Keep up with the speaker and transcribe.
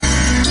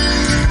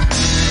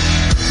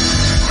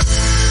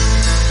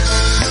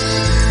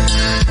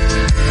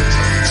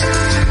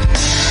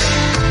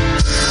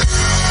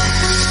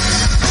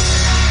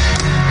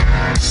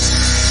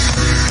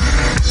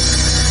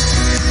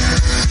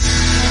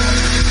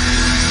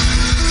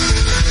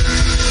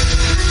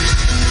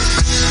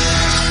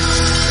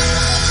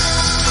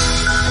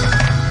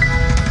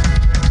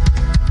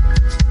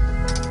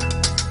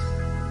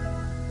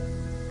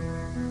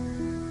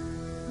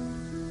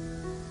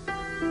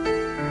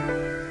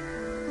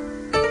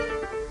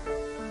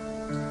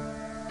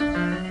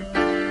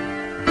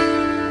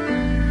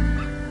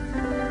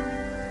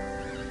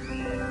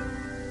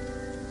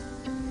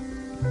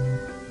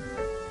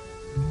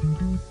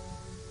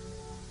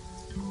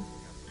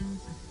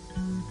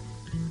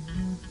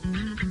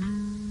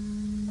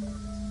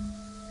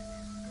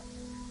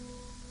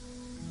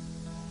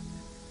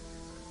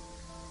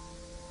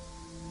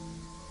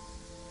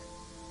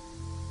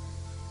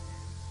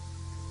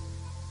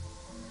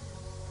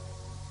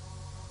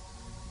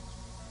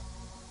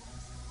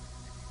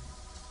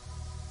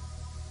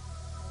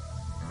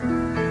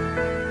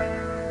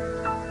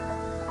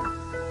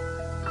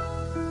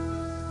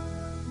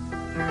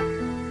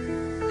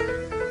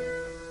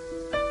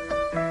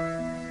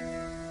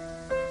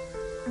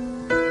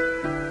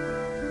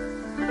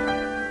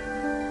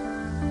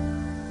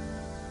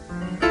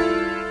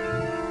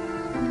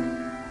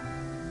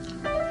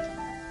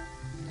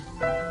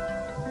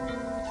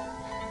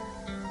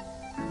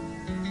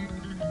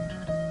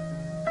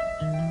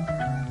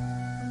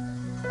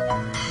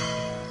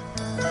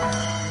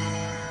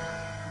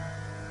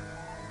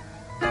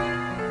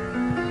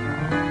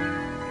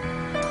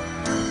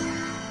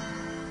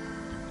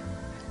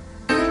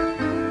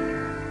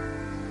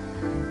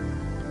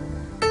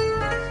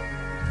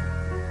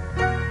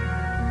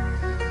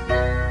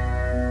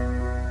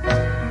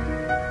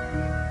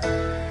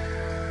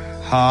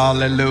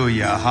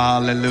Hallelujah,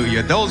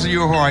 hallelujah. Those of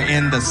you who are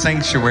in the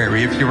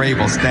sanctuary, if you're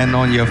able, stand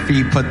on your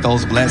feet, put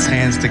those blessed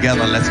hands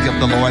together. Let's give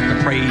the Lord the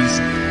praise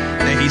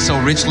that he so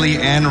richly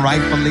and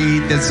rightfully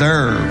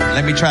deserves.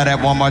 Let me try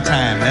that one more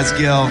time. Let's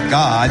give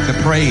God the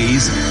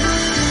praise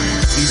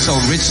he so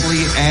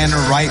richly and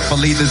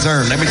rightfully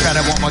deserves. Let me try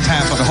that one more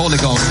time for the Holy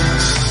Ghost.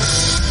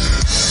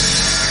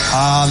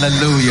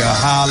 Hallelujah,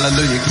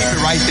 hallelujah. Keep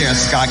it right there,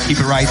 Scott.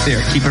 Keep it right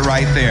there. Keep it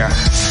right there.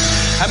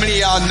 How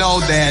many of y'all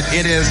know that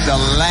it is the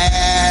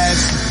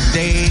last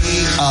day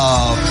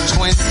of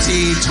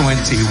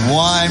 2021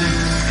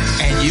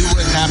 and you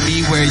would not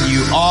be where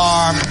you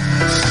are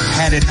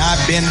had it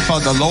not been for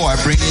the Lord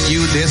bringing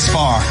you this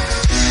far?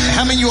 And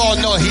how many of you all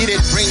know he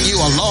didn't bring you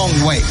a long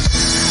way,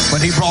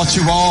 but he brought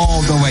you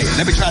all the way?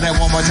 Let me try that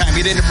one more time.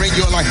 He didn't bring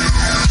you a long way.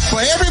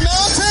 For every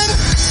mountain,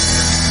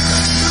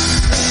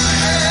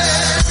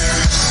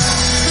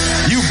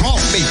 you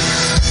brought me.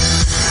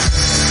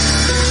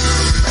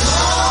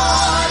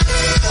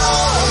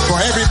 For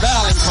every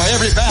valley, for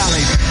every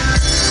valley.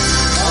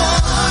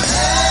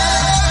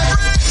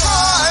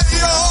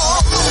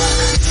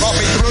 Brought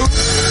me through.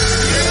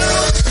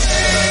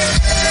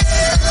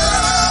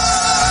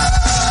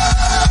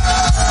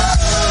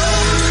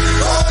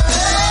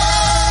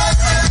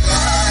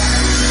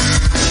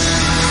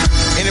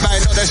 Anybody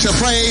know that's your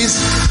praise?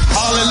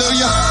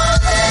 Hallelujah.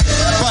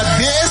 For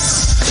this,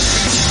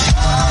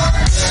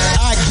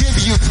 I give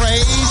you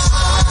praise.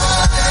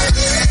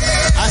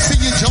 I see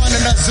you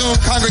joining that Zoom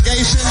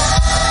congregation.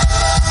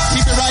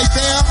 Keep it right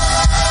there.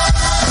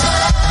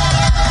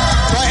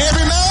 For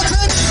every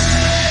mountain.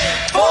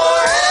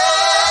 For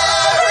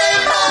every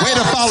mountain. Way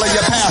to follow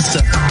your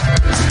pastor.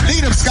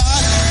 Lead him,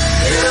 Scott.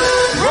 You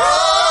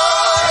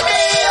brought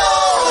me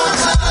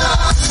over.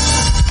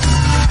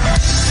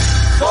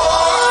 For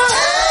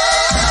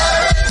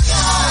every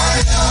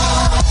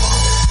trial.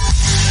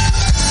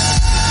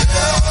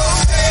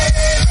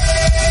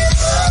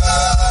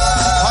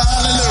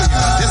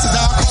 Hallelujah. This is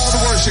our call to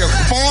worship.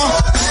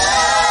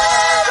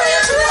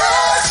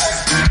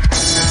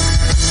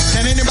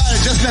 Can anybody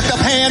just lift up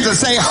hands and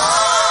say,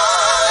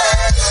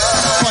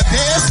 for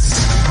this,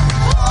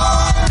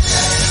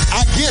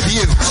 I give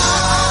you.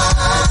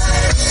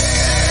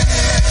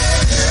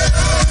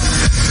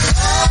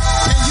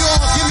 Can you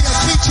all give me a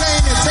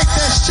keychain and take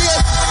that shit?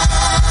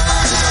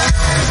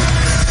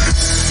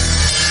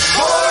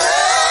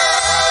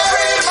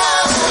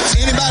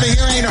 Anybody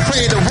here ain't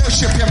afraid to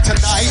worship him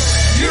tonight?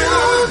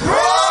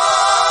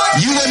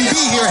 You wouldn't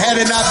be here had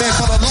it not been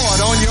for the Lord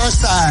on your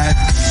side.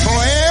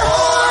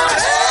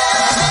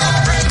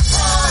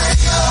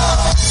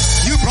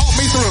 You brought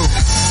me through.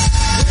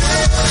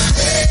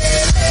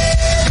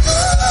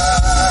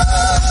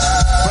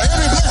 For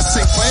every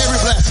blessing, for every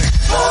blessing.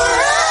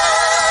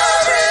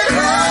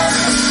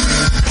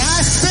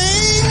 I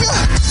sing.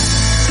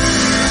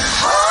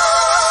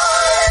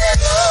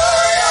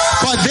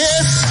 For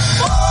this.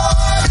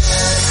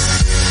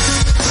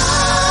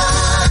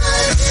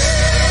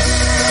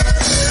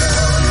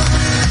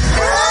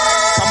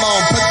 Come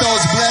on, put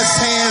those blessed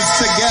hands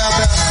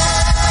together.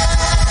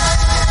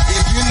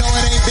 If you know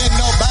it ain't been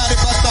nobody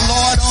but the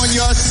Lord on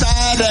your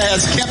side that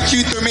has kept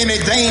you through many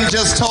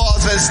dangers,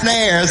 toils, and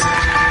snares,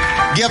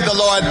 give the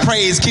Lord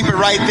praise. Keep it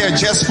right there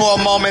just for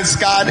a moment,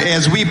 Scott,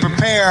 as we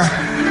prepare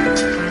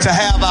to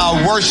have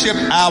our worship,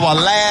 our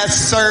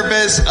last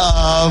service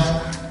of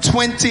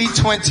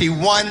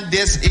 2021.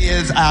 This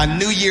is our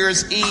New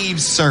Year's Eve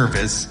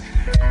service.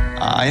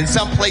 In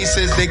some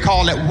places they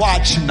call it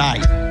watch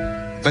night,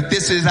 but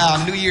this is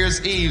our New Year's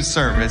Eve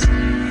service.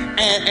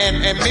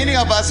 And many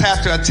of us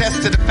have to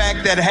attest to the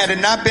fact that had it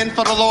not been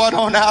for the Lord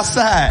on our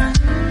side,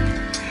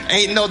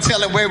 ain't no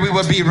telling where we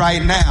would be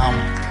right now.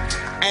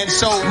 And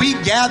so we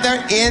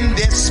gather in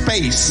this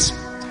space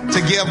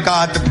to give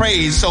God the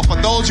praise. So for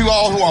those of you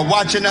all who are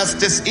watching us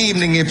this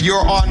evening, if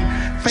you're on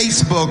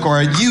Facebook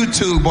or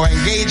YouTube or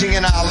engaging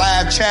in our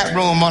live chat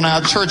room on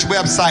our church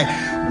website,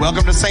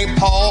 welcome to St.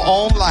 Paul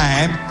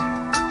Online.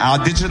 Our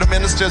digital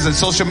ministers and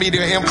social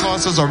media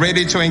influencers are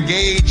ready to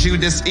engage you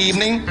this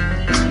evening.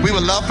 We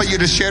would love for you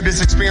to share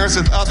this experience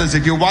with others.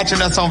 If you're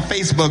watching us on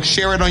Facebook,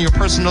 share it on your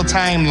personal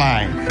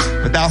timeline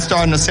without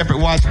starting a separate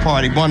watch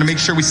party. We want to make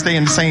sure we stay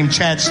in the same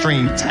chat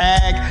stream.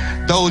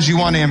 Tag those you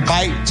want to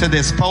invite to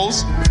this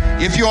post.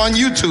 If you're on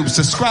YouTube,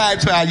 subscribe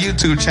to our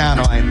YouTube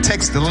channel and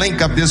text the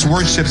link of this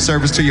worship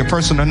service to your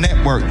personal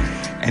network.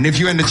 And if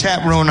you're in the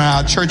chat room on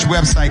our church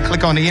website,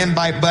 click on the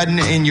invite button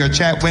in your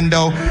chat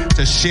window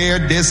to share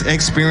this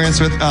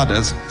experience with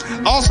others.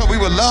 Also, we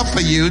would love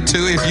for you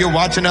to, if you're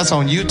watching us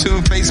on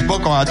YouTube,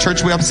 Facebook, or our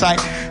church website,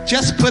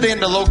 just put in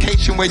the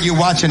location where you're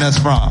watching us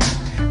from.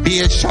 Be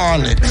it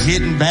Charlotte,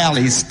 Hidden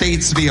Valley,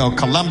 Statesville,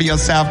 Columbia,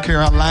 South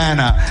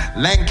Carolina,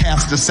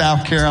 Lancaster,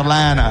 South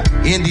Carolina,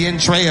 Indian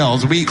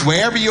Trails,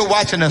 wherever you're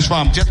watching us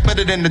from, just put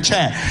it in the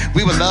chat.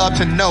 We would love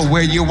to know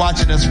where you're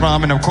watching us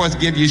from, and of course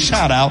give you a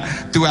shout out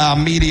through our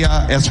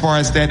media as far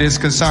as that is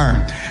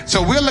concerned.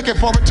 So we're looking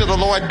forward to the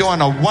Lord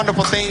doing a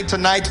wonderful thing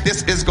tonight.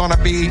 This is going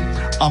to be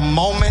a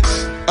moment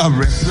of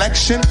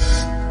reflection,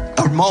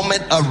 a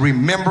moment of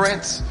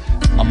remembrance,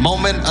 a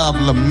moment of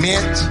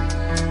lament,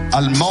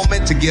 a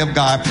moment to give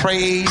God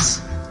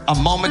praise, a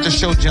moment to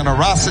show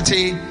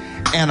generosity,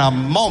 and a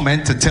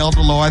moment to tell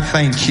the Lord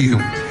thank you.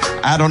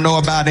 I don't know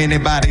about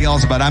anybody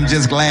else, but I'm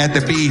just glad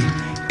to be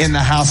in the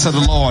house of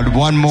the Lord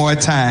one more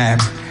time.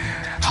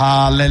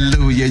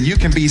 Hallelujah. You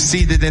can be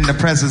seated in the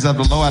presence of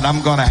the Lord.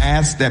 I'm going to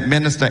ask that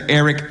Minister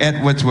Eric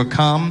Edwards will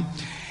come.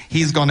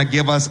 He's going to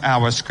give us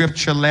our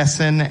scripture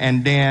lesson.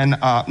 And then,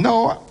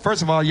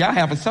 first of all, y'all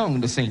have a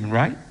song to sing,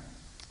 right?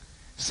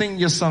 Sing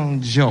your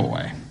song,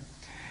 Joy.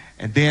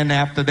 And then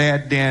after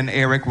that, then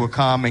Eric will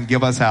come and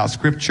give us our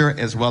scripture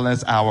as well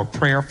as our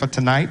prayer for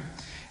tonight.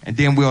 And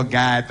then we'll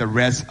guide the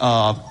rest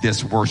of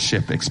this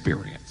worship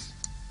experience.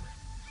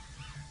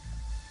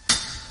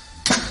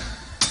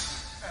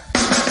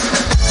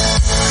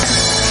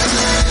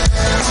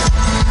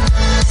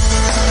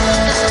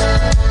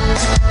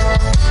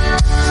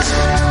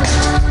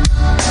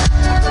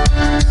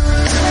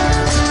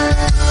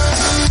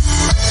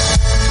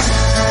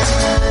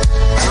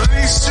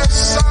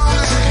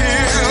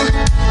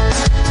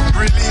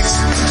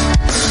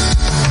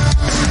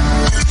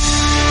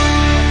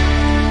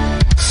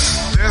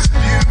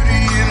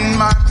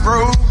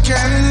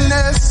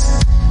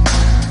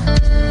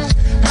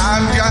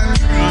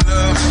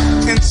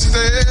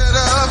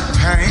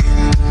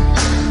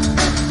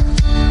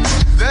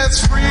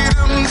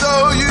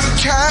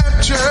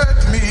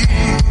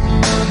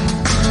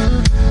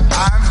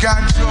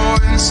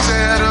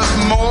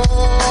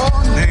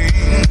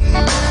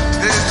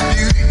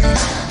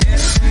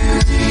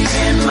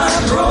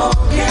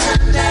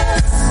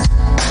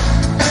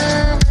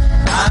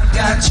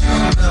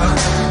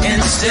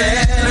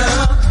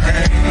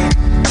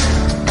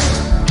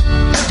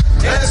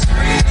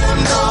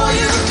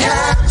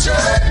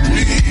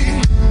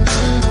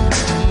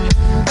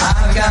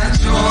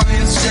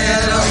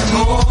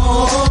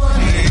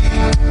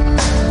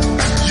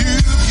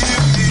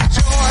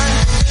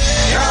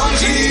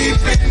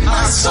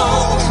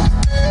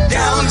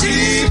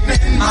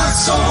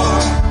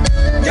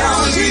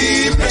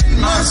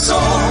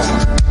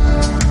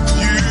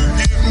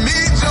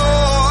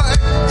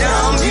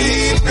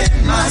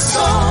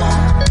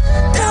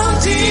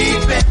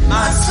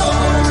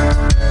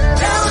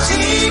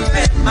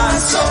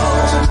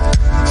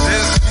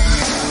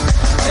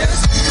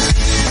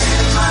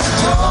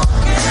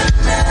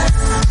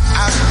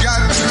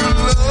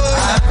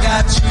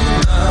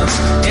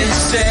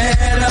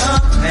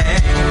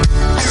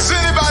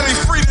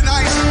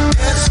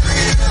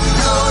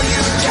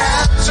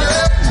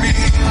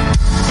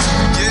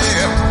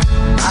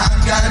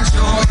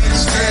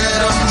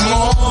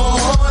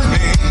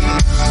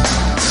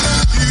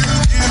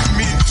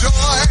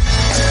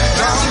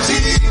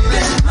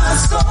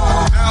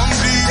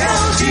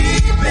 Down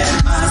deep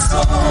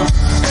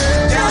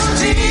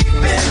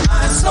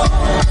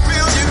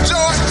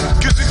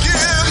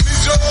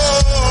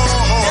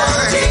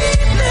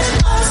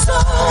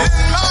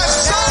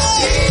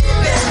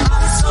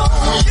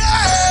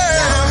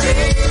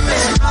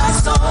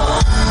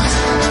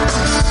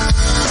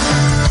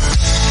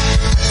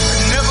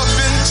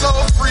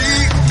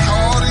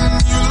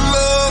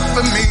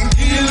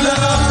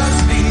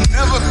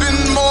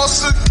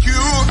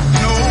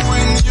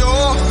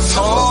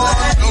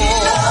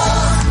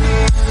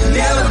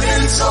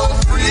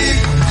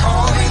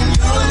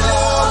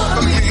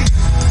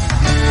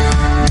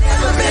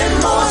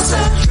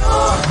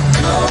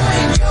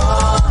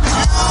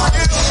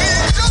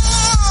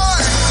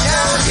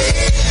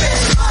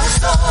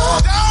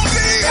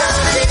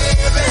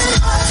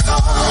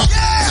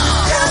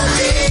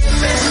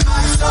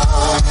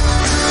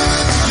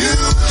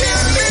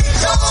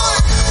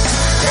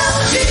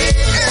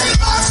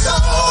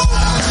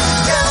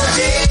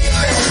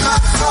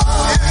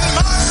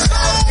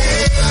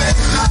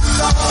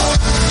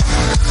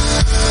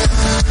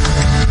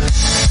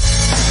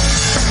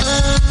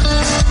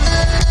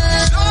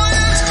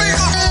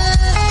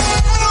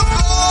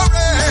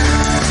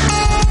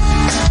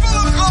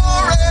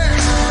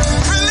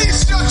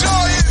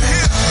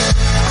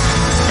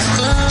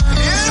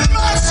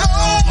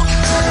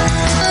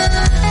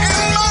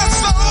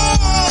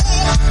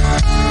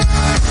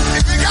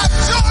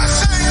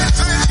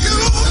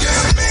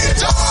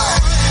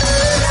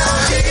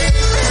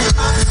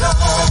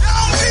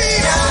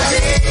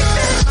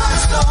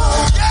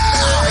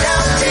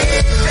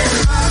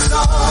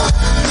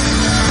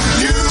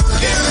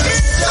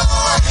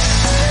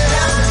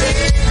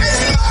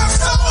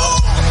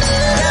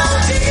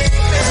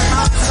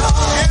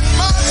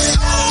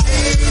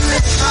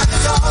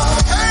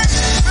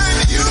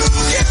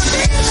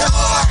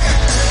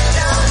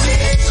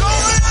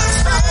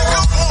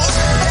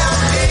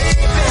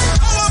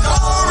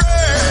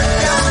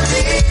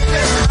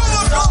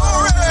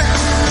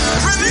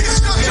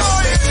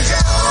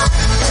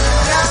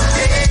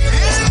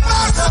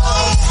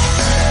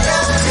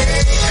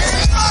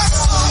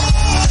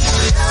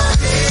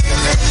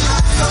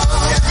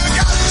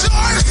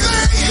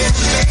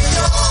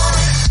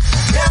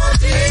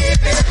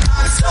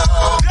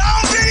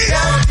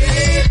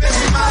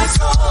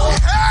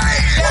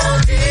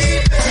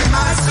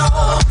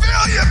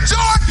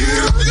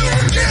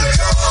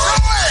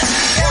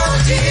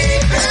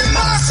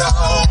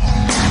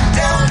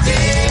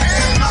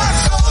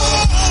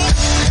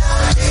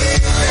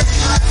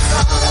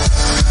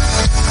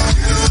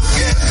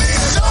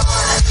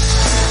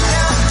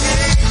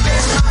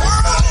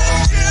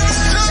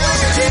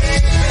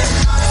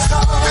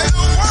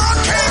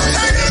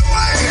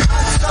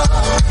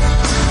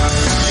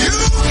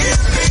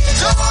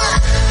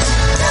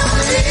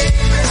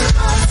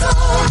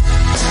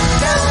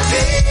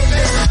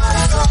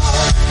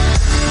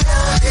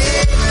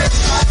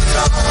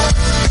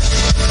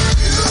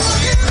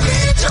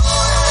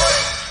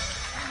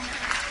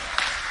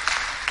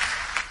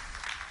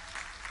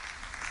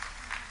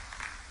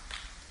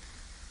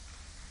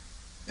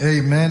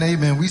Amen,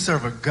 amen. We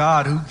serve a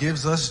God who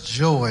gives us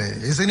joy.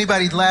 Is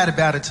anybody glad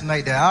about it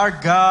tonight that our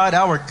God,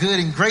 our good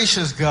and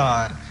gracious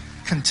God,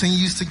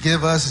 continues to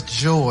give us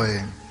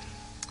joy?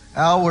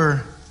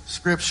 Our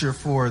scripture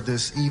for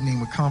this evening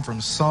would come from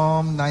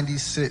Psalm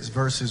 96,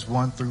 verses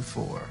 1 through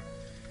 4.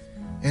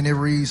 And it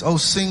reads, "Oh,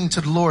 sing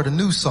to the Lord a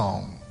new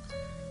song.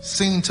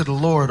 Sing to the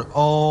Lord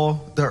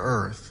all the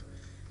earth.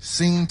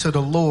 Sing to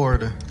the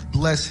Lord,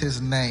 bless his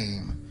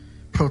name.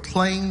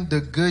 Proclaim the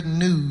good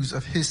news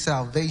of his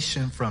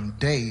salvation from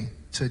day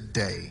to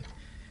day.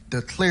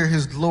 Declare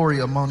his glory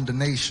among the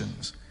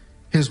nations,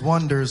 his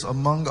wonders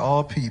among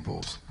all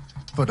peoples.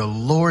 For the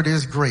Lord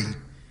is great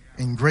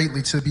and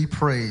greatly to be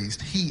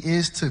praised. He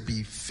is to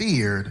be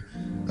feared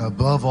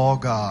above all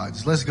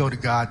gods." Let's go to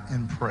God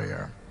in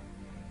prayer.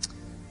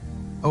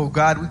 Oh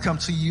God, we come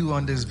to you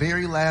on this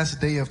very last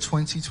day of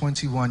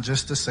 2021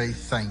 just to say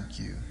thank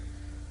you.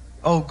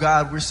 Oh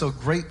God, we're so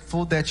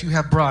grateful that you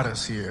have brought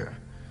us here.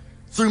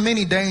 Through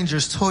many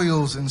dangers,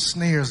 toils, and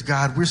snares,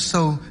 God, we're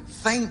so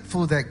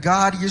thankful that,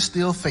 God, you're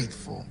still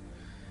faithful.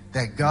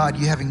 That, God,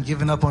 you haven't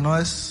given up on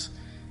us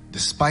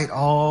despite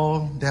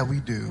all that we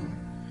do.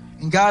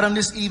 And, God, on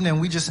this evening,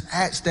 we just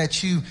ask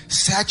that you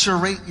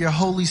saturate your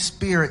Holy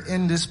Spirit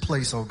in this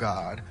place, oh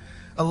God.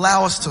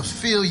 Allow us to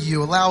feel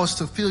you. Allow us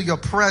to feel your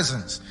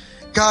presence.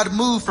 God,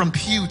 move from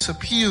pew to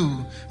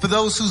pew. For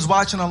those who's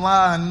watching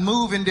online,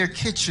 move in their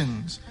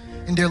kitchens,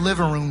 in their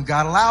living room,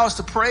 God. Allow us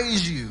to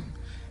praise you,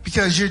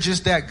 because you're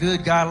just that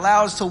good, God.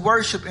 Allow us to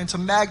worship and to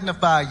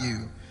magnify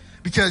you,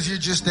 because you're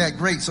just that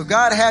great. So,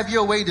 God, have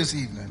your way this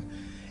evening.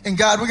 And,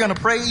 God, we're going to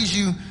praise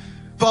you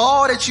for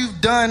all that you've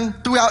done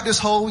throughout this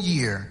whole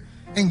year.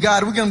 And,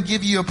 God, we're going to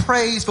give you a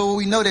praise for what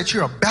we know that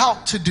you're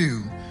about to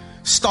do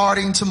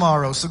starting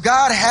tomorrow. So,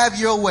 God, have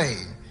your way,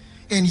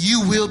 and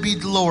you will be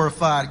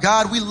glorified.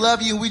 God, we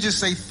love you, and we just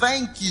say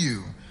thank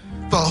you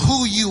for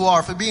who you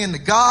are, for being the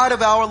God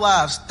of our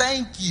lives.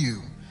 Thank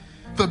you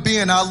for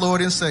being our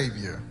Lord and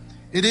Savior.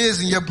 It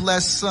is in your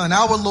blessed Son,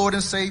 our Lord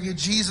and Savior,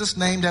 Jesus'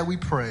 name, that we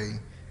pray.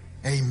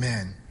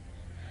 Amen.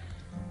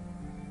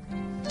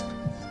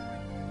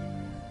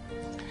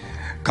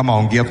 Come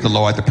on, give the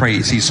Lord the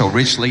praise he so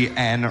richly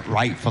and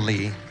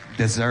rightfully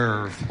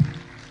deserves.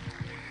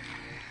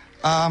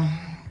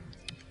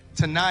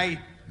 Tonight,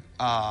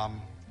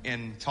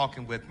 in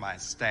talking with my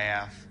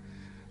staff,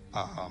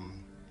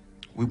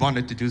 we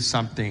wanted to do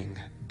something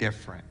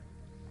different.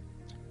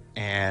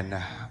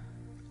 And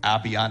I'll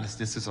be honest,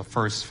 this is a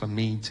first for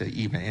me to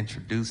even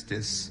introduce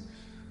this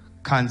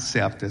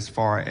concept as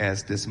far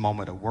as this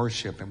moment of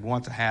worship. And we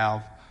want to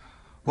have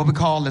what we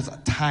call is a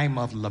time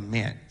of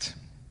lament.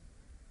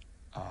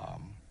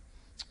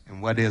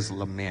 And what is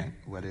lament?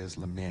 What is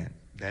lament?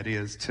 That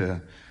is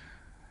to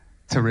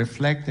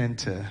reflect and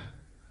to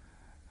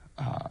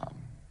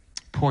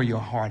pour your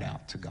heart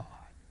out to God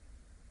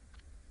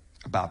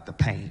about the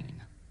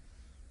pain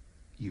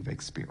you've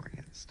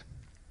experienced.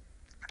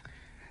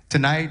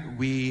 Tonight,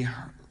 we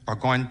are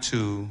going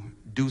to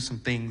do some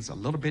things a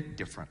little bit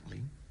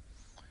differently,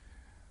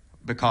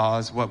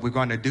 because what we're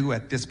going to do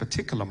at this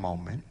particular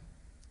moment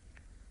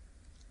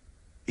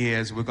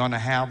is we're going to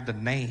have the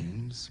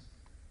names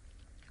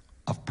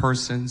of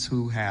persons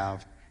who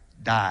have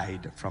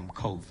died from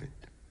COVID.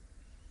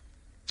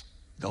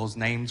 Those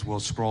names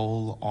will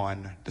scroll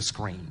on the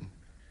screen.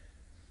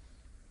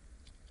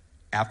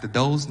 After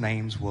those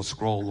names will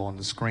scroll on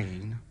the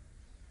screen,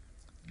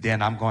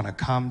 then I'm going to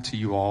come to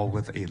you all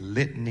with a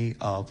litany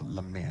of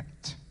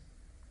lament.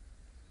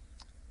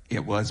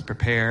 It was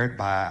prepared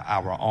by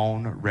our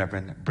own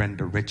Reverend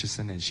Brenda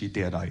Richardson, and she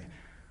did a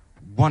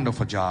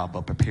wonderful job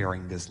of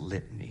preparing this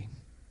litany.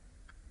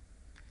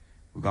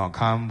 We're going to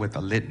come with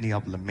a litany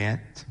of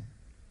lament,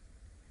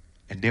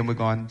 and then we're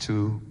going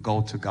to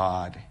go to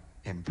God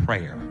in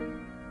prayer.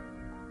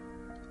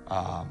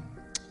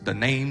 The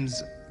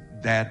names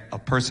that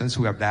of persons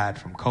who have died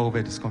from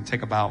COVID, it's going to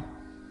take about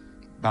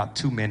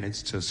 2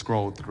 minutes to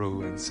scroll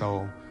through. And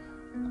so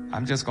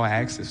I'm just going to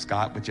ask if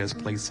Scott would just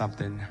play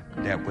something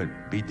that would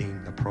be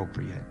deemed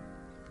appropriate.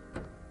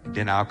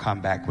 Then I'll come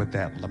back with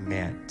that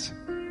lament.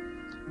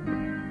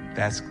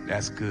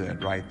 That's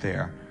good right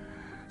there.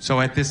 So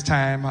at this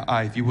time,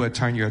 if you would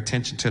turn your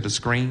attention to the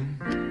screen.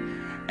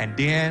 And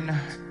then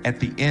at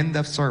the end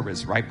of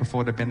service, right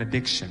before the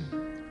benediction,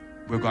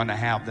 we're going to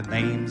have the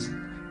names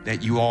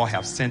that you all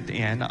have sent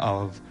in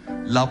of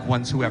loved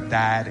ones who have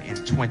died in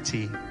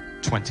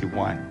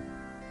 2021.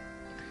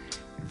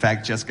 In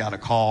fact, just got a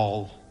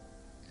call,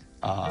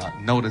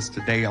 notice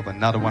today of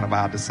another one of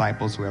our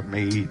disciples who have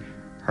made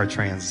her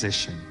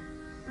transition.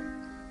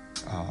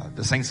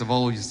 The saints of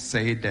old used to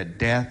say that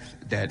death,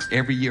 that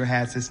every year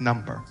has its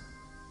number.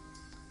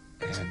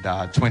 And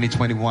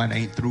 2021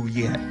 ain't through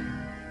yet.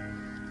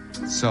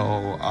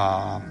 So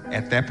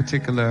at that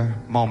particular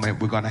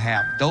moment, we're going to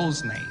have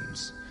those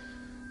names.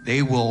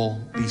 They will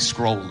be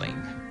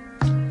scrolling.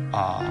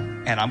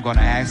 And I'm going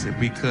to ask if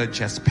we could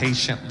just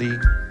patiently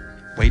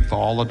wait for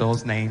all of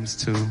those names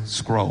to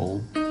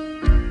scroll.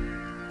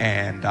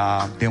 And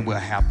then we'll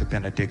have the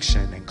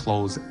benediction and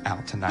close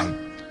out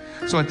tonight.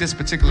 So at this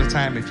particular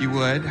time, if you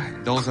would,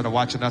 those that are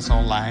watching us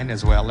online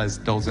as well as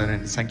those that are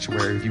in the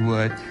sanctuary, if you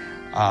would,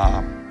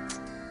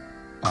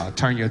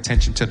 turn your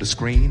attention to the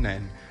screen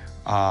and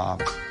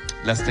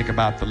let's think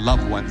about the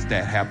loved ones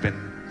that have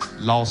been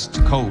lost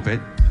to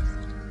COVID,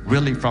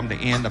 really from the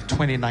end of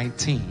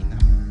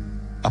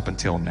 2019 up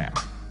until now.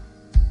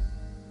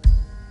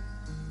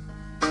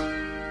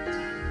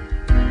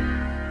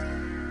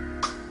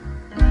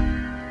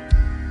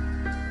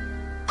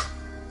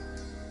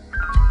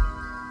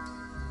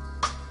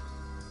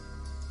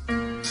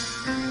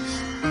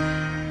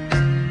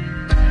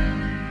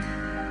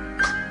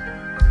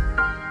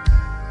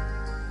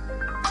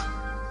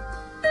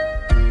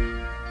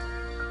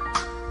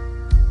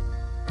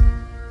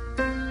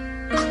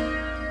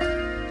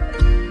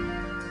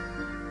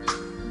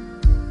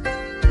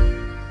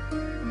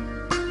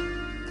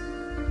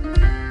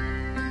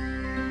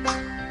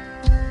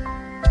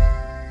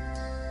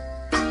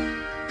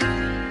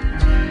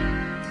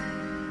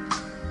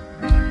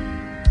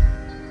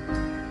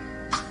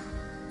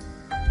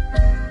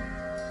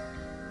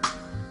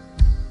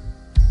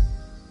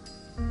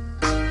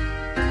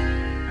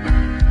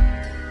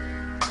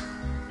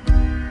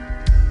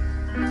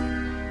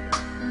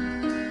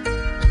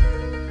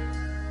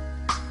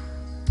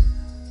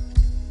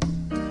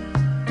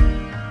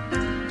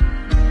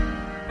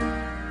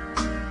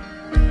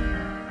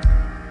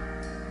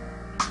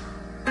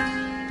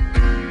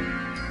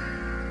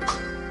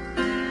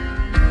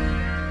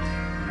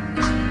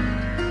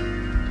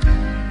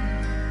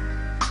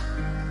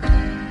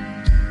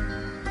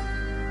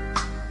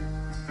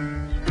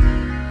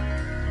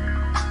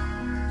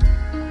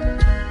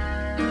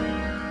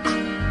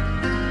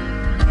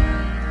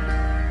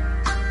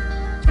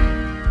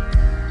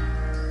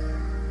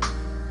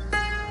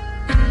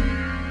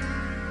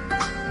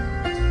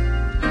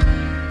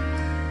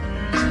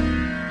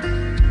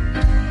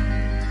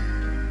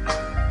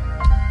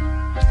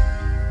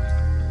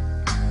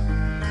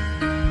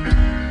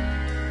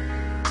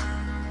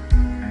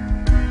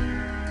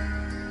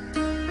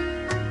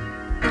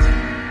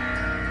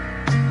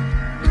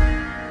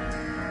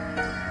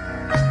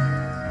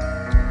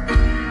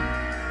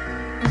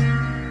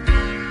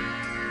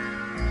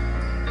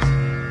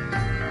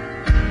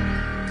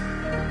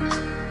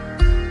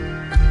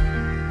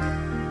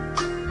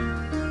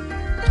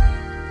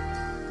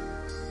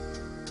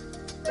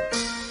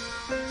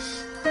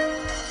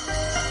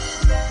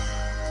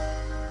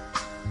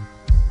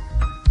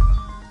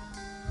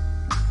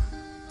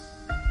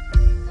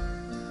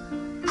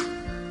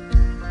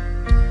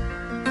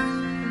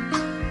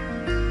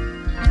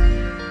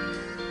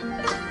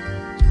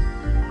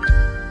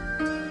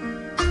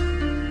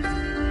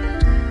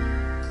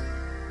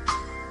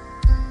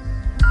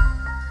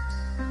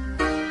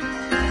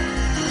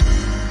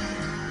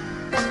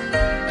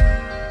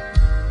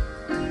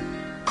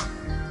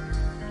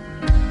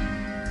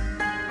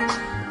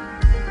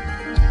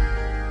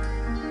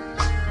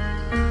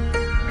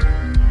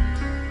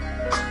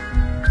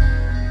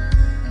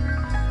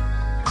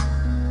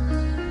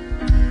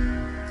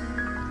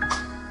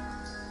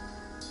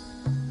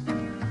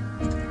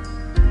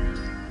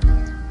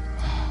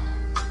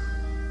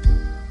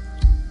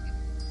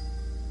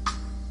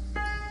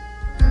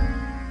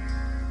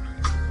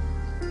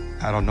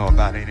 I don't know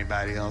about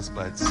anybody else,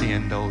 but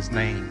seeing those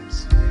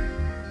names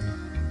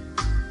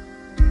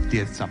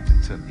did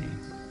something to me.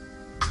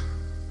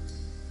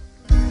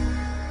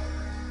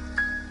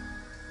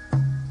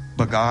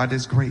 But God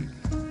is great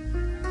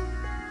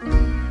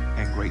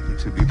and greatly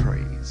to be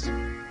praised.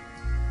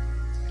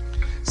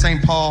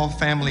 St. Paul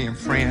family and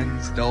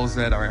friends, those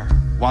that are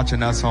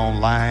watching us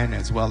online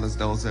as well as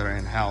those that are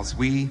in house,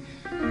 we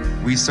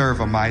serve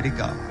a mighty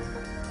God.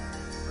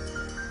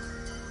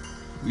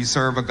 We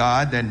serve a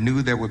God that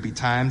knew there would be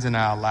times in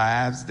our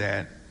lives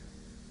that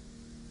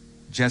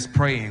just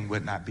praying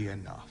would not be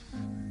enough.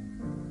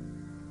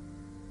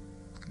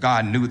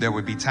 God knew there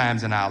would be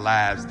times in our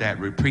lives that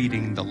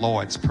repeating the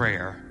Lord's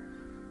Prayer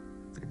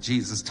that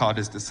Jesus taught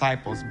his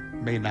disciples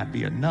may not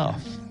be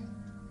enough.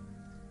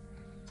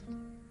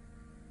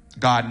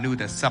 God knew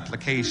that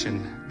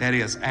supplication, that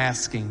is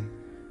asking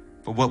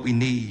for what we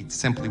need,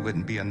 simply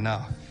wouldn't be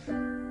enough.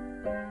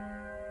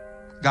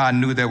 God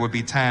knew there would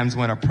be times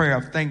when a prayer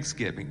of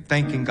thanksgiving,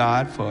 thanking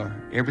God for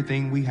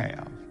everything we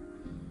have,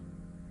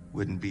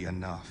 wouldn't be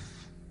enough.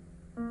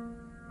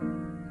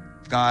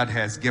 God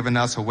has given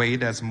us a way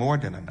that's more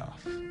than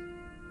enough.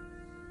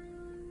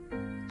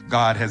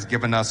 God has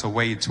given us a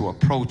way to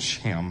approach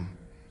him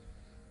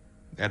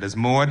that is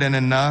more than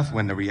enough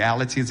when the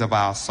realities of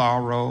our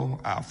sorrow,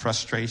 our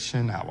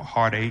frustration, our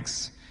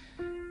heartaches,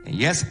 and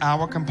yes,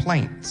 our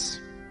complaints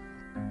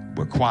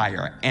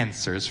require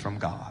answers from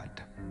God.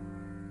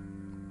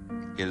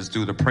 It is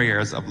through the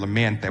prayers of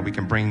lament that we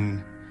can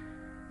bring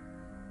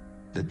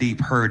the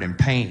deep hurt and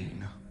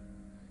pain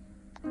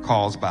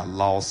caused by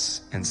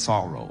loss and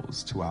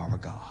sorrows to our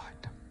God.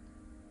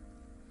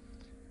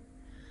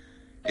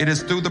 It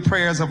is through the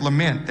prayers of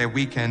lament that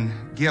we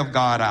can give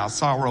God our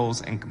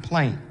sorrows and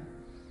complain.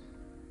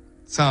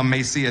 Some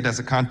may see it as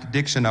a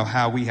contradiction of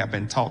how we have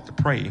been taught to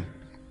pray,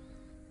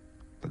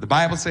 The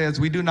Bible says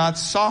we do not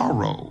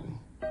sorrow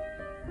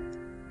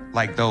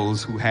like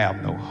those who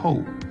have no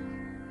hope.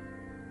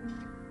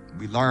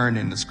 We learn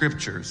in the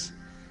scriptures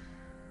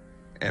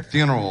at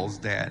funerals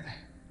that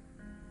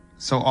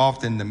so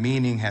often the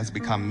meaning has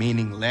become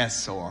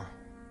meaningless or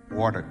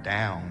watered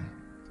down.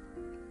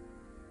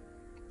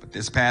 But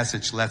this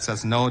passage lets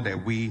us know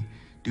that we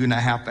do not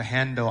have to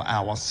handle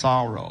our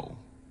sorrow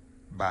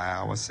by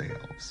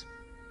ourselves.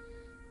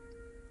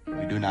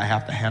 We do not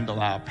have to handle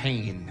our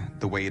pain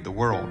the way the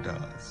world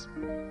does.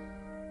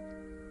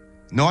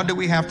 Nor do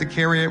we have to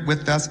carry it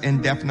with us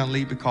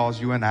indefinitely, because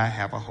you and I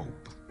have a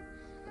hope.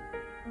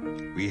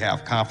 We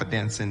have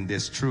confidence in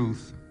this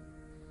truth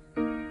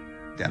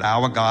that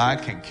our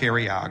God can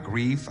carry our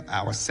grief,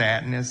 our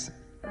sadness,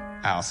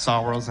 our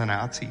sorrows, and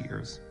our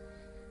tears.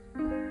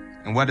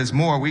 And what is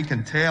more, we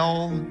can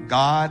tell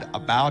God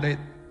about it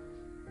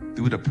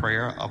through the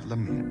prayer of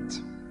lament.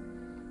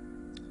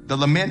 The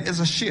lament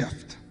is a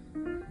shift.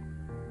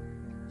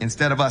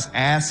 Instead of us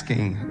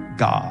asking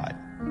God,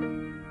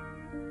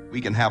 we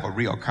can have a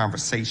real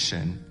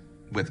conversation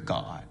with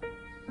God.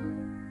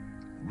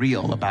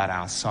 Real about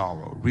our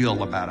sorrow,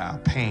 real about our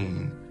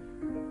pain,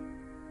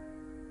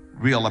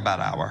 real about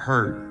our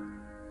hurt.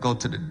 Go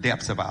to the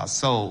depths of our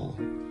soul.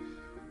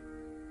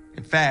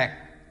 In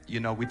fact,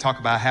 we talk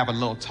about having a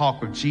little talk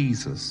with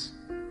Jesus.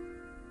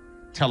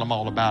 Tell him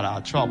all about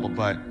our trouble,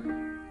 but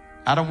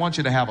I don't want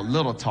you to have a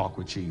little talk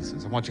with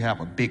Jesus. I want you to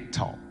have a big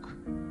talk.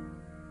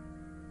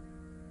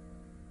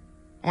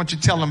 I want you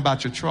to tell him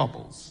about your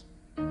troubles.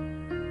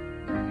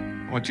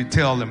 I want you to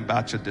tell him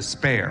about your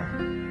despair.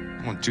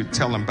 I want you to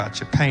tell him about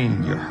your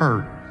pain, your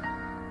hurt.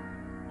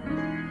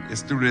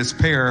 It's through this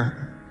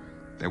prayer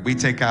that we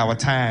take our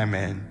time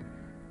and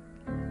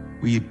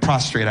we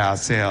prostrate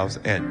ourselves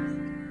at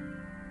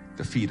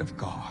the feet of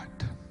God.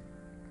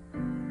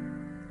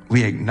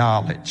 We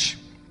acknowledge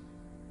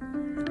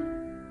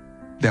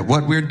that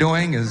what we're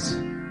doing is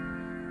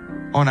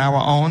on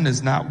our own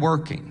is not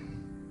working.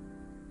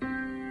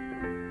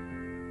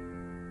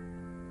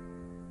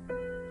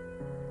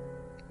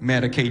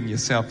 Medicating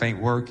yourself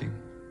ain't working.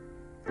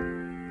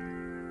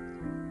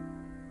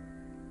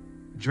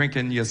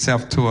 Drinking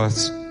yourself to a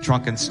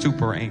drunken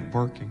stupor ain't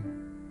working.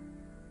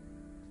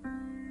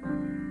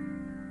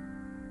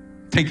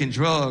 Taking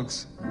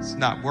drugs is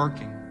not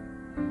working.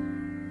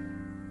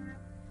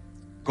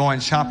 Going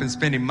shopping,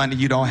 spending money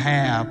you don't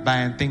have,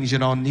 buying things you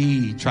don't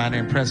need, trying to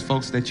impress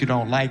folks that you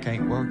don't like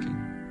ain't working.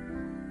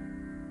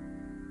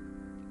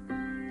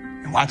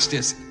 And watch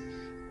this.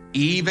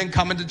 Even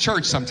coming to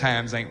church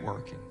sometimes ain't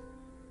working.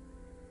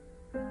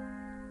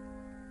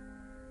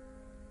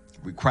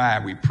 We cry,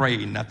 we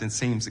pray, nothing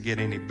seems to get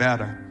any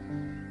better.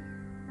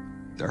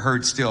 The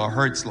hurt still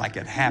hurts like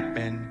it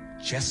happened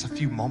just a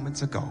few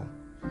moments ago,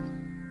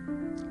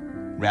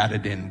 rather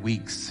than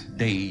weeks,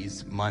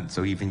 days, months,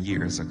 or even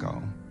years ago.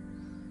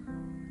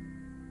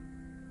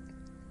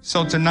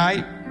 So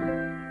tonight,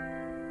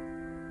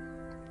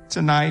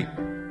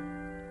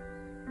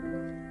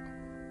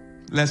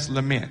 let's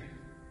lament.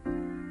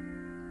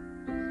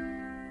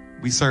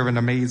 We serve an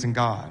amazing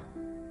God.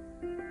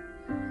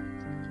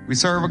 We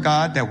serve a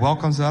God that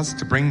welcomes us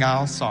to bring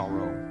our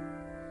sorrow,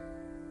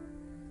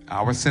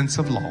 our sense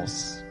of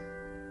loss,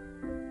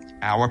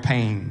 our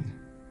pain.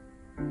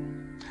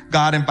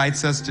 God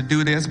invites us to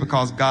do this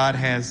because God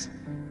has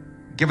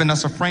given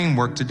us a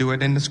framework to do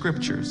it in the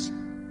scriptures.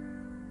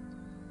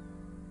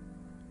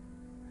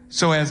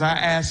 So as I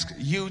ask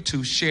you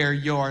to share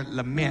your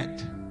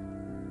lament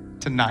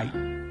tonight,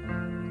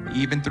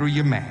 even through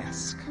your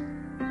mask,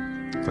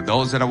 for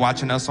those that are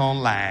watching us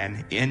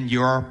online in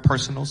your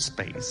personal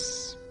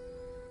space,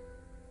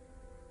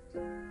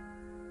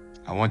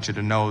 I want you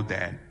to know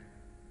that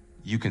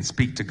you can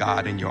speak to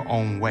God in your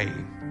own way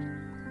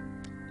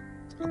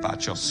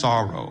about your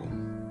sorrow,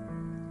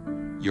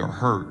 your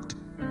hurt,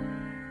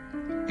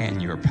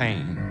 and your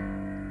pain.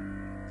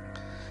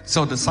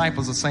 So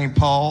disciples of St.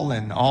 Paul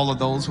and all of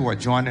those who are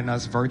joining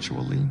us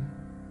virtually,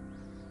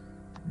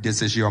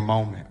 this is your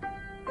moment.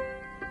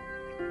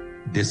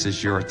 This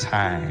is your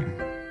time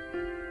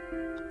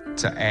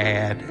to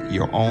add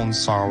your own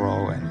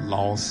sorrow and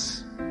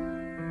loss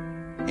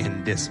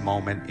in this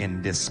moment,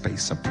 in this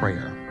space of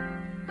prayer.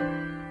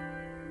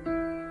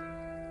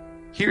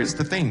 Here's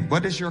the thing.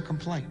 What is your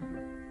complaint?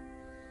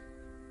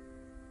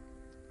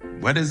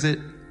 What is it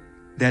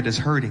that is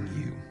hurting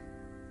you?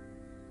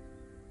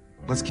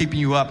 What's keeping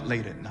you up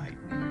late at night?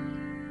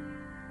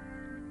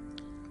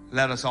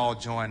 Let us all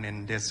join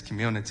in this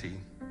community.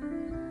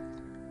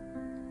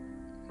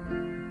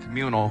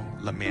 Communal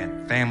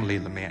lament, family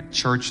lament,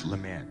 church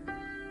lament,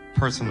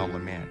 personal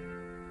lament.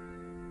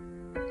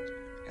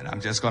 And I'm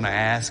just going to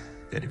ask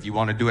that if you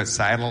want to do it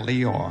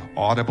silently or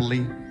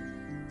audibly,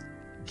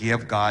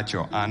 give God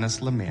your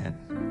honest lament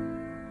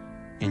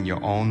in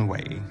your own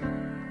way.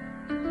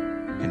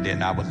 And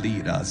then I will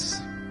lead us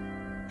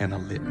in a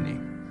litany.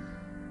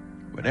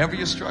 Whatever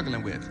you're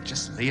struggling with,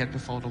 just lay it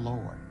before the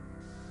Lord.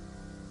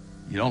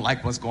 You don't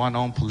like what's going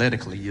on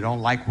politically. You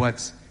don't like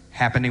what's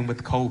happening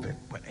with COVID.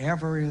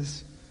 Whatever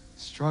is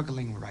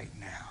struggling right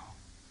now,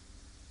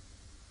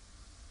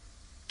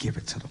 Give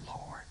it to the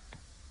Lord.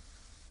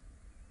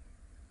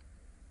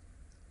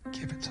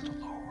 Give it to the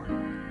Lord.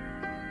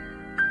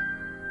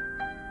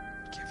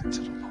 Give it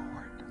to the Lord.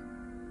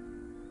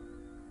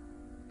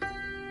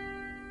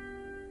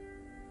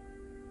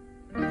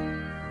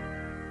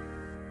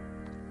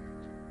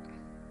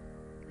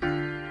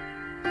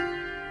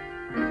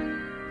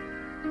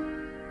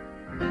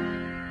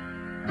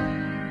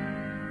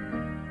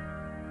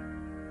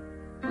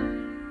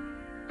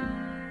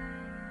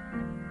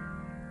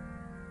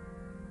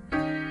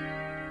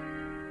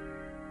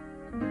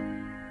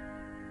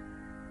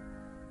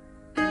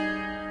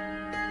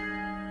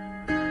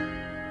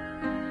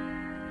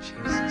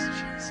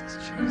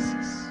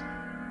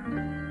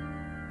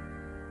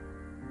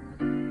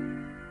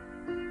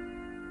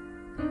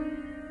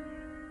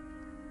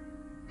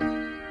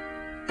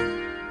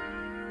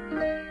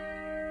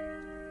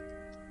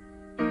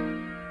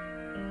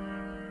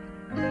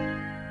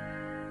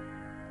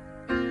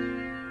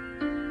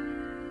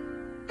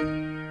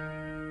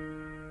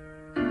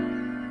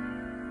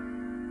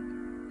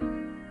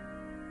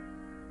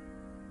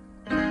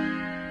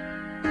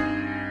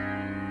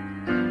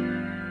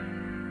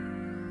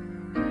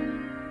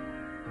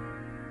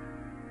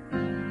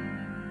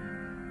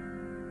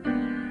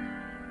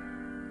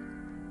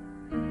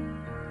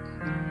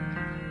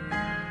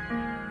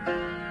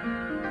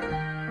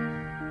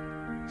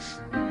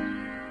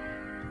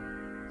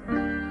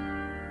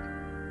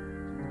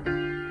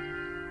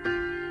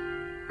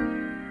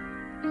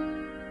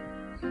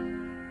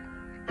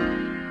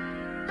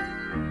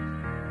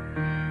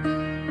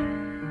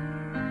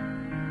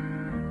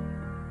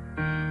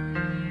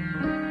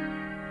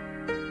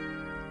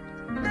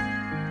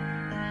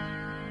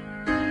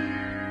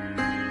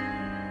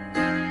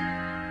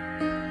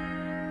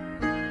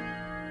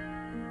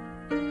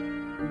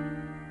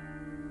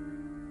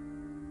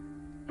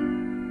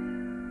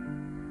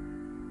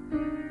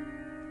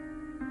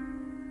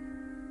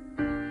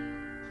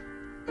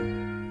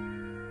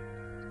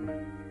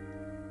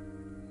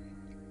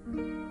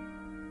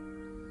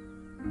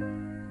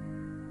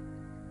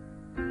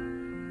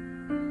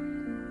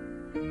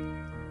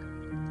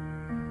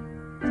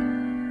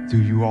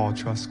 Do you all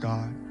trust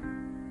God?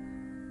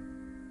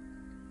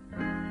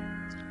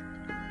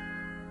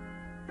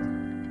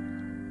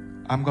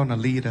 I'm going to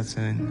lead us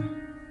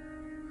in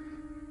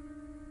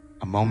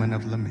a moment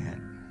of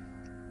lament.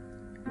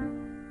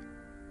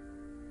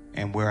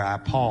 And where I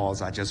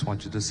pause, I just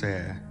want you to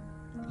say,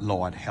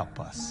 Lord, help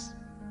us.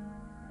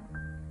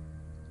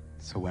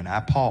 So when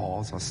I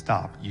pause or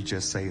stop, you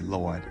just say,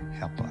 Lord,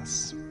 help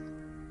us.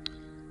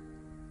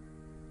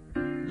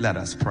 Let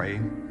us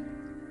pray.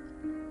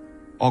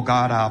 Oh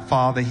God, our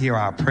Father, hear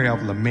our prayer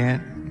of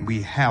lament.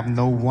 We have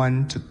no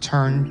one to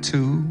turn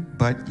to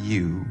but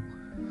you.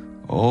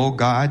 Oh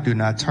God, do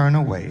not turn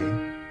away.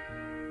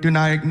 Do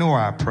not ignore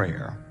our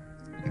prayer.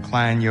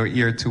 Incline your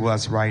ear to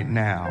us right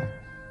now.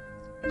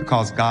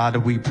 Because God,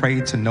 we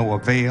pray to no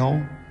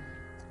avail.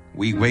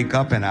 We wake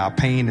up and our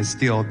pain is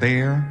still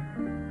there.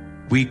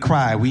 We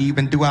cry. We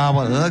even do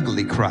our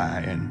ugly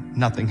cry and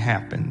nothing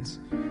happens.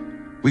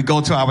 We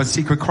go to our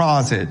secret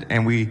closet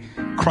and we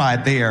cry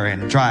there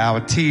and dry our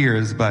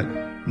tears, but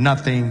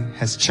nothing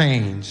has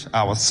changed.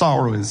 Our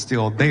sorrow is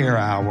still there.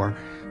 Our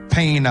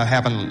pain of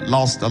having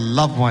lost a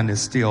loved one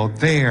is still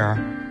there.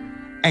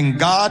 And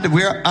God,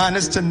 we're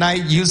honest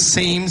tonight, you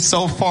seem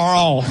so far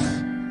off.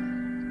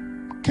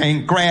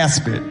 Can't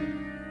grasp it.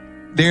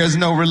 There's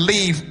no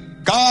relief.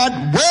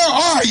 God, where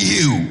are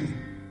you?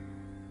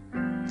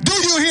 Do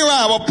you hear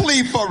our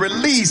plea for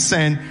release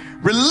and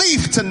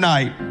relief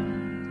tonight?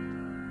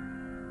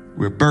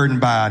 We're burdened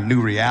by a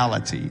new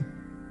reality.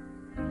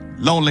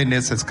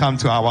 Loneliness has come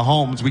to our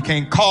homes. We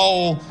can't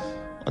call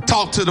or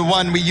talk to the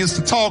one we used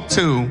to talk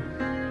to.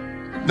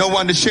 No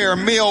one to share a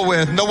meal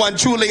with. No one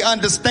truly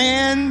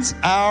understands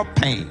our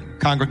pain.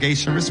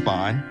 Congregation,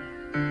 respond.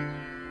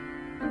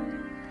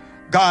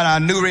 God, our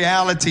new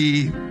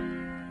reality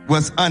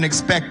was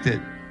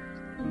unexpected.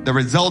 The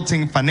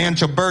resulting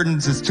financial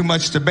burdens is too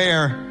much to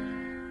bear.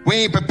 We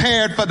ain't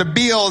prepared for the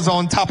bills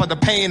on top of the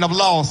pain of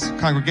loss.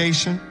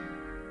 Congregation.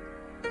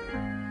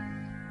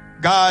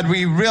 God,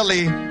 we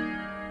really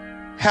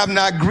have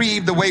not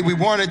grieved the way we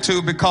wanted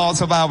to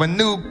because of our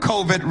new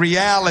COVID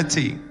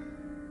reality.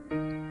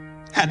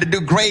 Had to do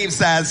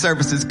graveside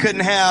services,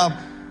 couldn't have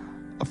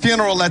a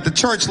funeral at the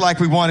church like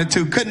we wanted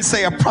to, couldn't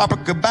say a proper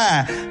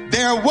goodbye.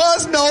 There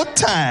was no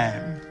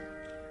time.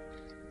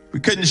 We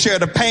couldn't share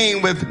the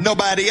pain with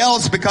nobody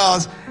else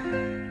because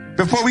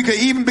before we could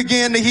even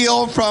begin to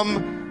heal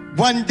from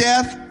one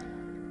death,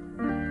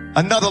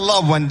 another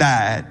loved one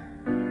died.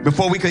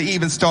 Before we could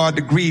even start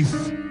the grief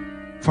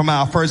from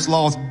our first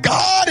loss.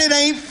 God, it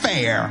ain't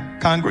fair,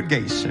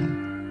 congregation.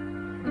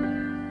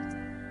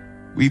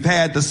 We've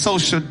had the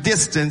social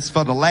distance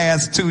for the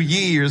last 2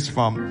 years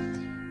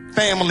from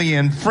family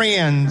and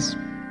friends.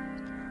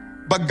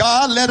 But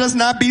God, let us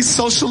not be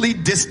socially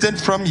distant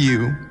from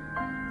you.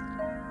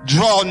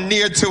 Draw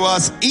near to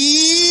us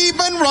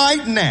even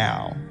right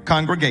now,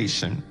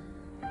 congregation.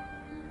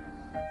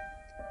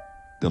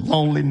 The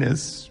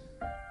loneliness,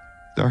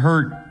 the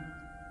hurt,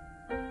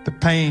 the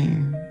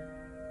pain,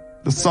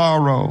 the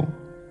sorrow,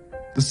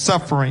 the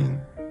suffering,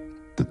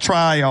 the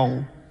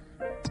trial,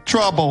 the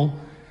trouble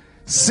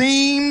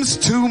seems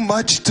too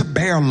much to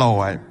bear,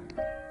 Lord,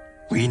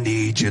 we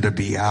need you to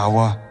be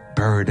our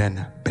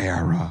burden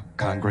bearer,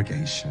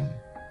 congregation.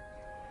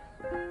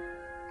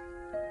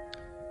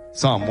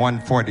 Psalm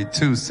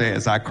 142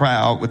 says, I cry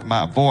out with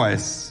my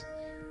voice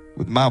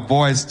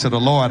to the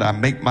Lord. I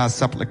make my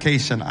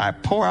supplication. I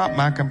pour out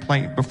my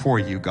complaint before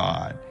you,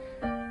 God,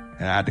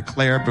 and I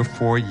declare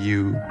before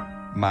you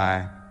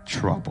my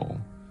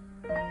trouble.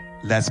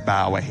 Let's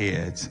bow our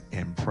heads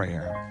in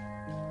prayer.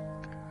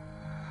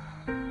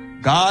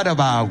 God of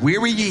our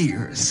weary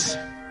years,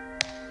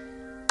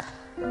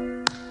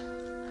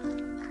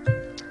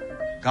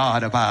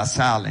 God of our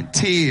silent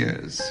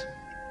tears,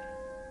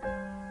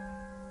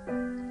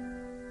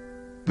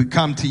 we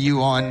come to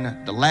you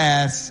on the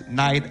last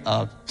night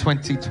of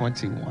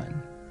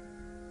 2021.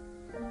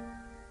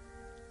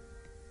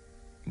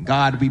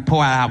 God, we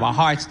pour out our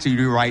hearts to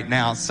you right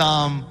now,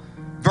 some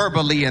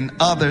verbally and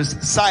others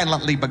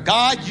silently. But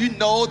God, you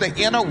know the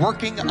inner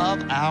working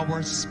of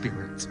our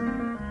spirit.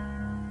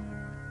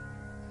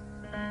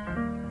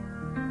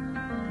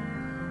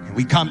 And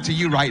we come to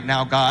you right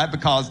now, God,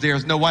 because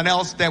there's no one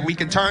else that we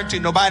can turn to,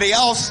 nobody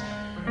else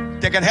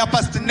that can help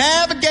us to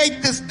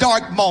navigate this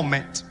dark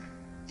moment.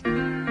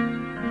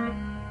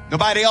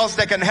 Nobody else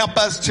that can help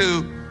us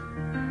to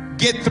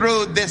get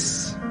through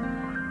this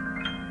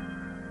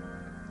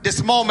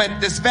moment,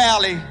 this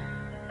valley.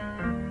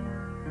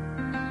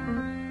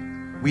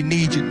 We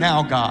need you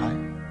now, God.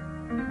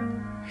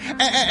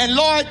 And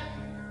Lord,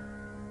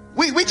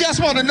 we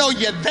just want to know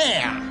you're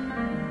there.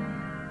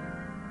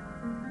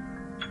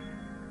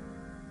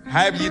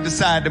 However you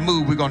decide to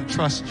move, we're going to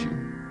trust you.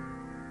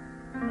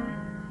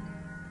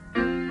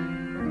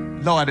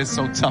 Lord, it's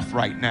so tough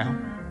right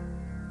now.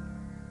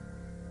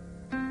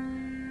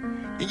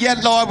 And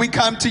yet, Lord, we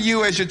come to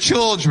you as your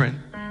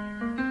children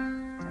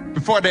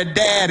before their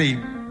daddy.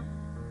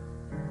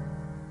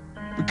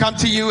 We come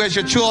to you as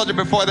your children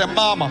before their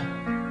mama.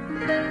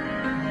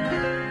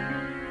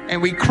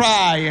 And we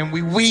cry and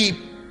we weep.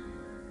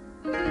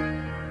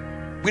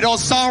 We don't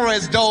sorrow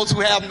as those who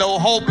have no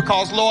hope,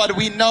 because, Lord,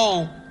 we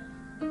know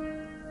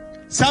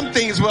some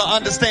things we'll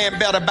understand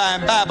better by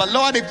and by. But,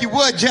 Lord, if you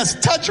would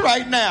just touch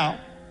right now,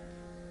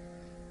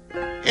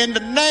 in the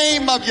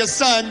name of your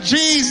son,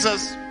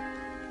 Jesus.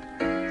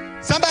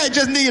 Somebody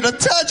just need a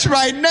touch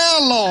right now,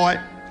 Lord,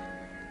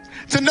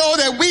 to know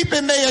that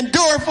weeping may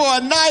endure for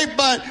a night,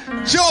 but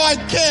joy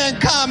can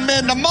come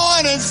in the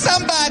morning.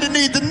 Somebody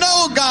need to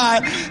know,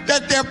 God,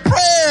 that their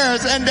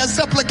prayers and their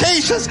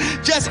supplications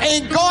just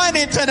ain't going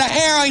into the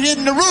air and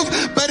hitting the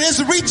roof, but it's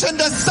reaching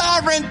the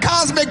sovereign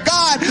cosmic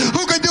God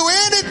who can do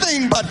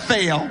anything but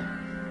fail.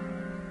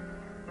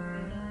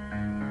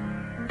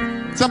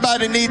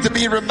 Somebody needs to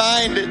be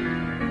reminded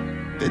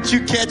that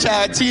you catch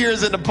our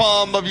tears in the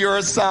palm of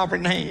your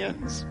sovereign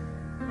hands.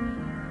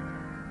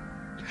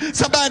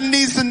 Somebody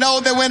needs to know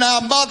that when our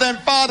mother and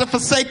father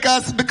forsake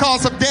us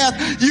because of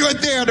death, you're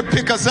there to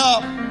pick us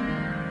up.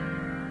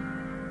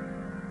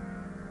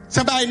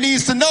 Somebody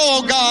needs to know,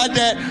 oh God,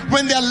 that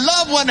when their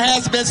loved one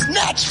has been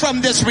snatched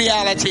from this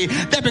reality,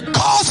 that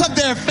because of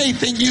their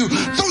faith in you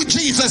through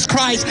Jesus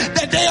Christ,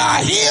 that they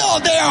are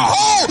healed, they are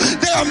whole,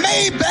 they are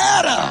made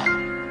better.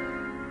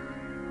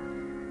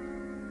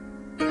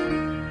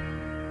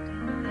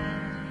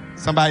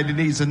 Somebody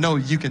needs to know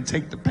you can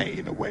take the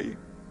pain away.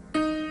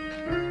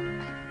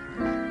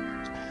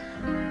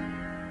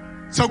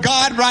 So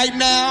God, right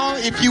now,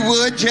 if you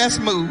would, just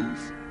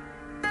move.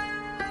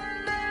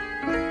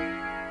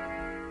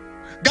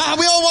 God,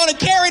 we don't want to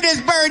carry this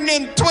burden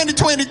in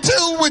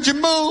 2022. Would you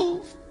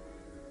move?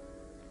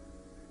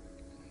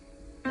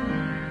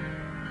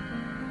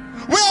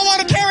 We don't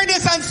want to carry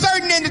this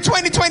uncertainty into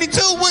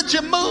 2022. Would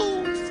you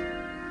move?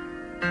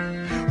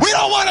 We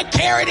don't want to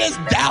carry this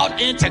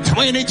doubt into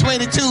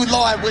 2022.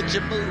 Lord, would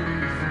you move?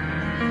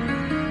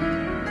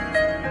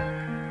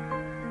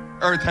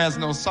 Earth has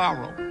no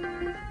sorrow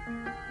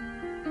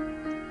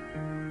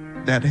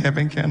that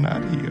heaven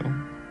cannot heal.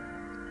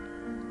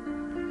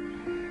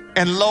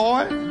 And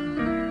Lord,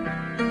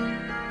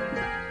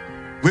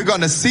 we're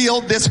going to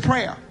seal this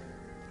prayer.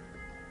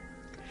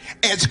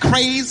 As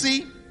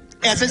crazy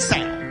as it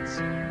sounds,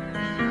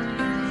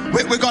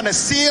 we're going to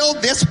seal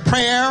this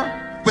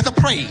prayer with a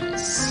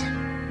praise.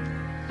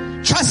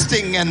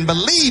 Trusting and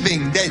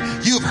believing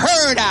that you've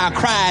heard our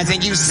cries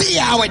and you see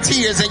our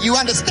tears and you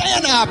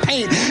understand our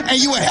pain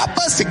and you will help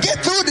us to get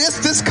through this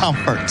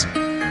discomfort.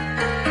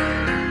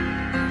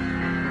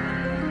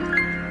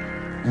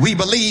 We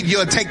believe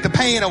you'll take the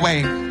pain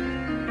away.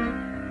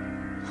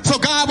 So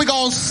God, we're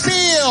going to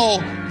seal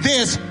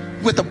this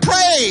with a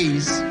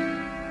praise.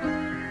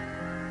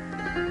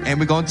 And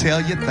we're going to tell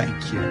you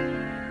thank you.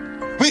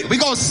 We're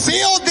going to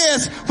seal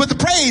this with the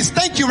praise.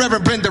 Thank you,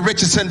 Reverend Brenda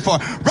Richardson, for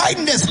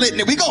writing this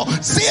litany. We're going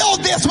to seal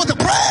this with the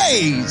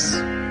praise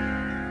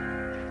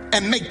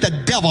and make the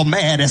devil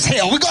mad as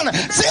hell. We're going to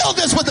seal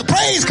this with the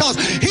praise because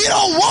he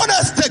don't want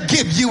us to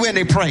give you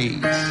any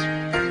praise.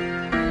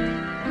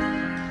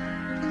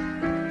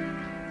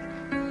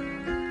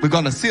 We're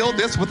going to seal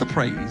this with a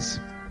praise.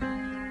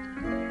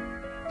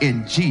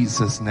 In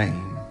Jesus'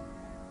 name.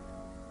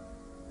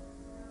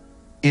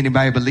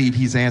 Anybody believe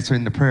he's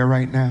answering the prayer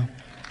right now?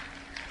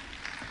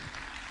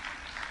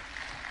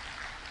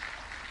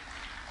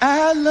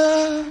 I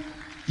love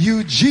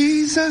you,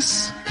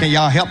 Jesus. Can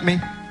y'all help me?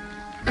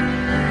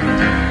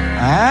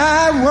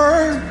 I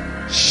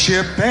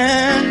worship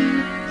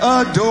and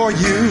adore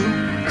you.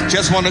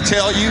 Just want to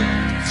tell you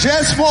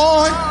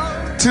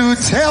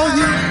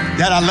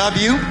that I love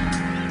you.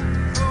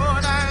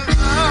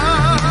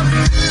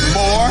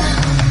 More.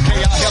 Can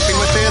y'all help me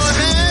with this?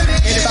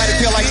 Anybody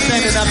feel like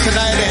standing up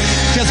tonight and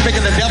just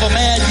making the devil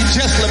mad? You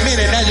just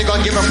lamented, now you're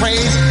going to give him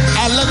praise.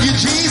 I love you,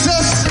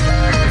 Jesus.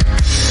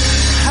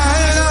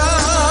 I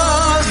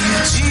love you,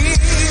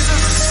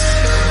 Jesus.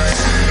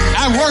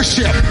 I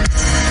worship.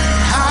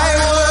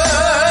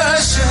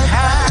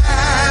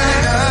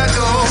 And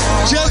adore.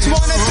 Just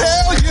want to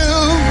tell you.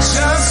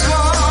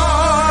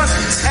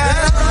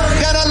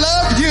 That I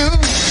love you.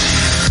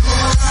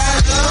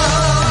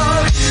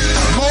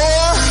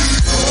 More.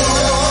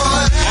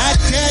 I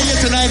tell you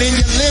tonight, in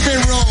your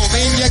living room,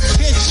 in your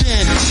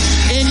kitchen,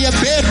 in your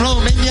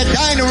bedroom, in your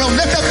dining room,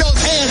 lift up those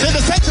hands in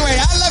the sanctuary.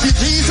 I love you,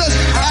 Jesus.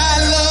 I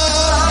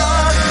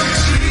love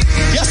you.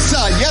 Yes,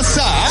 sir. Yes,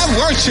 sir. I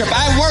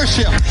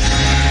worship.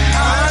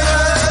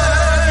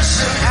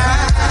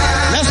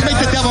 Let's make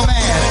the devil mad.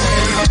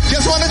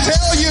 Just want to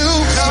tell you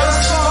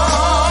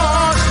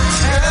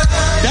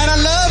that I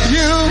love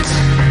you.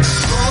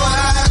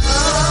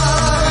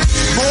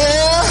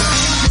 More.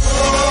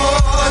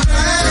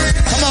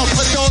 Come on,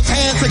 put those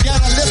hands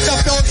together. Lift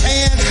up those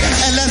hands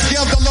and let's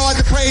give the Lord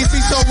the praise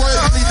he's so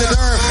worthy to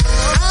deserve.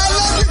 I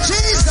love you,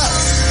 Jesus.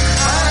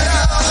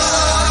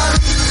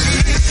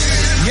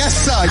 Yes,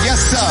 sir. Yes,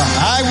 sir.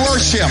 I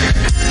worship.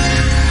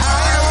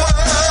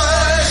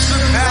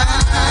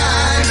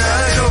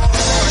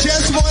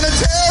 Just want to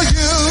tell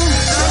you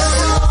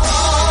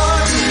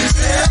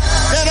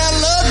that I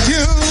love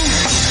you.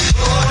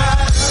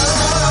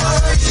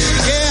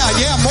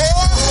 Yeah,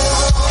 more.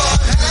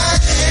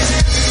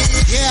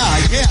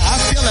 Yeah, I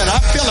feel it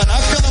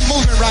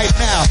moving right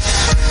now.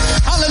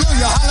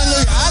 Hallelujah. I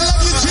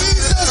love you,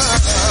 Jesus.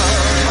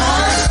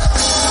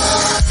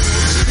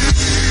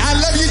 I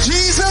love you,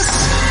 Jesus.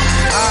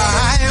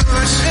 I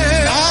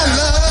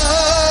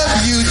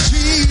love you,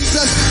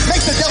 Jesus.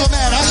 Make the devil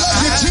mad. I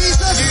love you,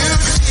 Jesus.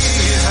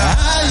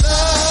 I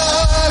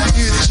love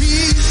you,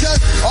 Jesus.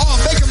 Oh,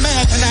 make him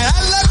mad tonight.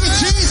 I love you,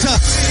 Jesus.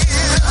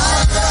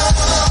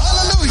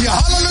 Hallelujah. I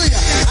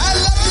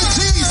love you,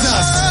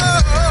 Jesus.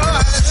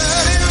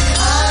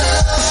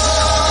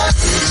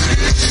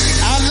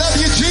 I love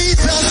you,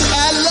 Jesus.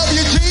 I love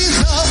you,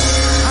 Jesus.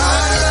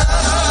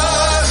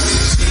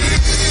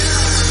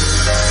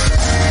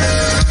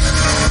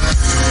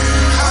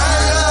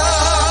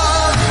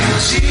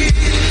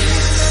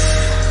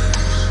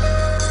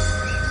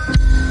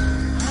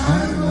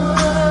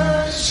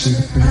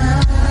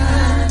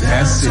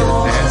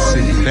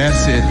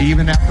 That's it.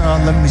 Even after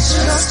all of me.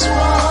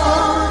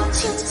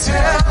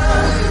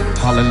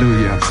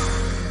 Hallelujah.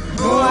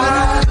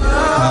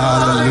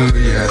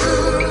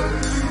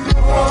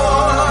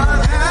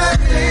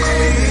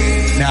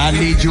 Now I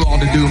need you all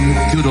to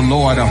do the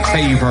Lord a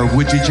favor.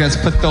 Would you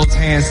just put those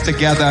hands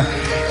together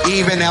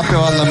even after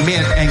a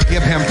lament and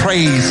give him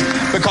praise?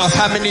 Because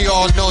how many of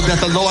y'all know that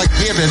the Lord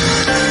giveth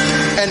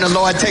and the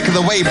Lord taketh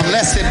away?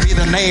 Blessed be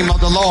the name of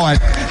the Lord.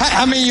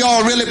 How many of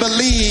y'all really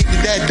believe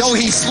that though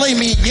he slay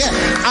me, yet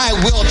I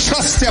will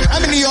trust him? How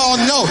many of y'all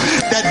know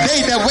that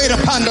they that wait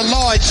upon the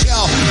Lord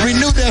shall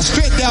renew their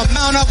strength? They'll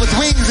mount up with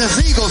wings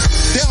as eagles.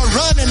 They'll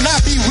run and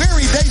not be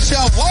weary. They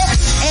shall walk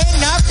and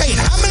not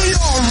faint. How many of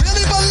y'all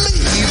really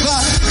believe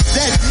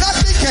that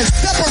nothing can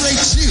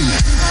separate you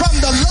from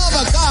the love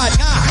of God?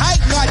 Not height,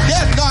 nor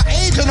depth, nor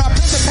age, nor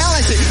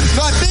principality,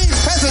 nor things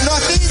present, nor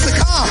things to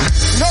come,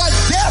 nor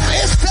death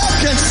itself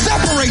can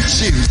separate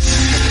you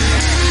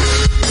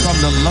from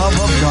the love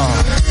of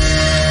God.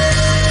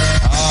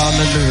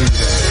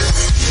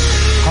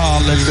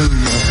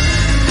 Hallelujah.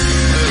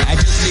 I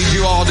just need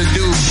you all to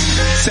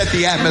set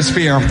the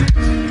atmosphere.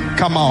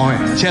 Come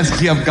on, just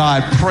give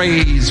God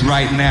praise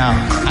right now.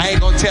 I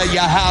ain't gonna tell you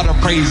how to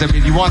praise him.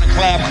 If you want to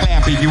clap.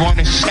 If you want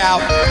to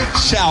shout.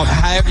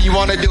 However you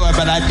want to do it.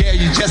 But I dare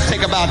you, just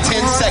take about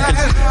 10 seconds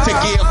to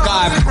give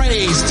God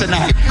praise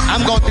tonight.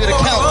 I'm gonna do the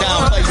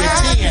countdown for you.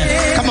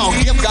 10. Come on,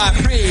 give God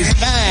praise.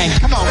 9.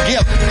 Come on,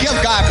 give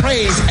God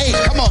praise. 8.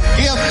 Come on,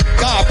 give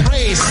God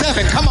praise.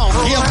 7. Come on,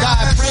 give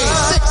God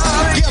praise.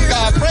 6. Give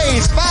God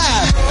praise.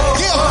 5.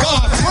 Give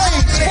God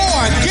praise.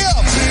 4.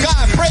 Give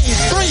God praise.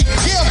 3.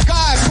 Give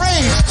God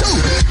praise. 2.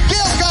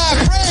 Give God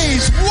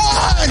praise.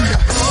 1.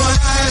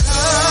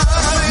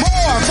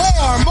 More.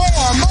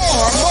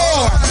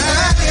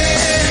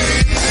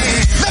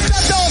 Lift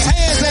up those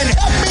hands and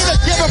help me to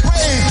give a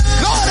praise.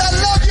 Lord, I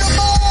love you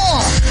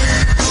more.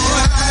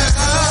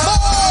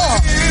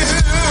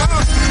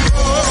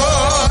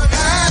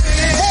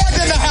 More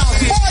than the house,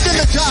 more than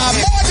the job,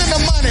 more than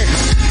the money,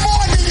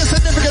 more than your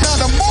significant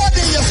other, more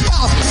than your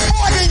spouse,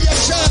 more than your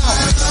child,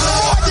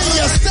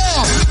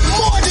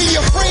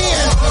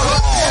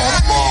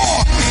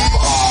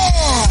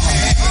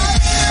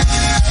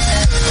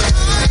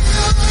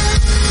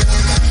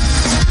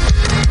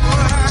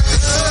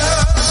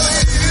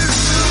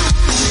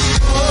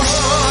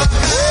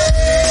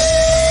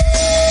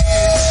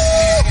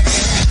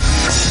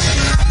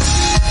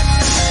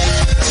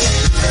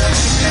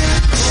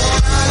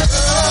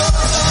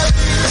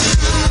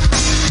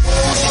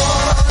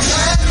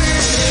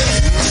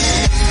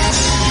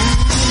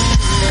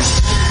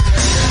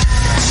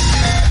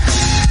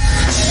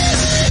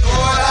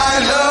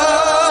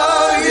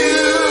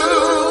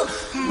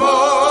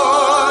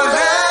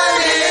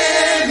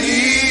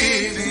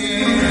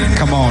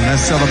 on,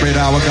 let's celebrate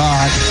our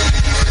God.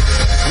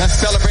 Let's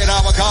celebrate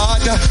our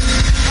God.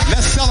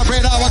 Let's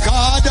celebrate our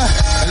God.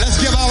 And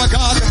let's give our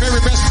God the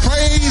very best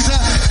praise,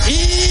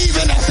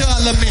 even after a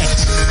lament,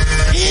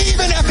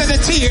 even after the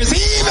tears,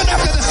 even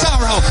after the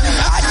sorrow.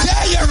 I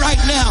tell you right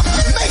now,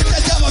 make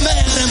the devil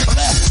mad and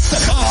bless the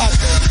God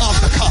of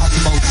the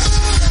cosmos.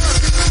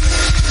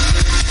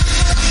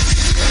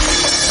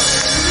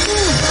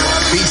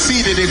 Be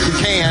seated if you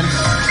can.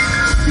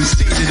 Be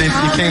seated if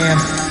you can.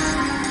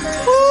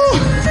 Woo.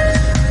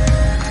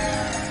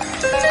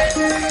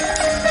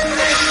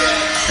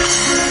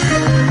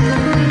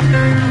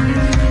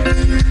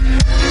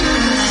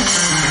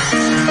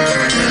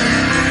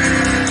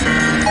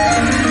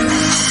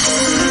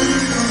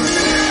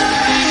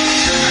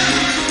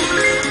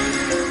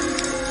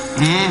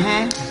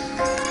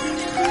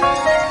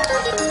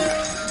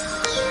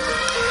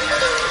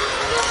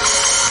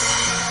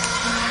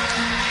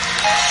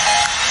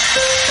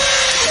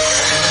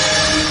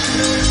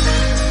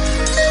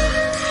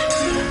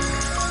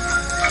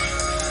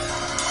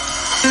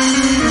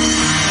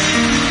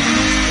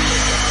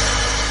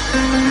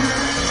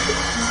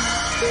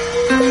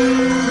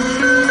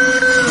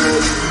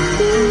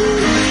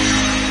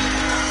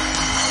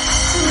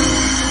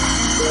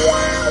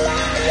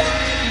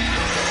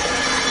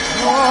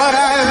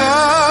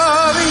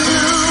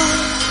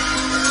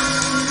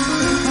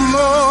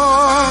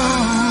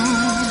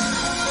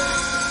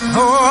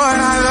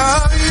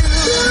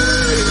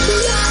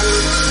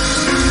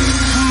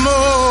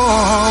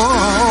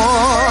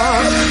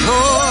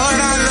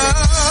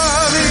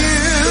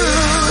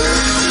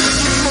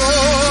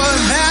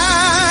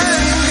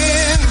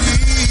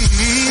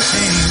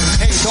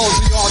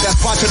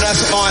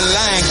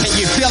 Online, can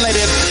you feel it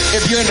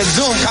if you're in the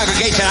Zoom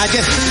congregation?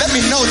 Let me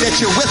know that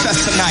you're with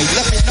us tonight.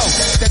 Let me know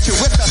that you're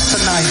with us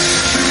tonight.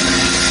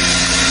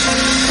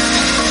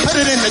 Put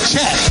it in the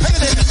chat. Put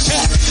it in the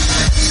chat.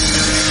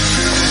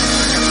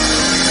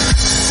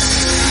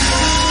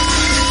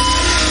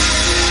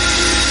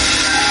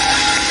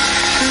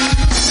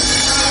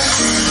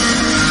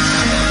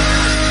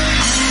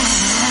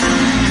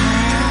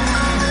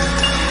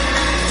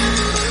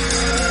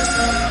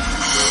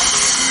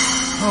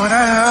 Lord, I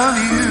love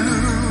you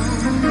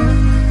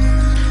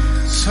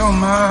so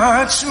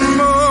much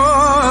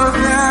more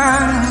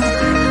than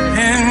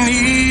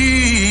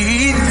anything.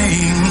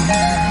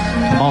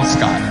 Come on,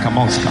 Scott. Come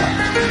on, Scott.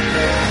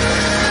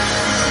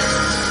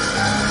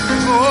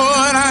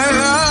 Lord, I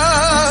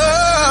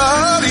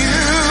love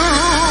you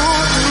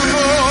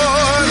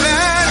more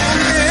than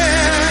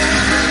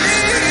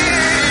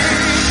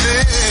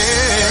anything.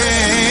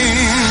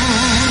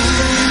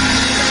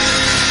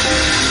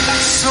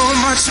 So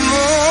much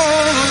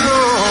more,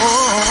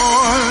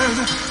 Lord,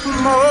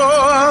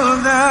 more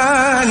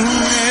than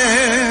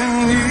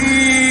anything.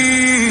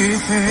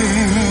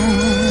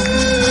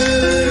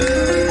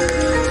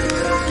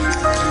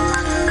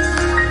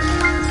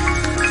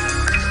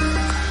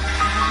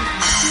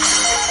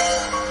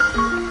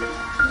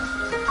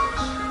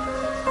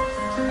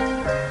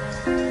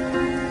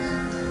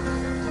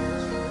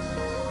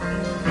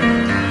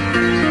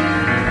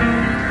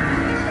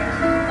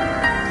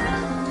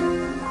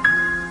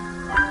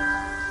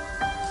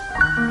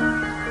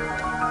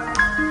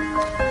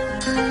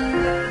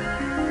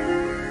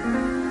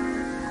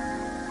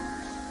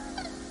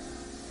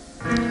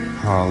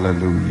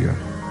 Hallelujah.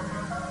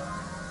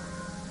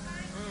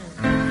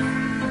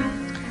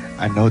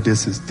 I know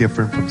this is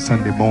different from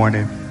Sunday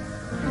morning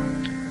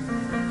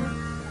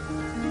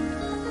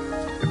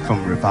and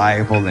from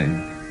revival,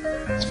 and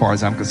as far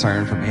as I'm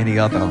concerned, from any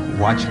other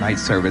watch night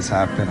service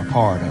I've been a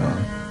part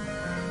of.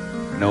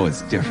 I know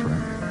it's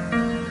different.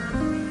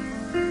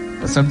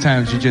 But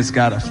sometimes you just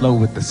gotta flow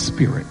with the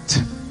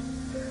Spirit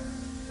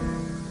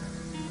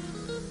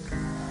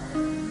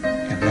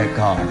and let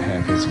God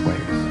have His way.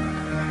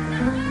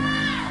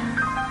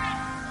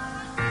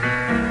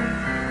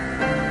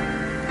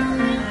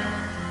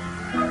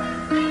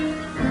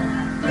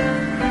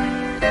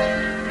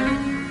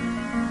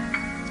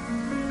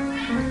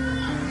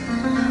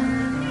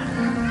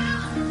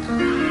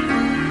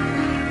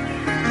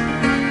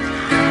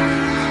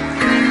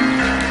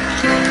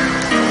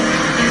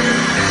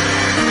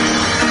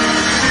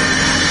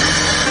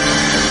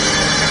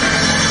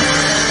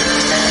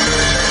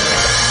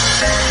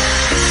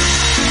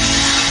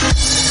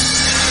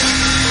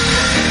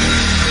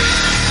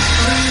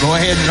 Go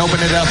ahead and open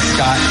it up,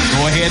 Scott.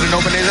 Go ahead and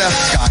open it up,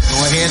 Scott.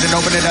 Go ahead and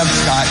open it up,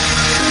 Scott.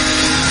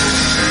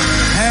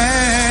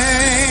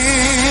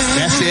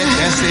 That's it.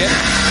 That's it.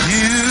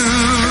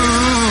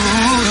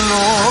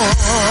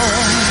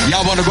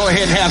 Y'all want to go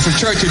ahead and have some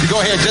church? If you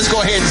go ahead, just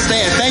go ahead and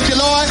stand. Thank you,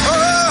 Lord. Thank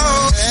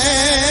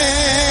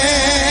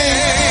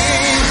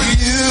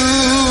you,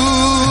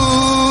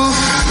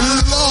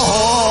 Lord.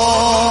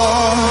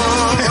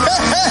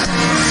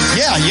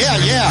 Yeah, yeah,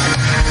 yeah.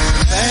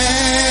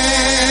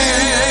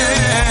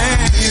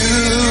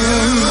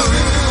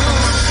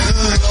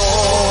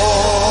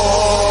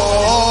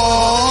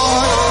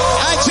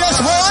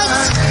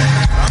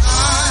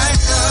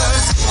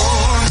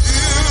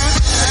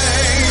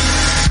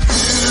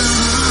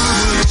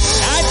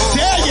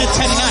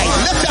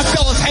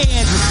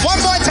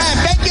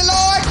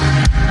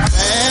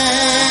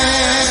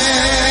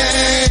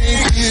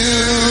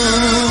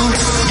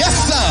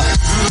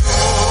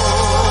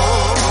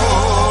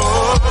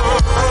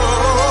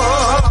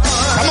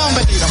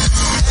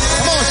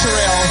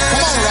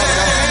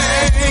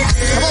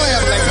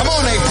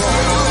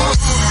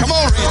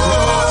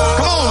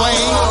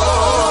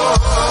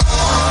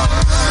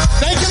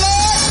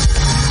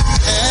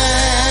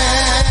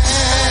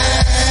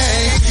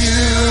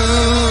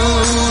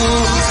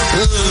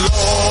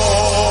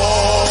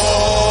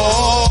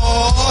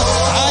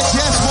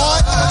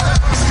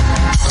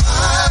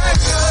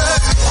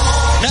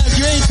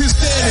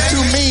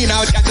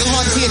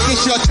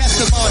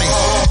 testimony.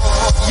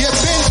 You've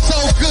been so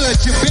good.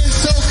 You've been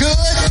so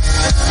good.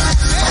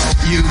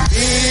 You've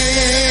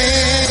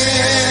been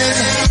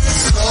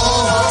so,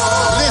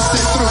 listen,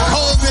 through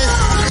COVID,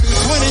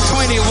 through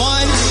 2021,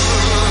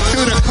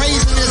 through the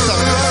craziness of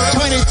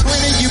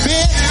 2020, you've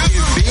been,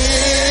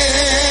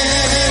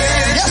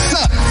 yes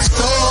sir,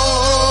 so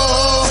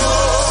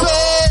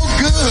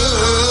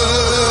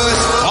good.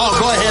 Oh,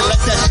 go ahead, let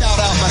that shout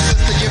out, my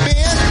sister. You've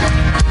been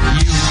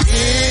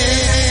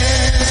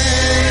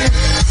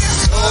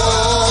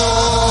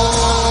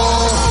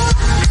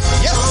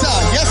so,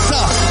 yes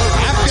sir.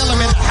 I feel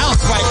him in the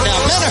house right now.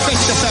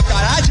 Manifest yourself,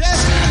 God. I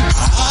just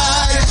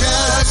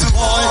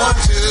want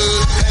to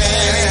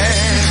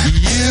thank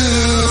you,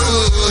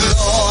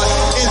 Lord.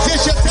 Is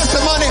this your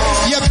testimony?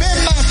 You've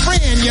been my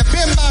friend. You've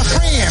been my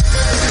friend.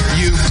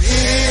 You've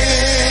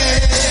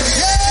been,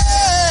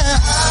 yeah.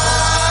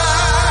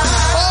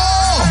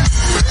 Oh.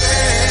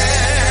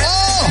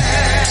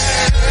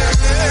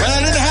 When I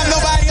didn't have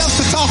nobody else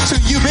to talk to,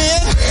 you've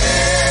been.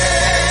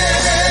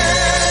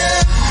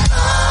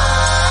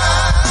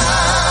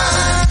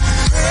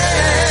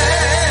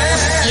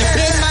 You've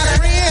been my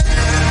friend.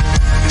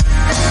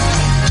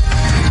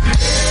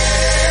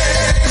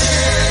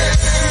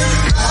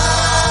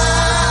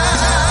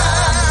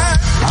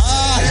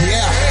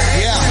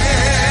 Yeah.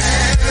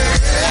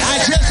 I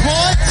just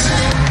want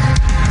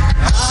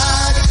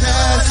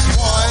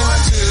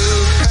to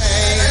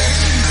thank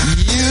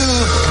you.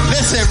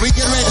 Listen, we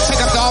get ready to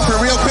take up the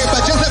offering real quick,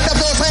 but just lift up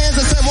those hands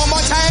and say one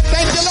more time,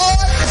 thank you, Lord.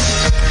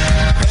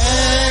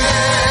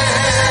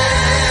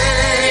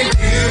 Thank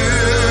you,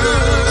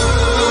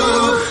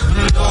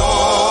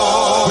 Lord.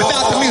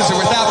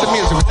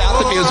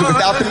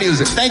 Without the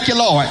music. Thank you,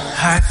 Lord.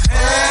 I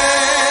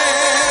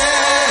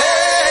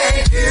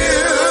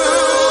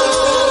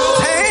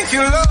thank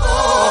you, Lord.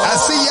 I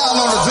see y'all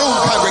on the Zoom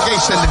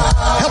congregation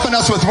helping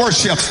us with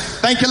worship.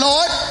 Thank you,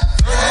 Lord.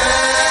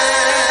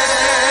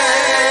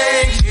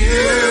 Thank you,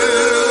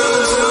 Lord.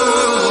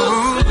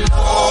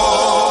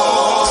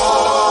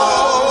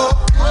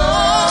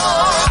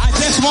 I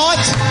just want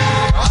to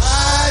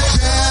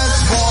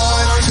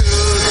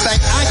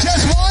thank. I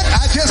just want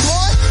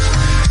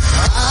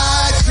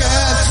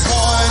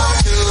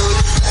to,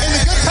 in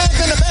the good times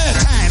and the bad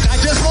times, I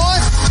just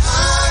want,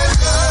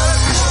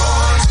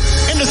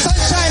 in the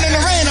sunshine and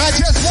the rain, I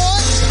just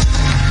want.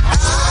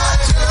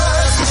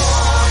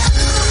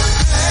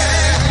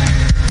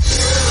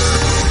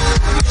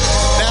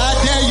 Now I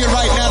dare you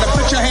right now to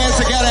put your hands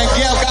together and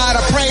give God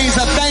a praise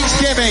of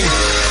thanksgiving.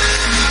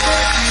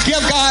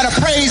 Give God a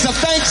praise of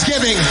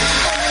thanksgiving.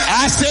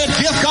 I said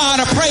give God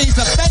a praise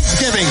of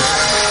thanksgiving.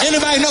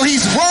 Anybody know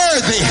he's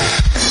worthy?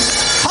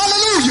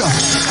 Hallelujah.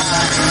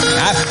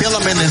 I feel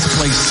him in this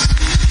place.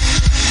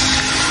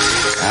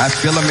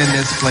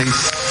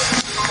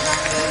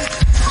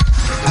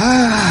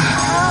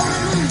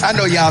 I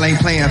know y'all ain't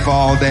playing for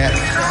all that.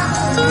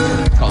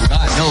 Oh,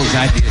 God knows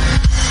I did.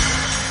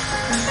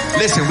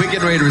 Listen, we're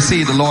getting ready to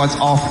receive the Lord's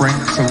offering,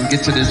 so we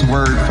get to this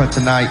word for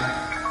tonight.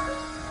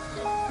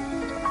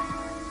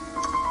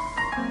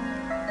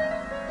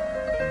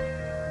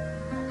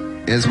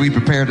 As we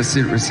prepare to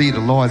receive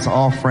the Lord's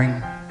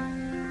offering,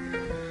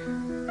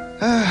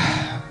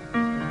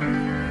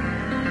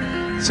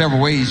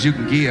 several ways you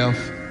can give.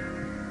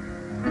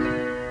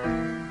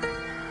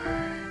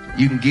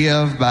 You can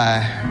give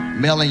by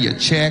mailing your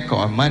check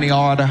or money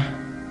order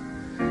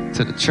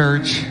to the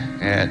church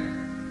at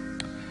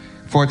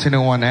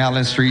 1401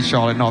 Allen Street,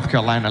 Charlotte, North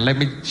Carolina. Let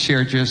me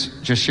share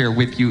just share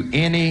with you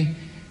anything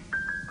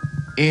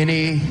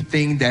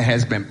that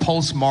has been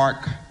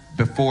postmarked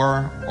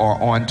before or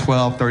on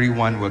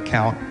 12/31 will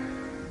count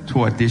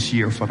toward this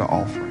year for the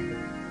offering.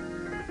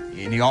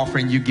 Any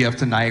offering you give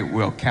tonight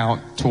will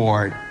count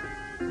toward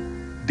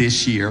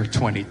this year,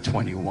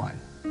 2021.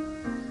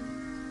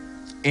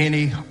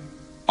 Any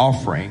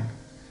offering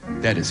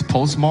that is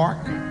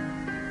postmarked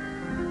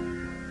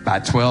by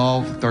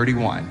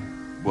 12/31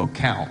 will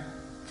count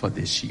for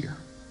this year.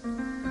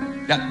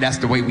 That's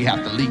the way we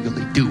have to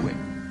legally do it.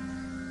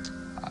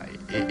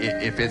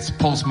 If it's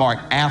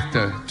postmarked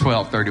after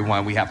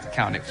 12/31, we have to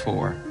count it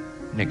for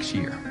next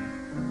year.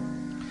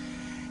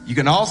 You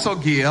can also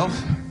give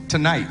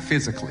tonight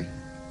physically.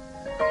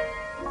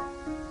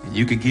 And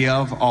you can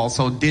give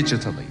also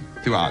digitally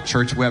through our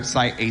church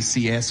website,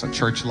 ACS or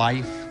Church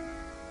Life.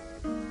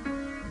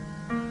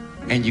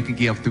 And you can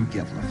give through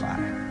Givelify.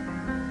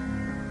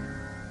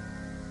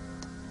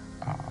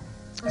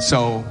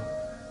 So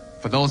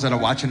for those that are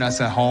watching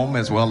us at home,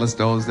 as well as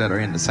those that are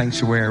in the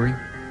sanctuary,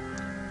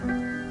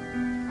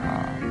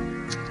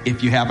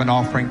 if you have an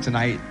offering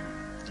tonight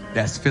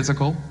that's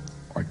physical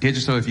or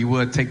digital, if you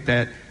would take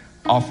that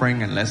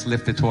offering and let's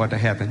lift it toward the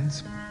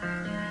heavens.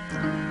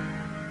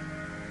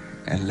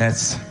 And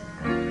let's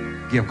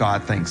give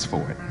God thanks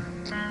for it.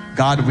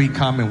 God, we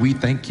come and we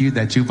thank you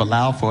that you've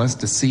allowed for us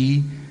to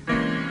see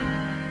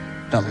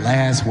the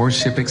last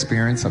worship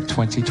experience of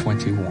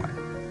 2021.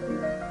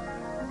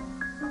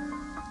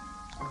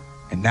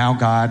 And now,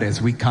 God,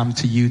 as we come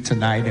to you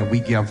tonight and we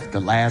give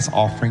the last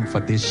offering for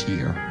this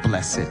year,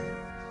 bless it.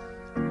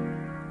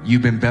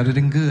 You've been better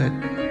than good.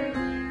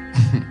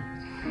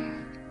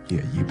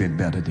 Yeah, you've been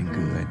better than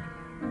good.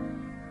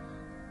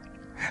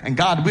 And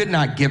God, we're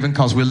not giving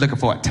because we're looking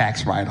for a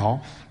tax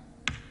write-off.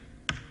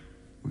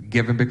 We're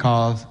giving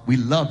because we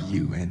love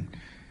you, and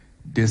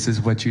this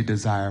is what you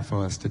desire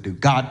for us to do.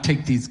 God,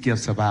 take these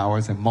gifts of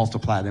ours and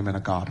multiply them in a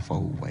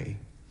Godfold way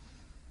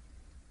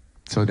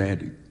so that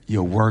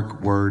your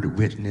work, word,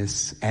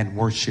 witness, and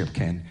worship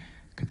can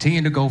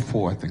continue to go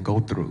forth and go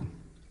through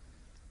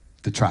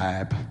the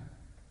tribe,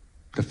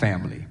 the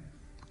family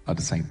of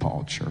the St.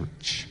 Paul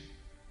Church.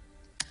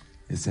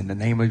 It's in the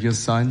name of your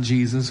Son,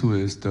 Jesus, who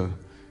is the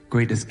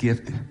greatest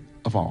gift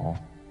of all.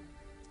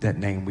 That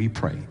name we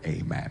pray.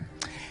 Amen.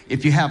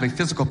 If you have a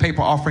physical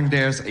paper offering,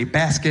 there's a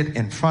basket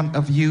in front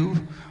of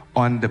you.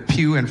 On the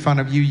pew in front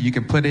of you, you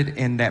can put it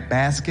in that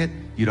basket.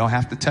 You don't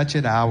have to touch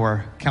it.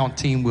 Our count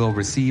team will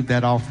receive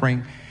that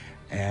offering.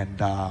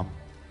 And I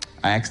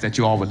ask that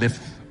you all would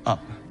lift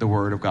up the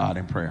word of God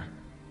in prayer.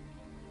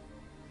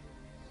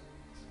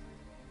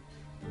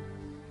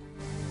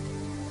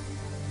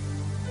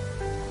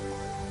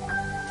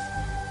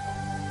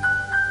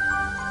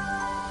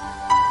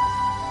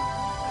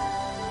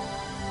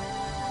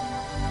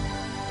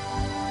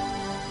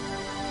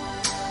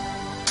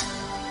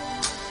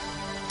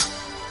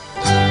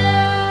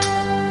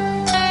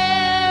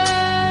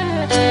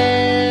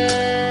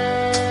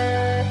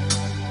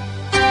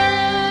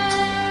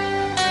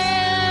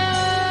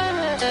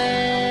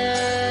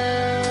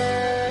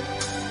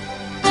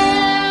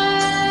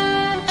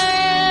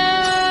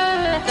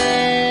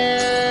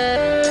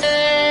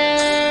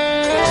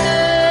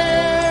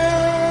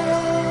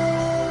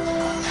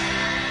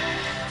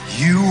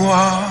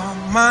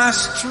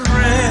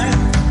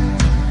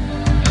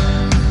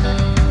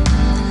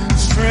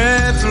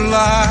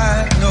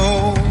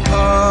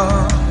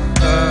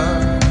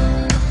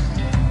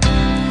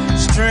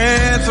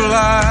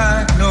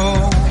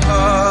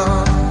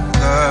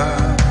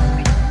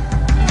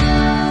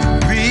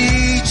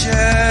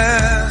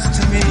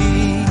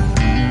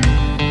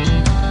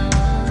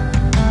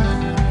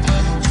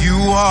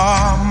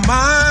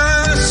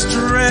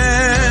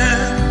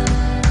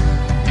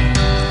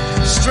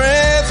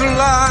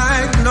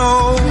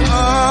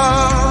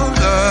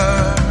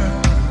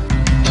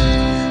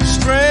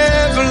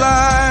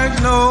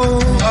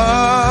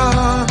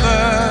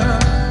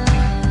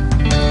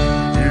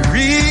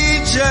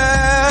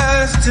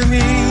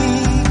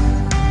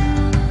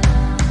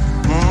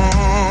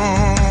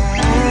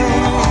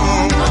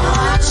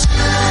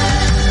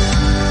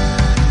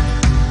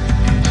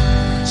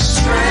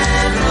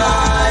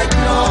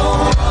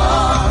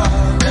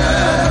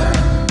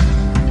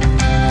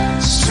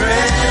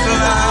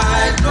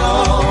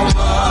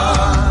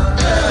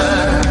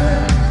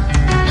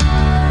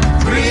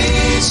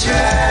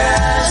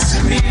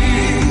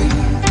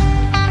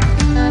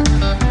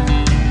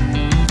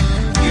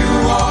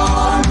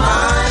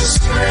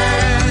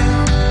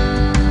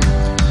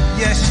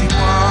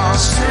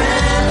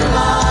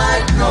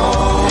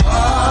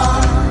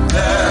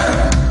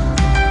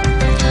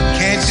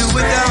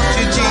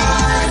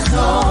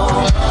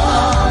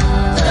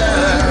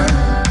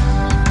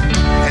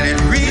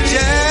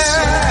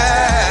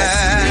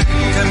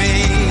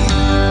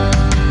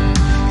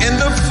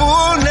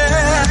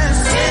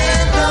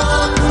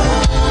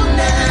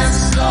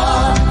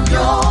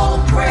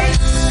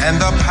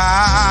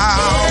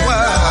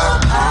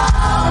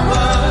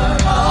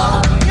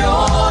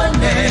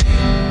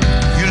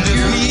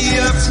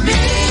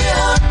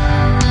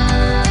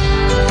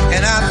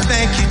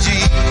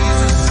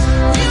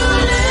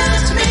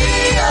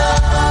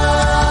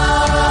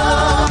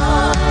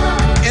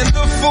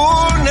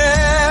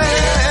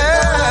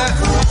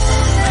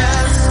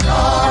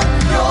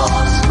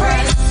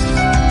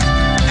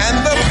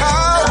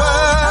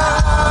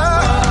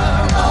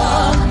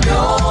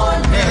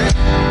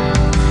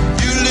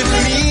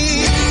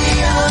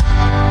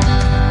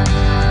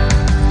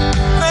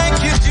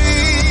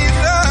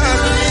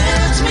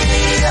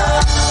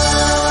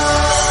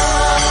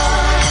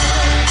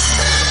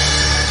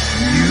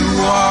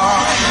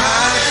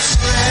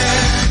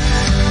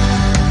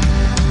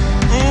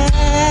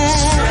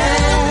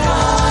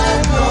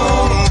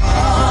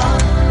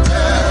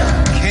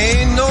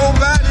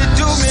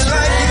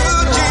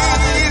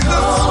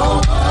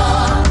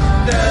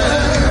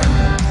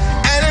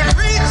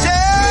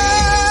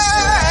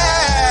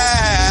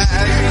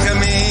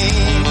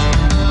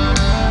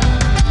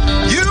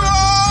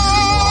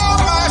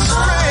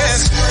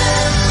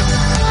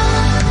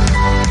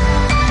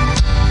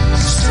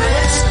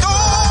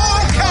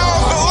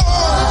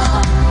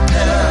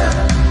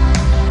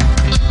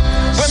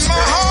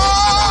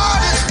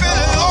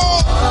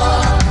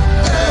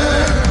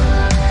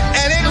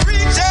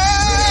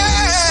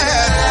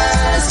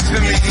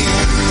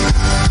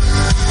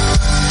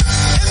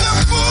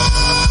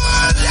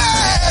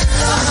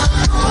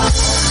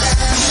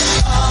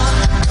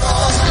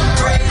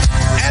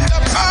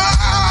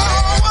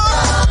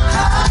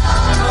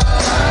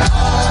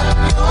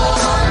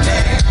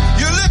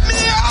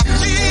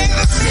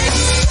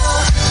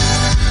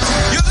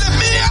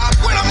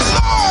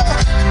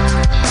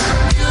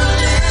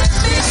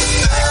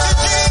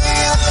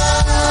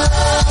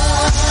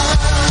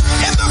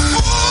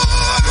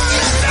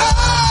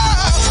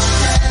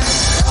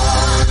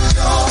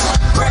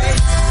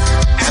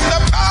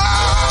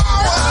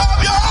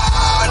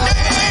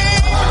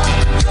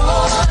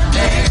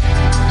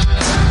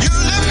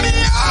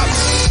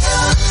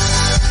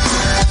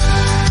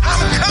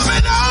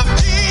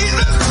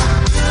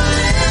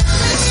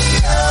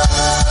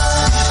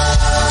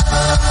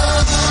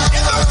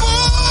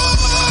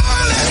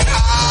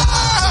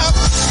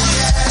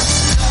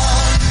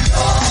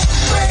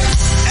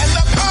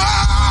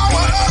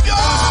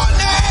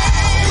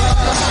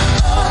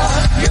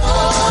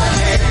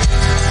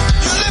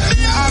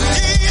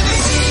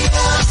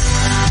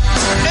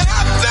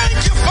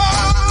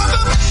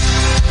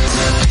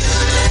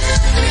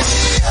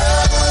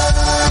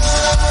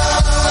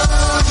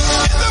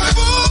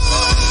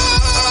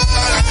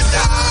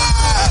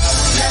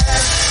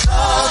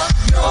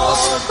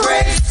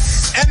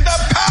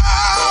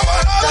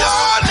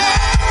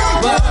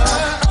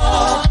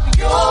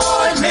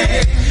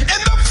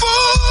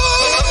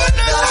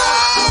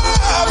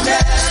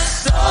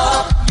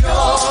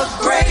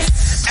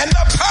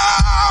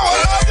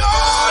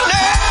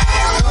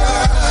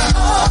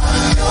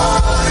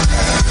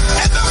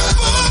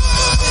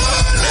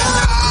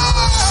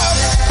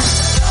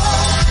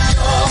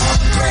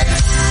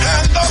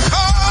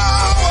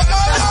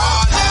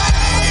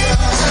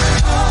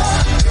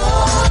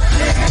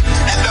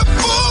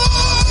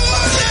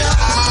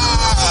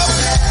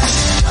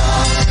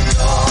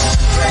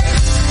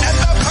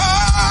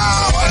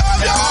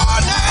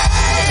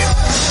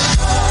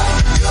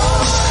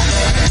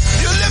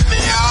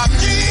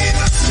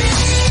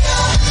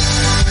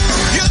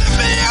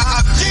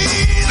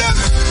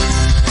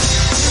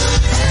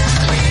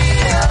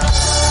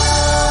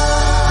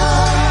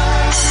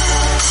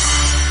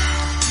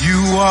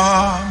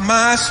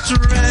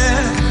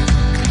 strength,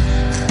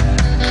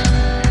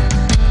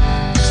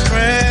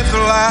 strength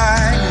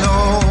like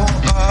no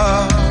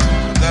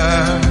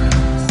other,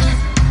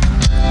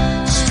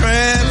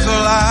 strength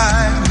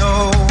like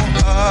no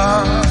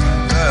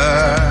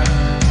other,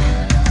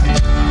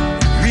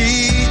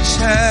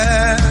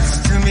 reaches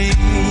to me.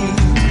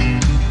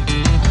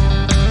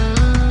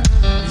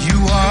 You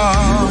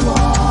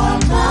are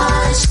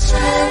my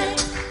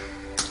strength.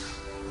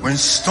 When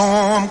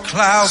storm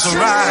clouds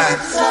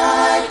arise,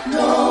 like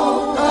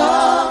no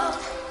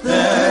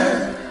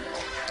other.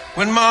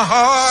 When my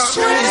heart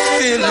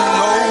is feeling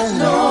like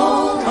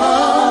low,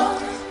 no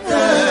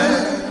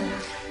other.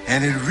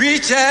 And it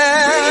reaches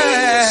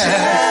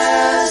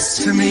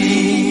to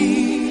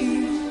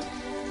me.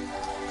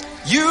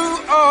 You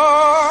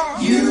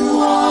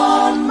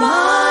are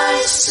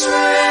my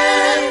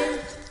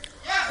strength.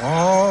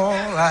 All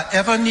I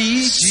ever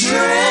need.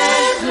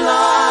 Strength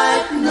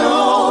like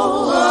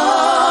no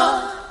other.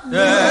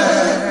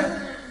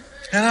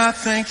 And I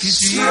thank you,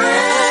 Jesus.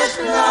 Strength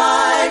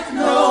like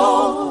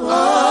no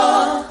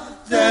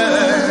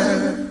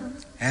other.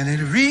 And it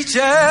reaches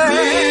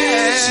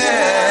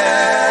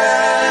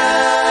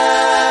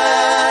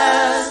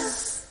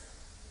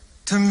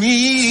to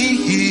me.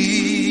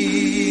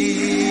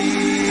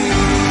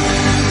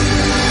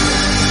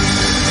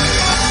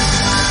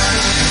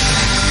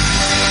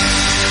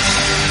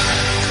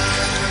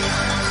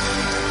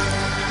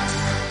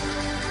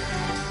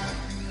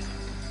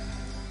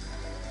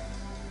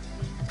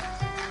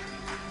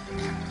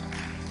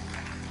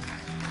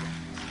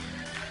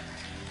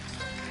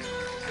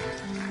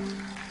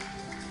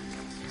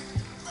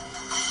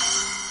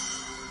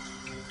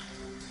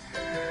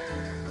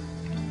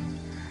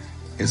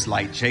 It's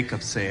like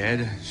Jacob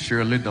said,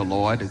 surely the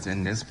Lord is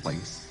in this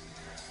place.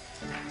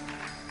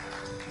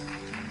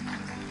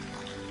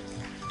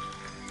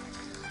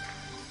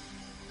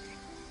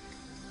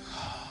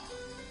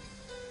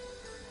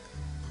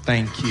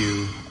 Thank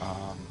you.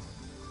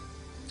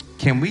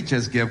 Can we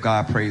just give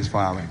God praise for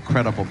our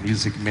incredible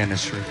music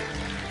ministry?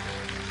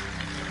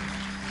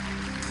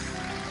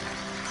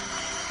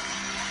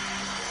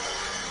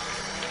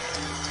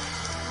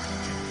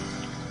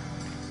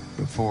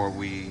 Before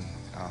we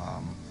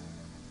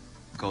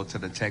go to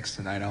the text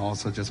tonight, I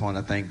also just want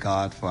to thank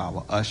God for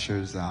our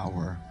ushers,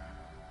 our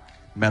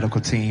medical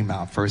team,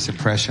 our first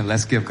impression.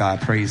 Let's give God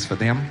praise for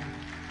them.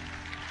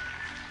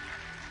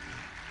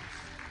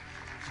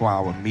 For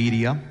our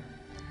media,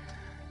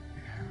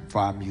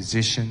 for our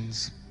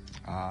musicians,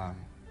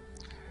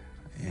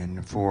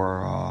 and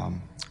for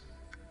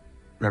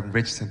Reverend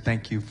Richardson,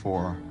 thank you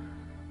for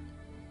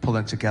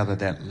pulling together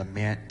that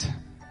lament.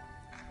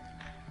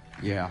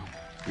 Yeah,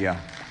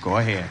 go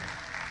ahead.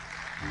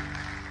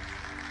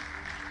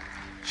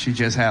 She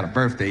just had a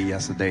birthday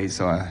yesterday,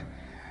 so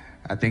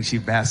I think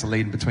she's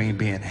vacillating between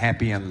being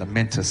happy and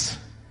lamentous.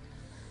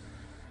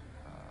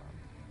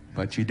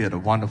 But you did a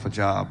wonderful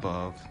job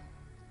of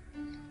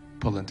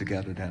pulling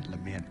together that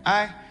lament.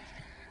 I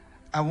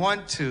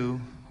want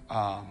to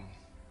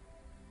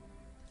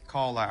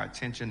call our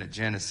attention to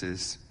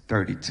Genesis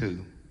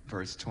 32,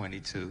 verse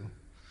 22.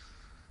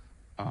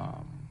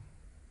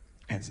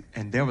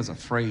 And there was a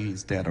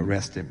phrase that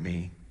arrested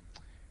me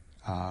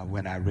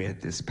when I read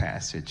this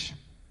passage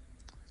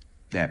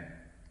that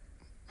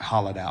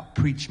hollered out,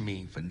 "Preach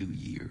me for New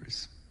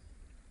Year's."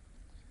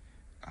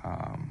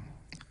 I'm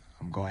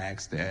going to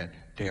ask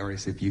that,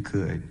 Darius, if you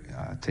could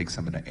take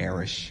some of the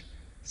airish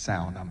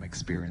sound I'm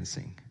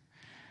experiencing.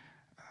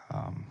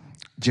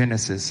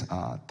 Genesis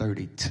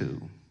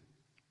 32,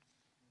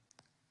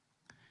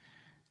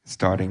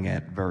 starting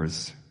at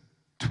verse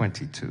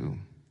 22.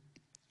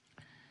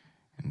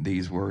 And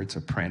these words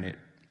are printed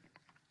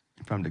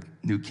from the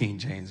New King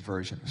James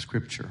Version of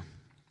Scripture.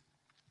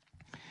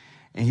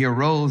 And he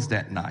arose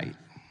that night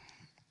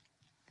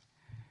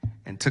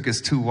and took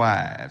his 2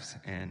 wives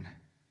and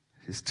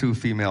his 2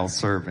 female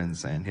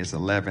servants and his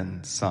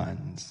 11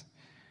 sons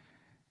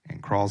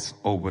and crossed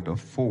over the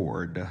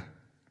ford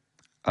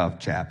of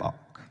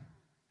Jabbok.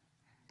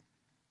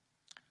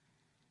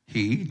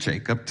 He,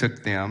 Jacob,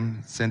 took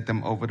them, sent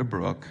them over the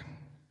brook,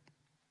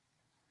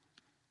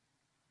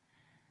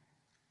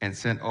 and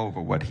sent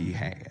over what he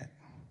had.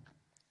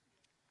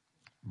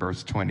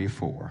 Verse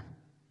 24.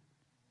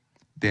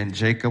 Then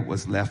Jacob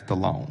was left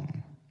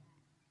alone,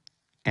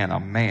 and a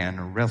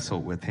man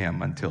wrestled with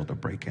him until the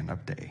breaking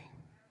of day.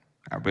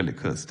 I really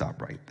could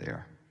stop right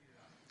there.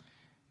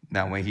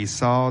 Now when he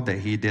saw that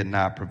he did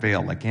not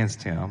prevail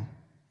against him,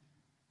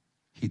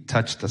 he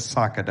touched the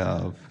socket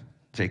of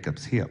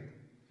Jacob's hip.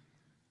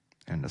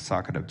 And the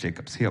socket of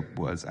Jacob's hip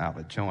was out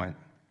of joint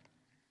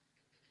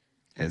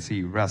as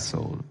he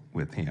wrestled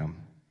with him.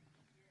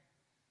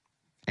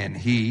 And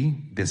he,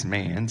 this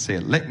man,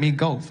 said, "Let me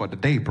go, for the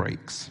day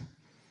breaks."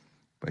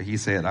 But he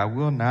said, "I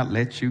will not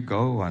let you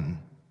go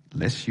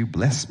unless you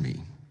bless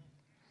me."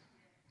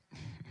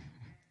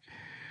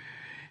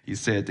 He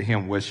said to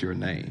him, "What's your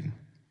name?"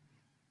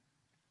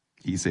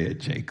 He said,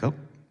 "Jacob."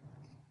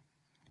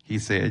 He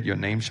said, "Your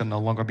name shall no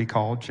longer be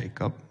called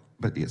Jacob,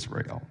 but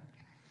Israel.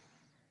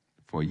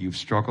 for you've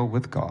struggled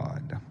with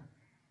God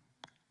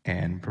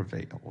and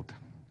prevailed.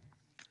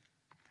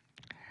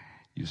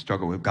 You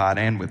struggle with God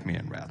and with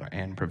men, rather,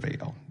 and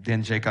prevail.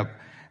 Then Jacob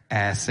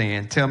asked,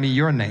 saying, tell me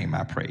your name,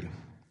 I pray.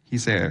 He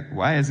said,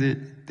 why is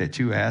it that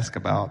you ask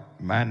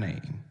about my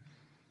name?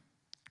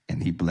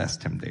 And he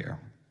blessed him there.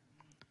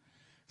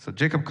 So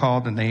Jacob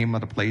called the name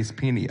of the place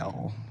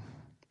Peniel,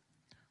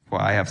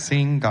 for I have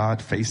seen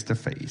God face to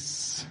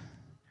face,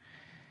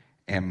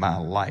 and my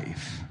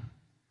life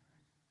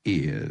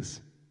is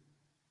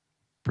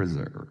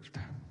preserved.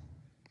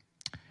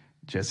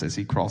 Just as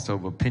he crossed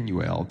over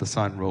Peniel, the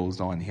sun rose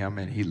on him,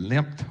 and he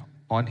limped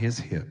on his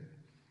hip.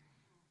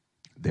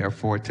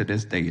 Therefore, to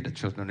this day, the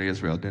children of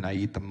Israel do not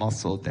eat the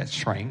muscle that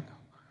shrank,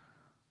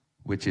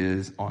 which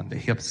is on the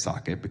hip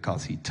socket,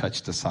 because he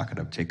touched the socket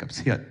of Jacob's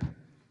hip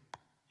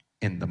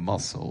in the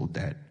muscle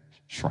that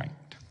shrank.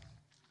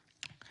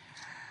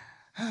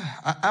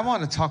 I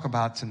want to talk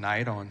about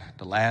tonight, on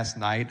the last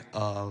night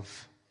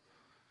of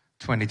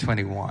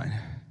 2021,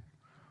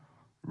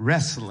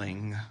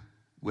 wrestling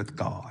with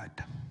God.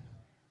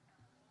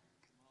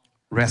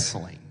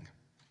 Wrestling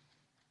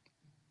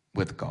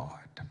with God.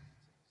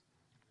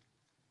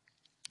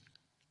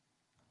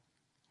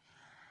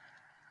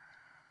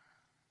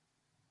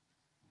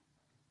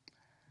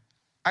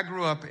 I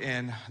grew up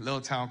in a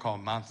little town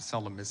called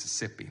Monticello,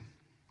 Mississippi.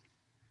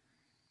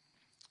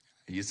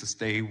 I used to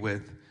stay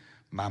with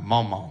my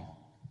mama.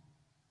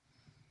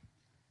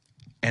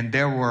 And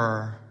there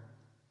were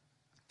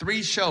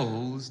 3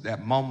 shows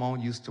that mama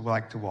used to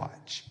like to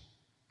watch: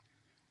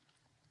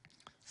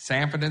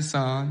 Sanford and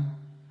Son,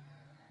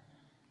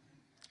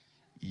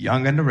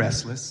 Young and the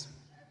Restless,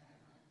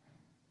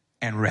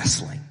 and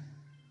wrestling.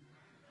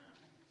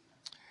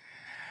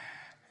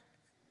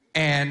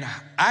 And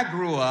I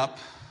grew up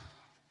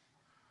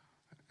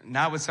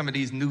not with some of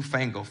these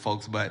newfangled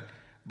folks, but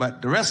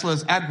the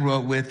wrestlers I grew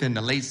up with in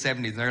the late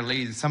 70s and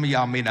early 80s, some of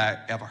y'all may not have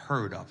ever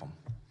heard of them,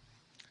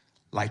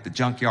 like the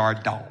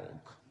Junkyard Dog,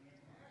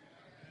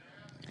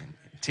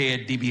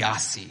 Ted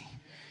DiBiase,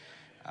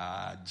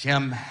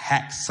 Jim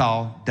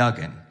Hacksaw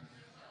Duggan,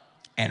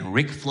 and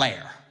Ric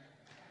Flair,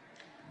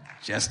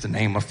 just to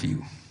name a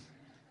few.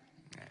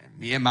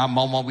 Me and my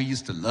mama, we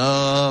used to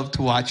love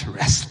to watch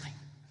wrestling.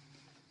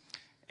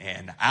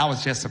 And I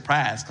was just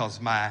surprised because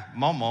my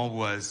mama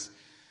was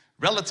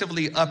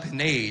relatively up in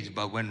age,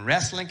 but when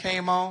wrestling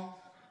came on,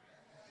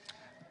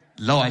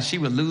 Lord, she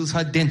would lose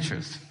her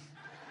dentures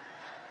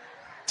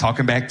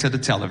talking back to the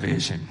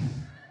television.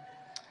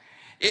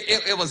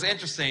 It was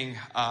interesting,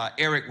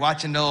 Eric,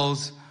 watching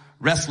those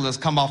wrestlers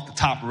come off the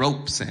top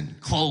ropes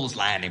and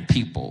clotheslining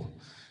people,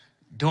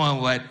 doing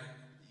what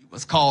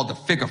was called the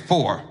figure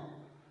 4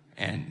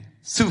 and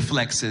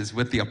suplexes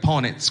with the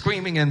opponent,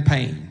 screaming in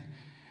pain.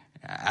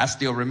 I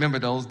still remember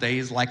those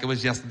days like it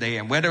was yesterday,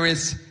 and whether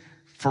it's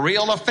for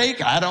real or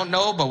fake, I don't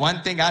know, but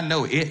one thing I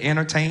know, it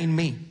entertained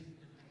me.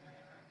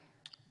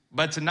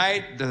 But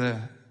tonight,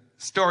 the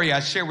story I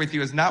share with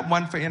you is not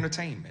one for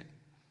entertainment,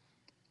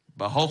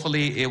 but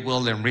hopefully it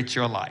will enrich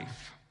your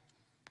life.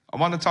 I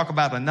want to talk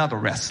about another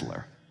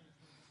wrestler,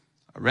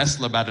 a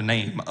wrestler by the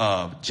name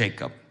of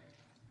Jacob.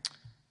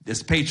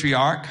 This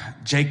patriarch,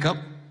 Jacob,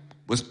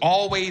 was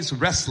always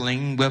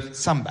wrestling with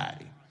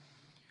somebody.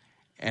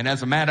 And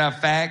as a matter of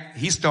fact,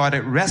 he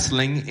started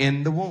wrestling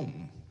in the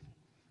womb.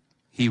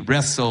 He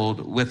wrestled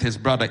with his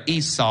brother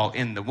Esau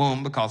in the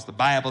womb, because the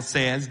Bible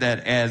says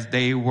that as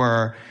they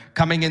were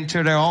coming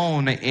into their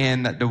own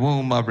in the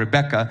womb of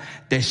Rebekah,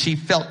 that she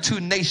felt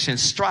 2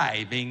 nations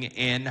striving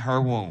in her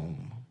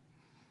womb.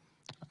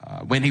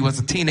 When he was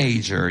a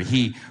teenager,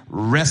 he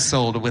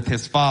wrestled with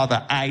his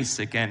father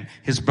Isaac and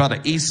his brother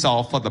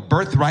Esau for the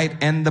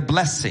birthright and the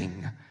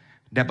blessing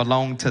that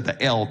belonged to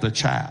the elder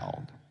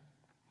child.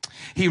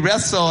 He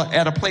wrestled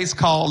at a place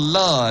called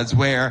Luz,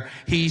 where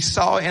he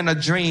saw in a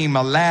dream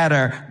a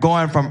ladder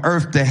going from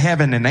earth to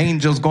heaven and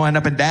angels going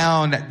up and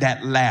down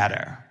that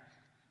ladder.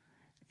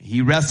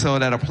 He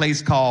wrestled at a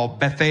place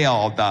called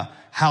Bethel, the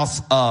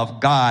house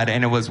of God,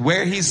 and it was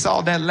where he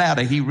saw that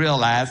ladder he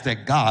realized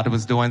that God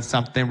was doing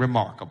something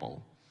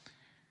remarkable.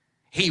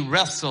 He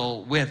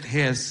wrestled with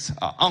his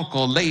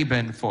uncle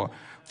Laban for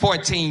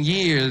 14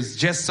 years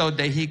just so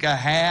that he could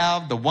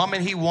have the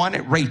woman he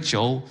wanted,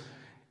 Rachel,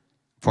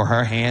 for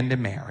her hand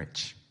in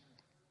marriage.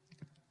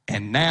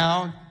 And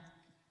now,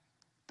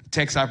 the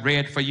text I've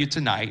read for you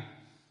tonight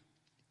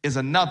is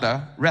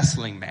another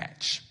wrestling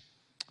match.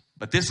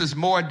 But this is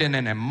more than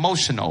an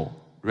emotional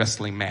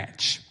wrestling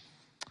match.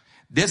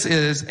 This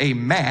is a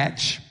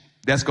match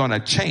that's going to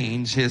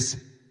change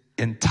his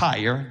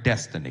entire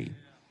destiny.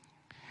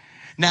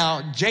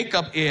 Now,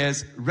 Jacob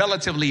is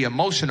relatively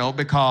emotional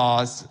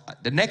because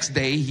the next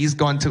day he's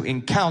going to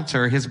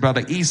encounter his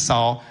brother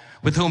Esau,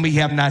 with whom he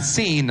have not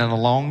seen in a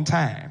long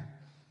time.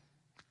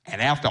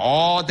 And after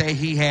all that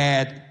he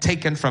had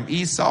taken from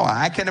Esau,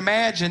 I can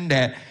imagine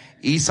that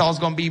Esau's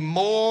going to be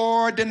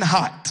more than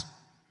hot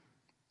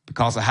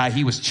because of how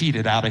he was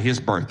cheated out of his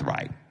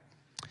birthright.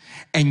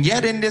 And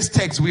yet in this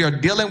text, we are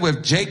dealing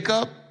with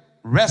Jacob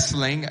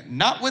wrestling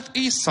not with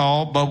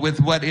Esau, but with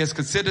what is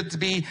considered to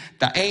be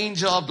the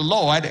angel of the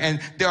Lord.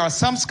 And there are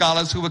some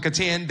scholars who would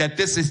contend that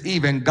this is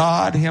even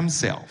God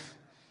himself.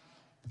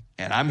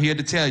 And I'm here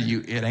to tell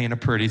you, it ain't a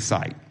pretty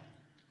sight.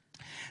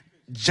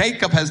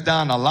 Jacob has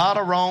done a lot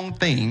of wrong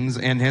things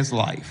in his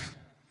life.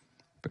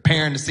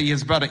 Preparing to see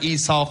his brother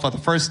Esau for the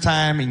first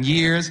time in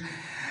years.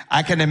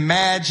 I can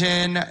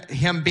imagine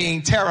him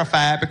being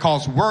terrified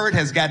because word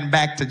has gotten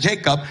back to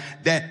Jacob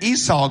that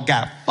Esau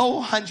got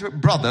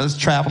 400 brothers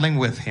traveling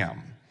with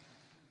him.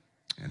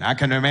 And I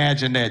can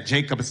imagine that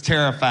Jacob is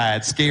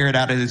terrified, scared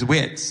out of his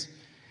wits.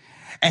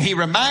 And he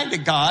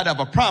reminded God of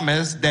a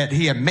promise that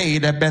he had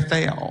made at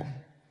Bethel.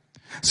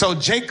 So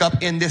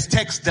Jacob in this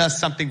text does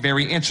something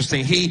very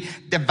interesting. He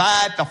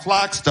divides the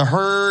flocks, the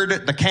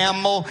herd, the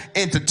camel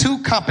into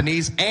two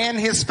companies and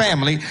his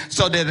family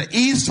so that if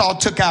Esau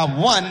took out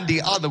one,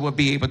 the other would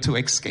be able to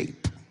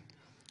escape.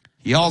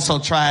 He also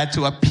tried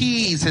to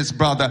appease his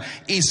brother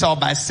Esau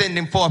by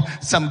sending forth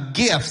some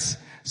gifts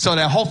so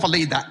that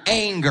hopefully the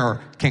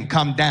anger can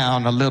come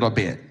down a little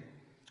bit.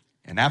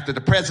 And after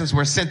the presents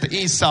were sent to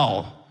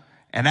Esau,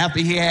 and after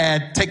he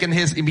had taken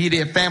his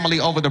immediate family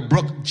over the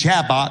brook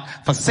Jabbok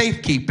for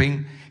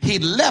safekeeping, he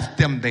left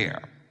them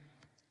there.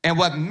 And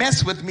what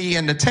messed with me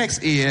in the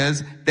text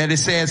is that it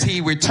says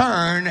he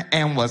returned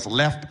and was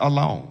left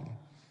alone.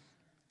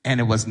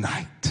 And it was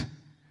night.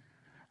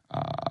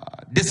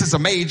 This is a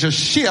major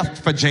shift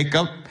for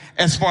Jacob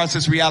as far as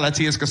his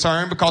reality is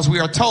concerned, because we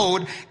are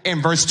told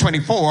in verse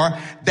 24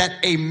 that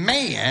a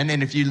man,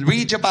 and if you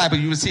read your Bible,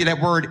 you will see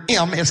that word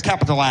M is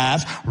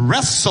capitalized,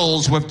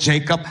 wrestles with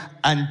Jacob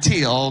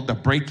until the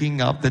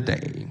breaking of the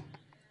day.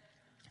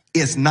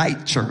 It's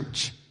night,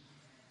 church.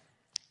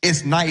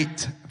 It's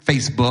night,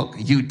 Facebook,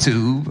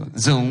 YouTube,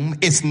 Zoom.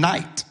 It's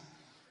night.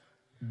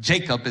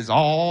 Jacob is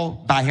all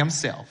by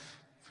himself.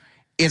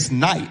 It's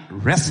night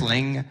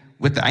wrestling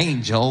with the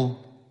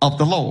angel of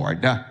the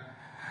Lord.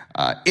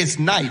 It's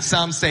night.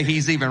 Some say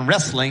he's even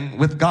wrestling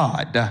with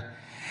God.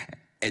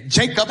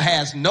 Jacob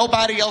has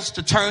nobody else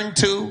to turn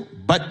to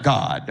but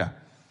God.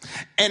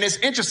 And it's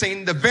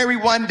interesting, the very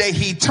one that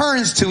he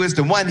turns to is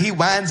the one he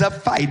winds up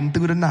fighting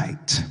through the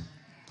night.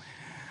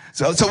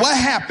 So what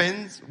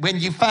happens when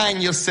you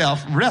find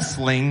yourself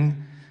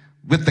wrestling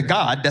with the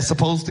God that's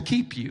supposed to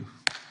keep you?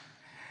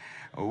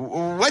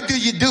 What do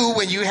you do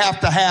when you have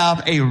to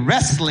have a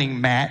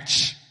wrestling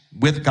match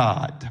with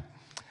God?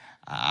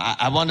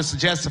 I want to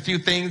suggest a few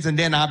things and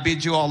then I'll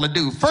bid you all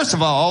adieu. First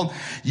of all,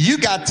 you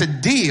got to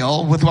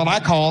deal with what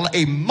I call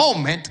a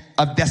moment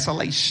of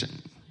desolation.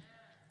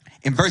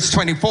 In verse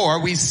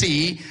 24, we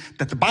see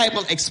that the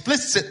Bible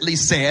explicitly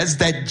says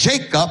that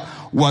Jacob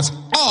was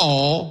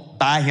all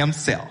by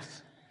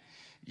himself.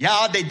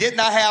 Y'all, they did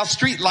not have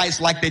street lights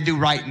like they do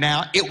right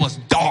now. It was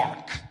dark.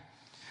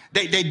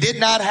 They did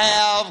not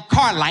have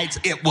car lights.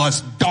 It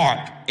was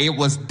dark. It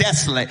was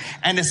desolate.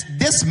 And it's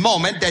this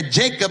moment that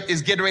Jacob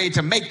is getting ready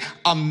to make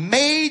a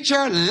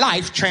major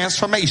life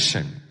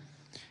transformation.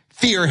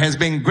 Fear has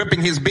been gripping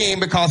his being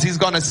because he's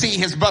going to see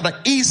his brother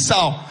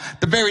Esau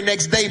the very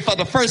next day for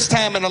the first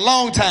time in a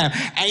long time.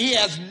 And he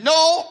has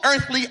no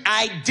earthly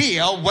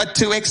idea what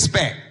to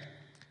expect.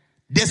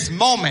 This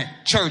moment,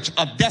 church,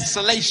 of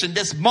desolation,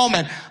 this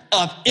moment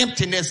of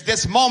emptiness,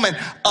 this moment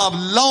of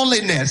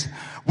loneliness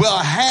will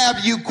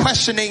have you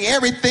questioning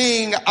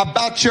everything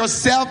about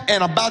yourself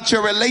and about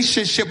your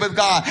relationship with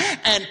God.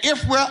 And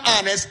if we're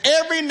honest,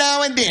 every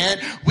now and then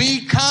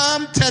we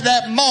come to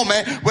that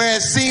moment where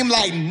it seems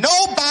like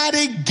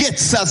nobody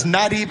gets us,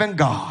 not even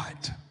God.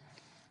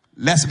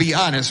 Let's be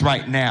honest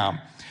right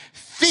now.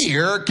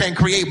 Fear can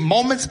create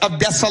moments of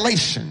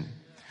desolation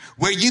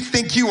where you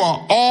think you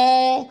are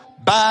all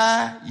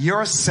by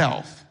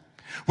yourself,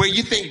 where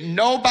you think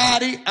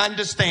nobody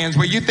understands,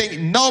 where you think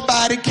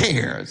nobody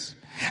cares.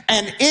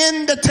 And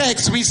in the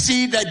text, we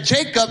see that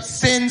Jacob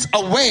sends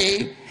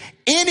away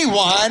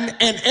anyone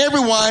and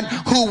everyone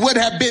who would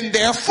have been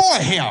there for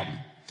him.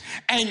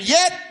 And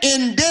yet,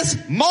 in this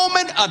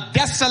moment of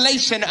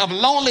desolation, of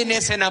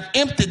loneliness, and of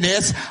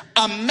emptiness,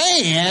 a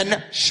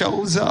man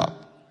shows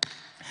up.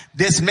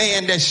 This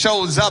man that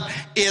shows up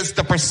is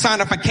the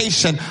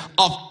personification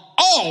of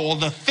all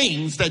the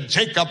things that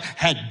Jacob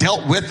had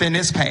dealt with in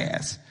his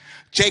past.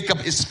 Jacob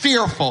is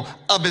fearful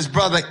of his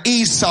brother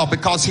Esau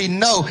because he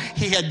know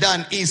he had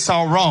done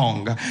Esau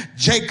wrong.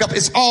 Jacob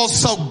is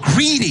also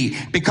greedy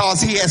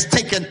because he has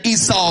taken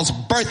Esau's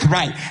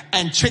birthright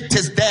and tricked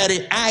his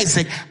daddy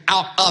Isaac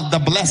out of the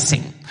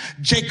blessing.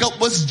 Jacob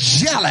was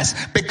jealous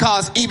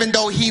because even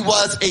though he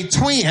was a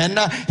twin,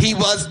 he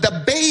was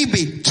the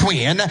baby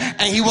twin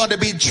and he wanted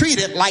to be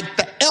treated like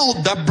the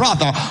elder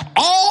brother.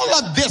 All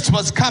of this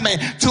was coming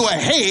to a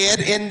head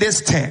in this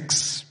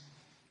text.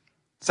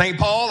 St.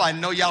 Paul, I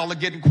know y'all are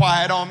getting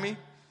quiet on me.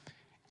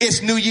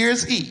 It's New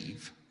Year's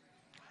Eve.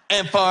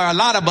 And for a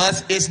lot of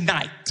us, it's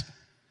night.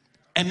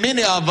 And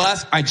many of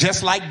us are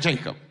just like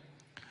Jacob.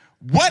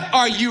 What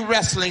are you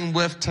wrestling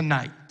with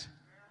tonight?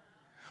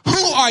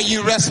 Who are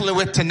you wrestling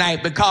with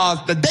tonight?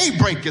 Because the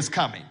daybreak is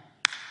coming.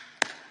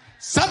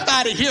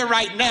 Somebody here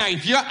right now,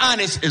 if you're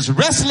honest, is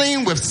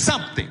wrestling with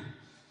something.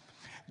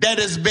 that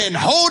has been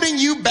holding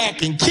you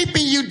back and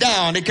keeping you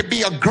down. It could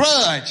be a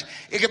grudge.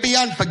 It could be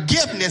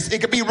unforgiveness. It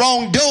could be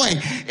wrongdoing.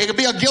 It could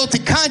be a guilty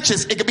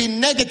conscience. It could be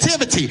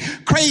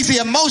negativity, crazy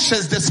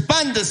emotions,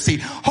 despondency,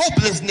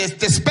 hopelessness,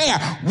 despair.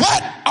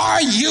 What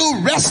are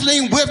you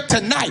wrestling with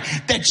tonight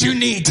that you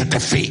need to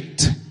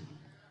defeat?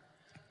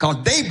 Because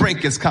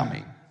daybreak is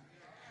coming.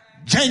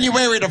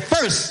 January the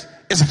 1st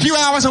is a few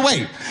hours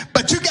away.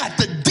 But you got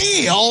to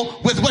deal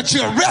with what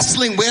you're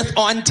wrestling with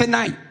on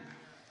tonight.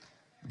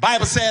 The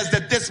Bible says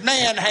that this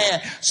man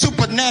had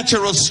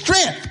supernatural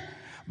strength,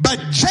 but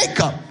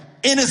Jacob,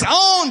 in his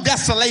own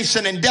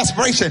desolation and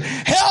desperation,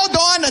 held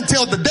on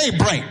until the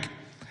daybreak.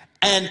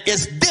 And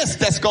it's this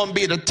that's going to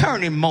be the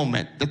turning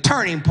moment, the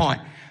turning point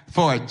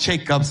for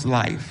Jacob's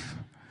life.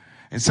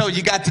 And so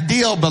you got to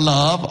deal,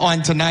 beloved,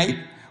 on tonight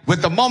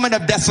with the moment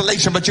of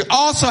desolation, but you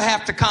also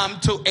have to come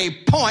to a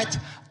point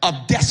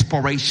of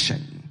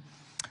desperation.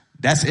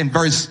 That's in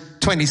verse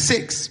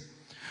 26.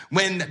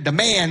 When the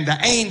man, the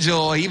angel,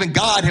 or even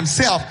God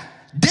himself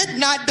did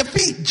not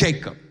defeat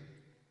Jacob.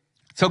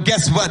 So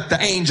guess what the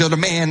angel, the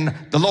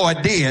man, the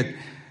Lord did?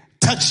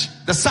 Touch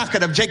the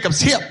socket of Jacob's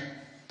hip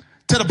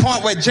to the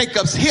point where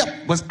Jacob's hip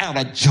was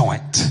out of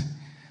joint.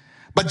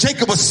 But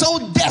Jacob was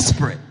so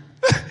desperate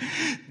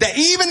that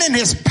even in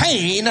his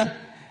pain,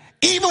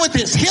 even with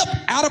his hip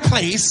out of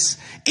place,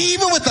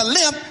 even with a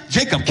limp,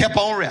 Jacob kept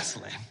on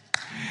wrestling.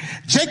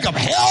 Jacob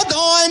held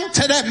on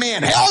to that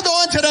man, held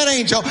on to that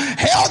angel,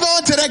 held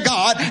on to that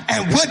God,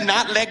 and would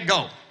not let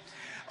go.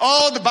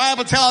 Oh, the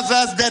Bible tells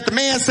us that the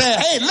man said,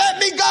 hey, let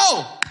me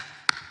go.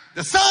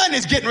 The sun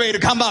is getting ready to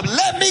come up.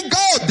 Let me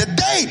go. The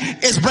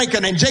day is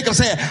breaking. And Jacob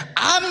said,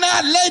 I'm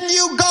not letting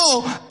you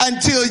go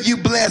until you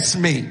bless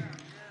me.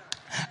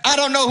 I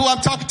don't know who I'm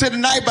talking to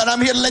tonight, but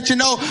I'm here to let you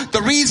know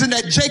the reason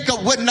that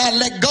Jacob would not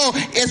let go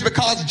is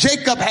because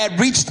Jacob had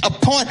reached a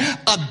point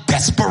of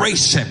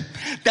desperation.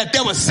 That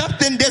there was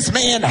something this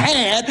man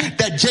had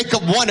that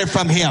Jacob wanted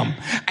from him.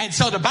 And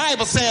so the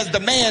Bible says the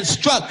man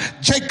struck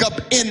Jacob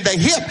in the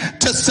hip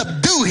to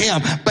subdue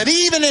him. But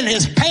even in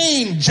his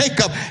pain,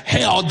 Jacob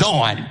held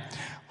on.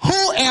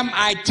 Who am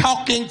I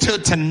talking to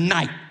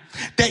tonight?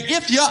 That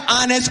if you're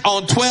honest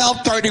on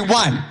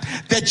 1231,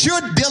 that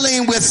you're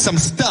dealing with some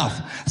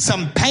stuff,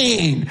 some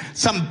pain,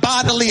 some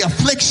bodily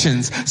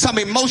afflictions, some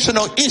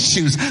emotional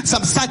issues,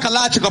 some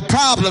psychological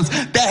problems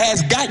that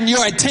has gotten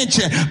your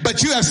attention,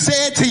 but you have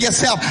said to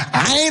yourself,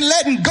 I ain't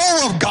letting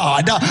go of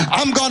God.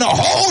 I'm going to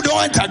hold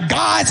on to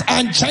God's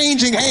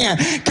unchanging hand.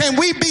 Can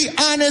we be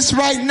honest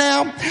right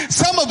now?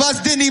 Some of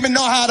us didn't even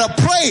know how to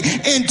pray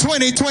in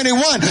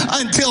 2021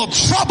 until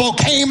trouble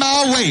came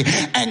our way.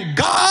 And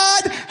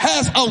God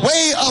has a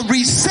way of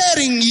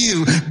resetting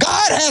you.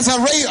 God has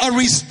a way of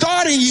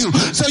restarting you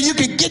so you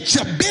can get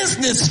your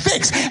business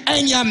fixed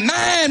and your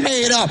mind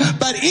made up.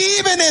 But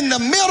even in the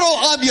middle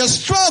of your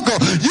struggle,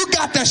 you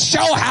got to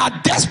show how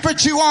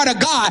desperate you are to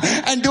God.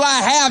 And do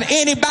I have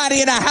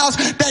anybody in the house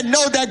that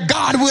know that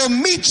God will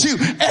meet you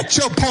at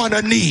your point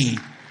of need?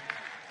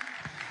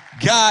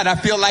 God, I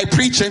feel like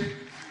preaching.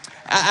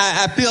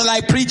 I feel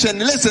like preaching.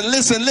 Listen.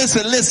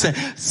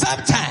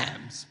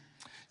 Sometimes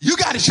you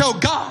got to show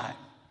God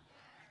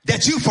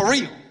that you for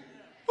real.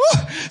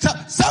 So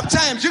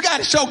sometimes you got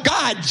to show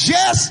God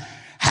just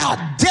how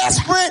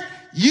desperate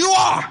you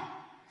are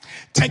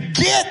to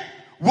get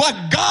what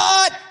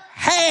God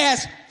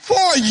has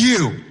for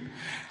you.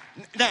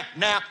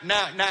 Now,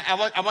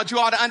 I want you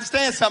all to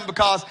understand something,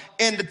 because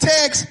in the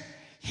text,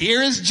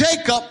 here is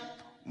Jacob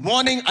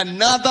wanting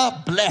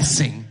another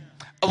blessing,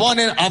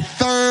 wanting a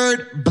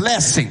third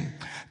blessing.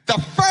 The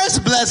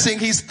first blessing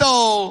he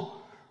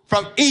stole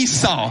from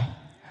Esau.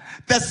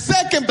 The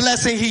second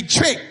blessing he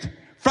tricked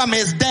from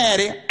his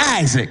daddy,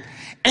 Isaac.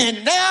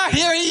 And now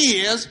here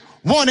he is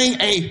wanting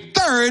a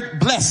third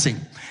blessing.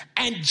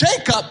 And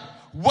Jacob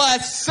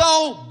was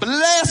so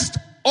blessed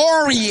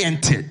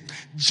oriented.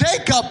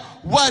 Jacob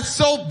was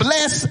so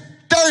blessed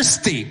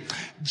thirsty.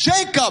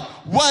 Jacob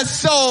was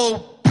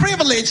so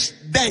privileged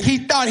that he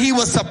thought he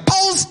was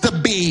supposed to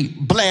be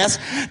blessed,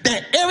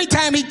 that every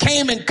time he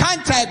came in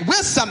contact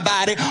with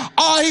somebody,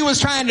 all he was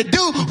trying to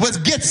do was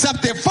get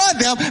something for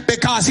them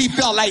because he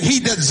felt like he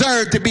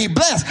deserved to be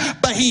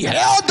blessed. But he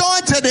held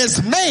on to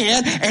this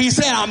man and he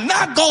said, I'm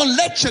not going to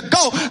let you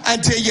go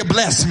until you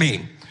bless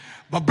me.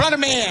 But brother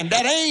man,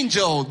 that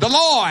angel, the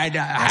Lord,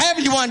 however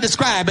you want to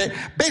describe it,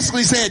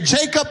 basically said,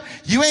 Jacob,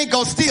 you ain't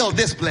going to steal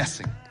this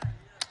blessing.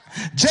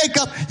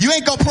 Jacob, you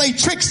ain't going to play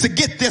tricks to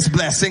get this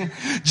blessing.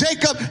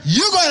 Jacob,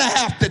 you're going to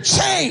have to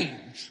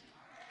change.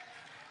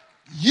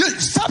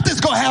 Something's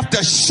going to have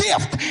to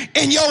shift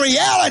in your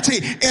reality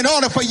in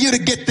order for you to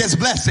get this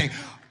blessing.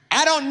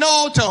 I don't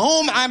know to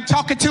whom I'm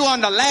talking to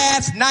on the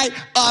last night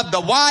of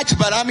the watch,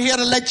 but I'm here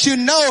to let you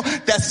know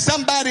that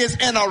somebody is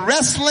in a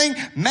wrestling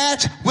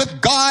match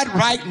with God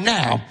right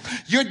now.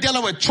 You're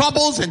dealing with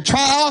troubles and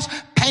trials,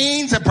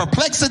 pains and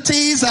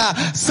perplexities,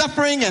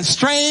 suffering and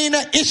strain,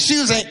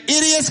 issues and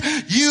idiots.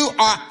 You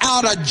are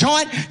out of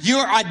joint. You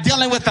are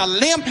dealing with a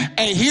limp.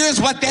 And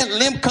here's what that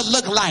limp could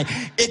look like.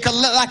 It could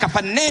look like a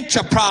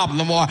financial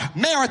problem or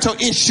marital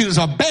issues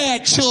or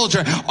bad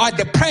children or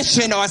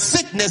depression or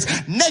sickness,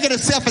 negative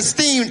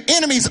self-esteem,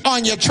 enemies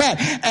on your track.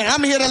 And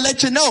I'm here to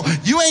let you know,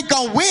 you ain't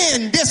gonna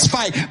win this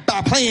fight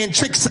by playing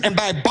tricks and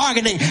by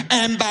bargaining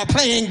and by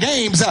playing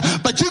games,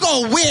 but you're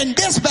gonna win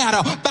this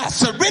battle by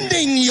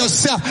surrendering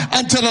yourself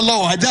unto the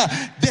Lord.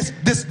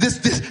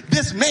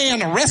 This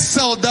man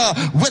wrestled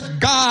with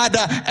God,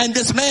 and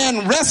this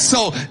man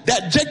wrestled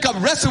that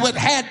Jacob wrestled with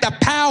had the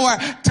power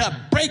to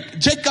break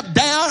Jacob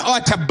down or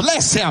to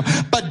bless him,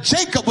 but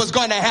Jacob was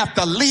going to have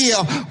to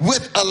live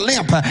with a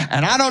limp.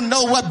 And I don't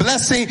know what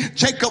blessing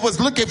Jacob was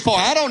looking for.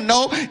 I don't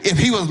know if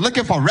he was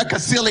looking for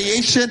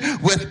reconciliation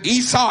with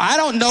Esau. I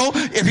don't know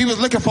if he was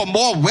looking for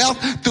more wealth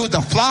through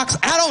the flocks.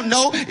 I don't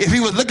know if he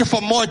was looking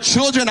for more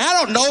children. I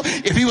don't know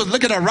if he was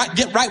looking to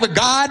get right with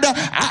God.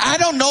 I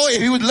don't know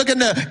if he was looking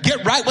to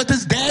get right with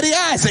his daddy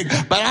Isaac.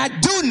 But I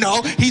do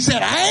know he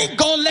said, I ain't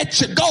gonna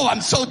let you go.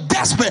 I'm so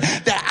desperate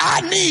that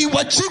I need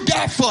what you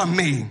got for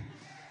me.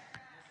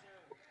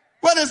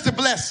 What is the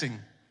blessing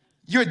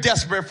you're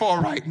desperate for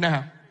right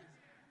now?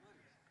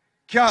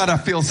 God, I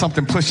feel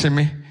something pushing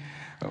me.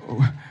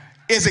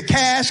 Is it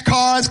cash,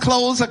 cars,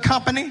 clothes, a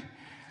company?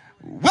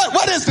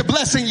 What is the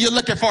blessing you're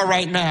looking for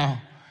right now?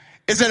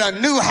 Is it a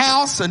new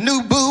house, a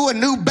new boo, a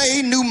new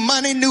babe, new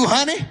money, new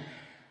honey?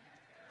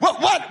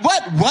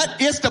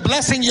 What is the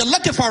blessing you're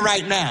looking for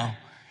right now?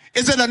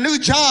 Is it a new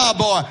job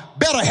or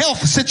better health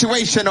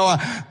situation or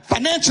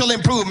financial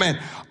improvement?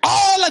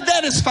 All of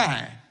that is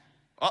fine.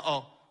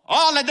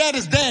 All of that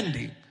is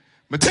dandy.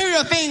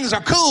 Material things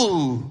are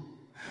cool,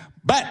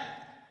 but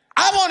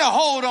I want to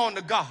hold on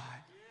to God.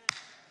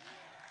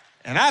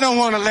 And I don't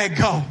want to let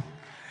go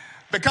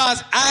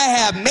because I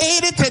have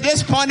made it to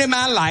this point in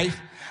my life.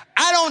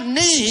 I don't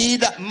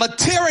need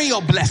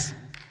material blessing.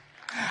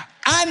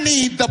 I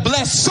need the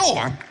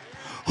blessor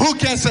who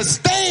can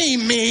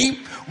sustain me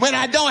when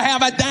I don't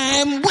have a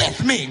dime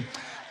with me.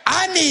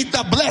 I need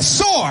the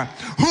blessor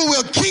who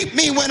will keep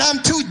me when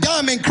I'm too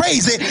dumb and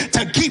crazy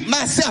to keep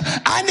myself.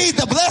 I need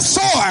the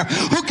blessor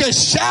who can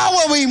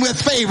shower me with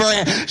favor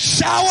and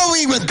shower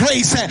me with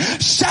grace and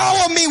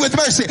shower me with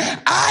mercy.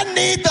 I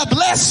need the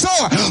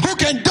blessor who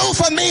can do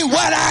for me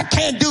what I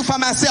can't do for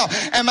myself.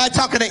 Am I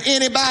talking to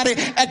anybody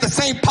at the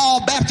St.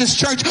 Paul Baptist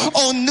Church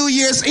on New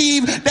Year's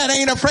Eve that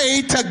ain't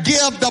afraid to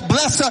give the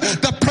blesser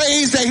the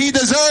praise that he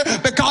deserves?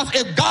 Because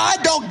if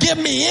God don't give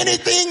me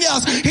anything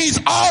else, he's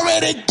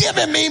already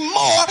given me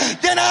more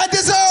than I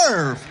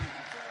deserve.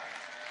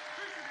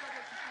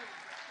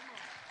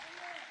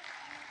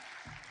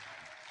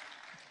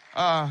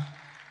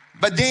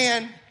 But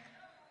then,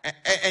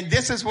 and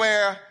this is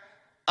where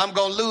I'm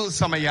going to lose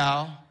some of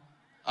y'all.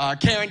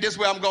 Karen, this is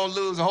where I'm going to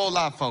lose a whole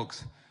lot of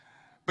folks.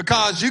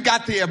 Because you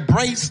got to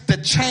embrace the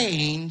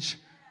change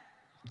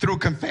through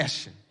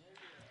confession.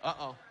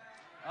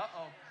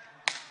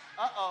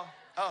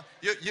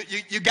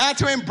 You got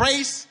to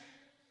embrace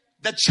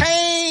the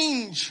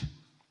change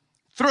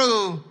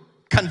through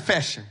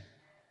confession.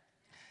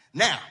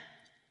 Now,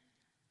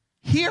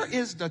 here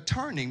is the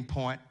turning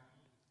point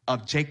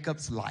of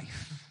Jacob's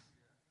life.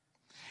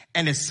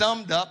 And it's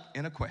summed up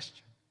in a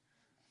question.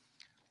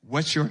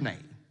 What's your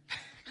name?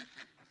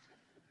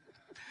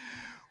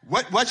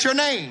 What's your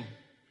name?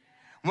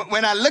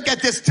 When I look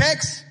at this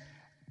text,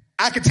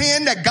 I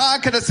contend that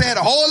God could have said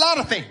a whole lot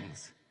of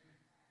things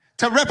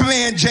to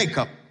reprimand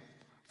Jacob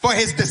for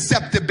his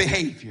deceptive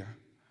behavior.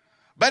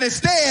 But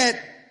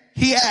instead,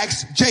 he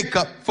asked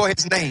Jacob for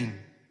his name.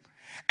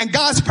 And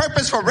God's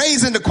purpose for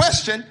raising the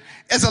question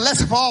is a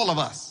lesson for all of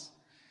us.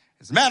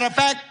 As a matter of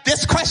fact,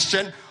 this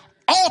question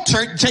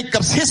altered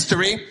Jacob's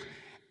history,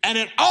 and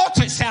it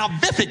altered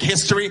salvific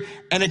history,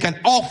 and it can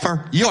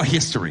offer your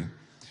history.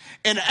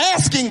 In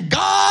asking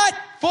God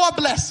for a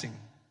blessing,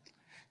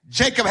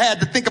 Jacob had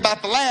to think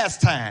about the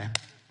last time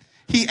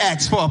he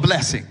asked for a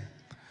blessing,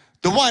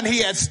 the one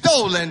he had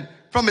stolen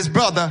from his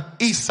brother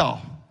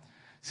Esau.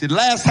 See, the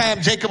last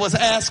time Jacob was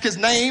asked his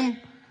name,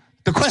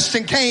 the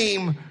question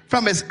came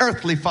from his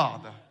earthly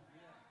father.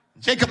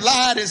 Jacob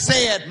lied and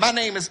said, my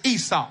name is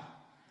Esau.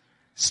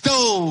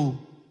 Stole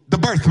the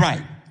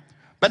birthright.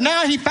 But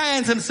now he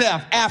finds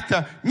himself,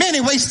 after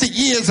many wasted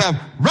years of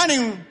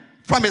running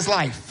from his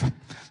life,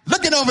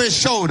 looking over his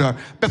shoulder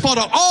before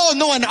the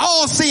all-knowing,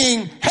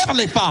 all-seeing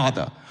Heavenly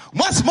Father,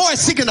 once more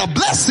seeking a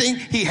blessing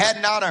he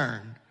had not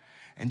earned.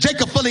 And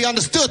Jacob fully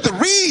understood the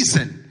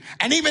reason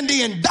and even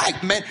the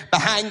indictment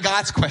behind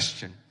God's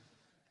question.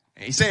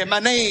 And he said, my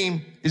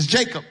name is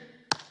Jacob.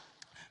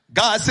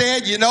 God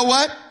said, you know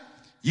what?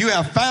 You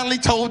have finally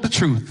told the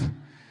truth.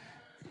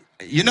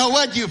 You know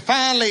what? You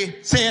finally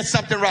said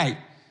something right.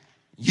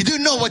 You do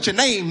know what your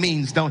name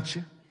means, don't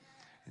you?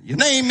 Your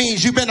name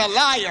means you've been a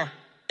liar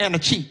and a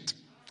cheat.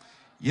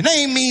 Your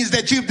name means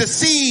that you've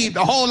deceived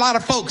a whole lot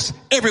of folks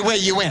everywhere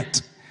you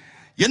went.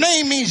 Your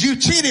name means you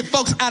cheated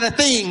folks out of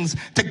things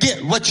to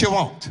get what you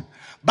want.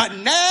 But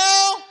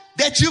now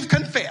that you've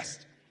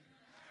confessed,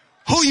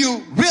 who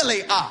you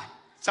really are.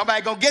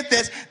 Somebody gonna get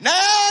this. Now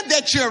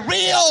that you're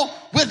real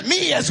with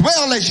me as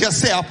well as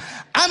yourself,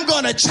 I'm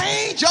gonna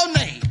change your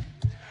name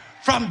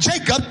from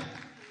Jacob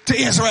to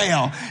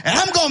Israel. And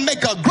I'm gonna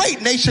make a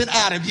great nation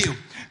out of you.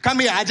 Come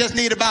here, I just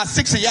need about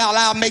 6 of y'all.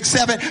 I'll make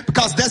 7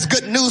 because that's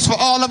good news for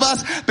all of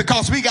us,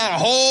 because we got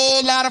a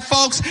whole lot of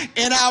folks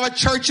in our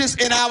churches,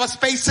 in our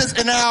spaces,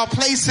 in our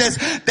places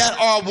that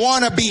are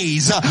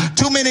wannabes.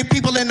 Too many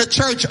people in the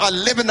church are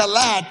living a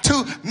lie.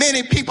 Too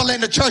many people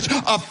in the church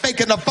are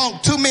faking the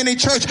funk. Too many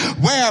church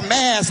wear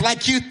masks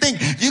like you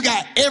think you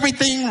got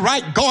everything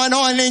right going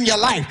on in your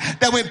life.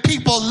 That when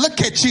people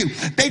look at you,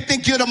 they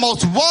think you're the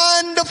most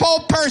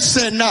wonderful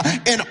person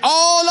in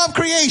all of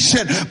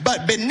creation.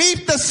 But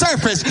beneath the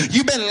surface,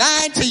 you've been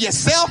lying to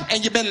yourself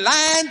and you've been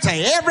lying to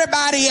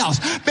everybody else.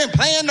 Been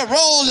playing the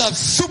role of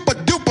super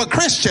duper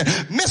Christian,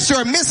 Mr.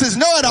 and Mrs.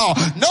 Know-it-all.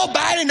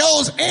 Nobody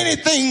knows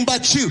anything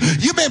but you.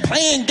 You've been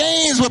playing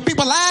games with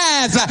people's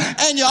lives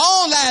and your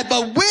own lives.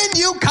 But when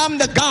you come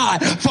to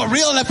God for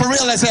real and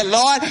say,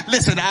 Lord,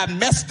 listen, I've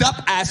messed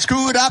up, I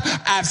screwed up,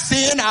 I've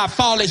sinned, I've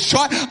fallen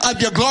short of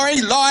your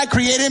glory. Lord,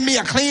 create in me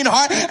a clean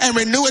heart and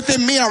renew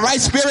within me a right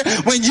spirit.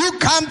 When you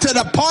come to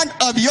the point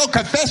of your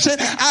confession,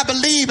 I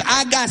believe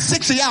I got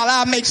 6 of y'all,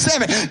 I'll make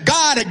 7.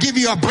 God will give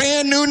you a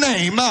brand new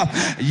name.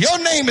 Your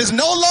name is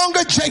no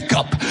longer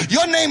Jacob.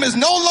 Your name is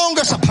no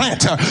longer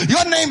supplanter.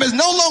 Your name is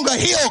no longer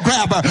heel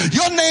grabber.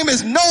 Your name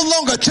is no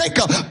longer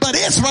Jacob, but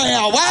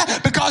Israel. Why?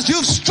 Because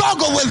you've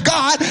struggled with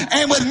God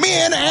and with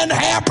men and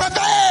have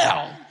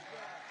prevailed.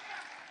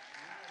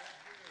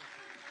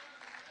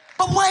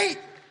 But wait,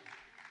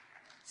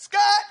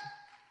 Scott,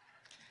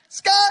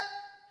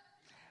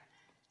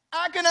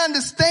 I can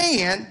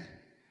understand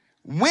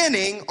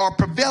winning or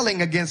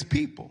prevailing against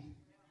people.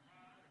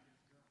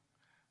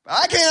 But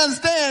I can't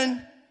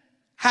understand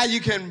how you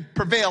can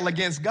prevail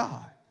against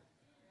God.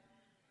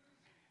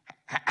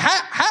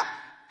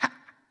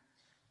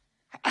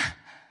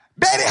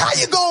 Baby, how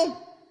you gonna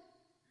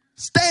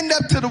stand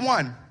up to the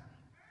one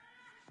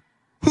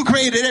who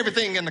created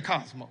everything in the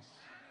cosmos?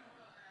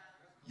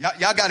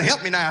 Y'all gotta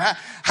help me now.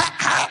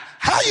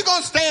 How you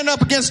gonna stand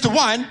up against the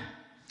one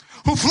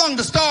who flung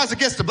the stars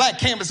against the black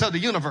canvas of the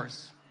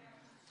universe?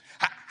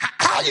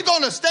 How are you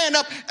going to stand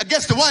up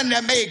against the one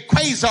that made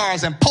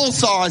quasars and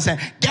pulsars and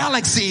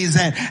galaxies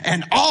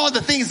and all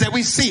the things that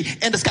we see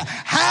in the sky?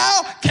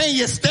 How can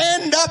you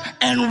stand up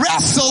and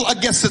wrestle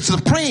against the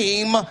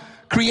supreme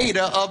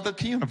creator of the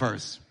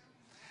universe?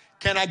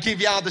 Can I give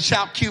y'all the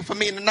shout cue for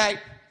me tonight?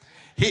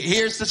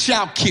 Here's the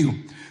shout cue.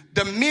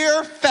 The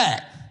mere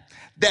fact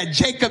that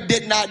Jacob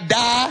did not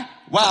die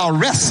while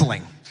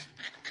wrestling.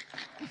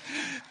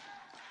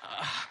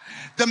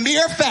 The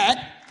mere fact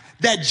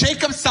that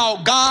Jacob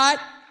saw God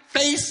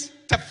face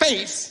to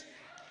face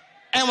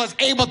and was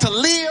able to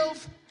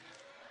live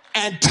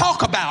and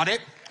talk about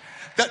it.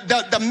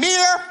 The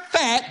mere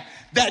fact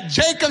that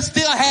Jacob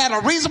still had a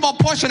reasonable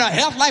portion of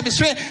health, life, and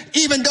strength,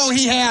 even though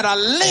he had a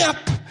limp,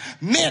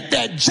 meant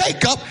that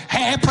Jacob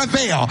had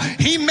prevailed.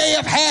 He may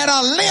have had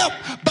a limp,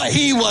 but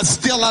he was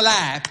still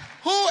alive.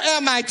 Who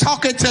am I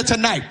talking to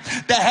tonight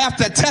that have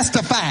to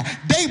testify?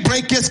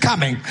 Daybreak is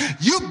coming.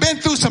 You've been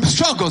through some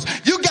struggles.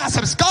 You got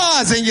some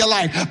scars in your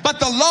life, but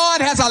the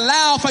Lord has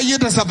allowed for you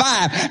to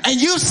survive. And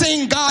you've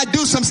seen God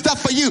do some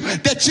stuff for you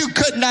that you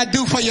could not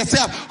do for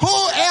yourself. Who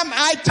am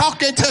I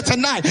talking to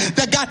tonight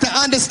that got to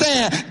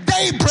understand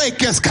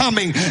daybreak is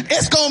coming?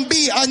 It's going to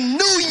be a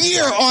new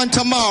year on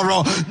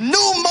tomorrow.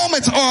 New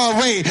moments are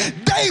away.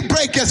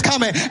 Daybreak is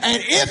coming.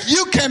 And if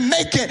you can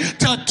make it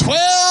to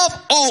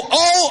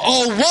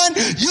 12:00:01,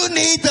 you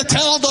need to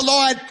tell the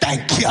Lord,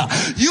 thank you.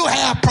 You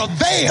have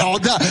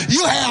prevailed.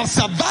 You have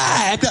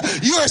survived.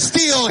 You're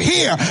still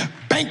here.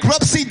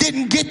 Bankruptcy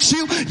didn't get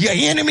you. Your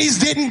enemies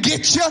didn't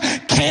get you.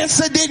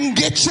 Cancer didn't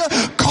get you.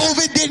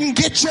 COVID didn't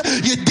get you.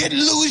 You didn't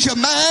lose your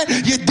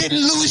mind. You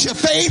didn't lose your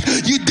faith.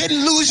 You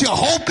didn't lose your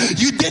hope.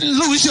 You didn't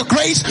lose your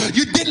grace.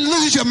 You didn't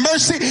lose your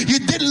mercy. You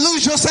didn't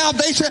lose your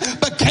salvation.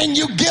 But can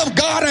you give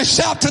God a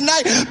shout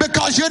tonight?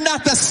 Because you're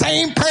not the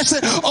same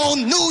person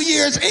on New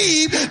Year's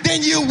Eve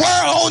than you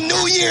were on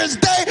New Year's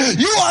Day.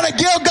 You ought to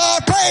give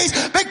God praise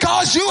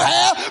because you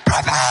have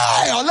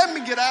prevailed. Let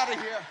me get out of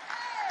here.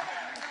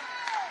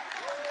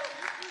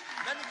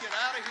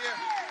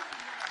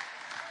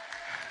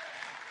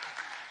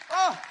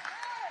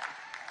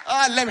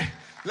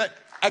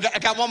 I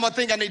got one more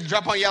thing I need to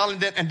drop on y'all, and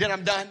then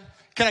I'm done.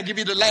 Can I give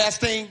you the last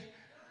thing?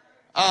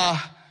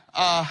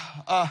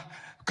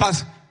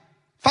 Because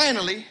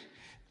finally,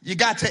 you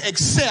got to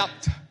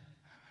accept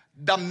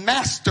the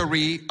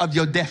mastery of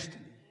your destiny.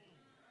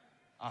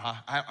 All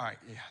right,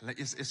 yeah,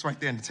 it's right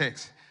there in the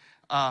text.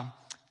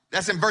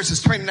 That's in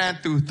verses 29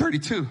 through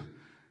 32.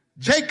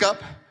 Jacob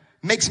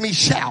makes me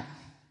shout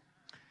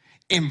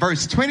in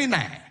verse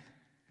 29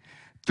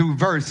 through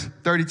verse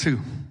 32.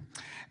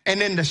 And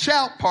in the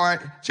shout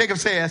part, Jacob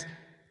says,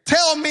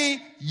 tell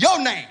me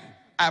your name,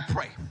 I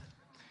pray.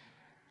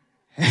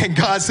 And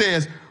God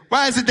says,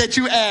 why is it that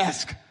you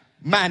ask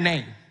my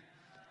name?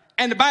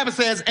 And the Bible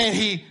says, and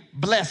he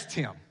blessed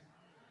him.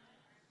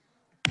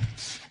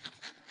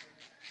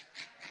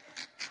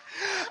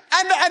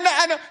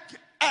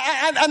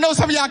 I know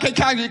some of y'all can't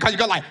count because you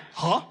go like,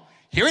 huh?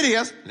 Here it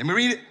is. Let me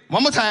read it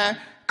one more time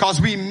because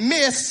we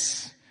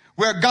miss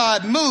where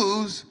God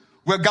moves,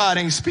 where God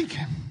ain't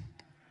speaking.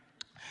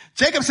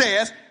 Jacob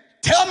says,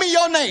 tell me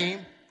your name,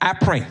 I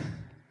pray.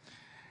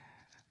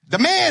 The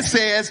man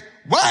says,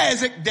 why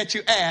is it that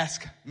you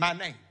ask my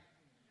name?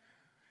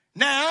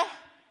 Now,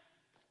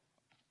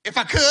 if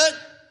I could,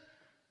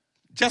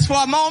 just for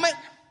a moment,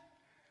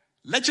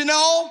 let you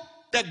know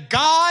that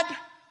God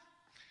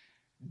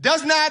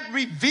does not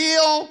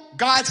reveal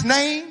God's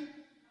name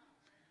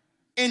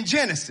in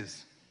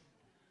Genesis.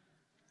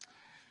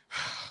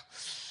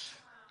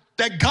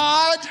 That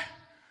God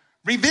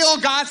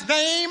revealed God's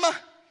name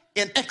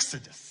in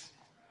Exodus.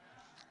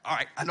 All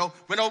right, I know,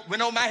 went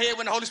over my head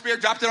when the Holy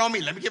Spirit dropped it on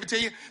me. Let me give it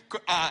to you.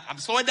 I'm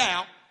slowing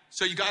down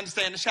so you can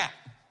understand the shout.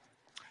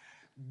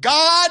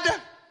 God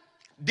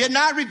did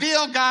not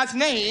reveal God's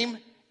name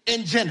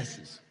in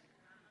Genesis.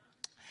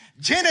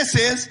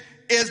 Genesis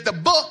is the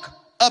book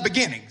of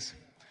beginnings.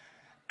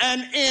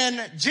 And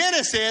in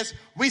Genesis,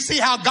 we see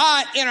how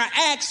God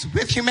interacts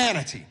with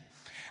humanity.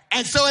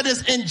 And so it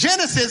is in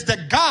Genesis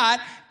that God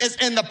is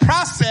in the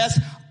process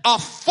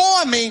of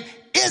forming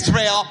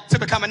Israel to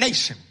become a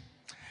nation.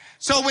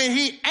 So when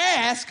he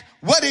asked,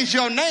 what is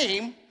your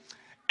name?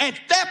 At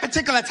that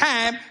particular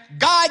time,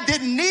 God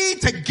didn't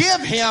need to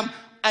give him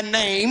a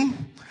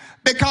name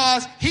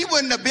because he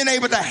wouldn't have been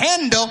able to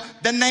handle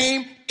the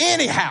name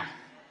anyhow.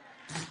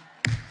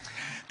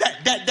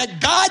 That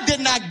God did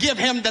not give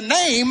him the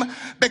name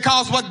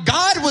because what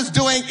God was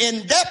doing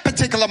in that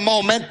particular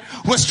moment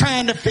was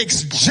trying to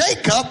fix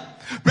Jacob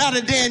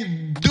rather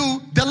than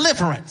do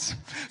deliverance.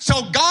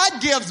 So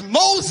God gives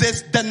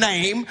Moses the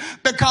name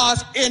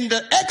because in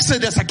the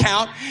Exodus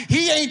account,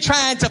 he ain't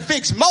trying to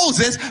fix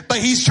Moses, but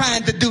he's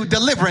trying to do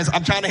deliverance.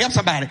 I'm trying to help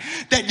somebody.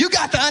 That you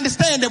got to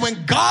understand that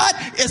when God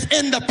is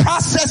in the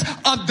process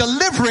of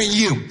delivering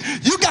you,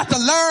 you got to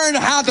learn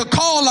how to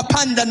call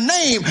upon the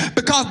name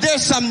because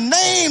there's some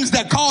names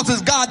that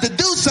causes God to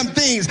do some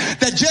things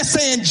that just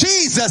saying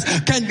Jesus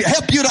can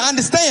help you to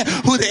understand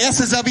who the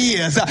essence of he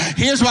is.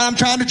 Here's what I'm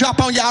trying to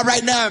drop on y'all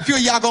right now. A few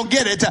of y'all gonna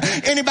get it.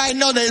 Anybody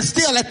know that it's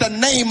still at the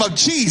name of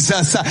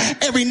Jesus,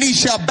 every knee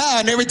shall bow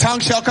and every tongue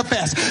shall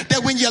confess.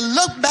 That when you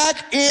look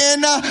back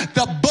in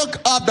the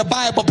book of the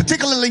Bible,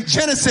 particularly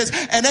Genesis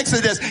and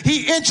Exodus,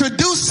 he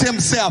introduced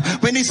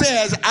himself when he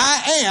says,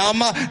 I am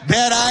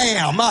that I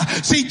am.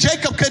 See,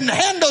 Jacob couldn't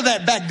handle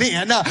that back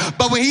then,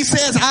 but when he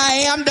says,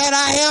 I am that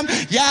I am,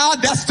 y'all,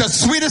 that's the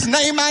sweetest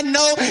name I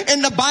know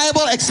in the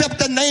Bible except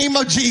the name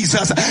of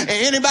Jesus. And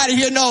anybody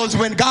here knows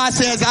when God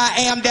says,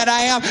 I am that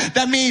I am,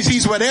 that means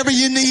he's whatever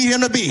you need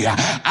him to be.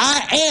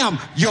 I am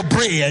your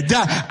bread.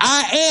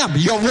 I am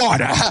your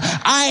water.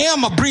 I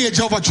am a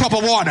bridge over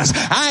troubled waters.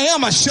 I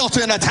am a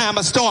shelter in a time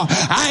of storm.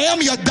 I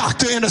am your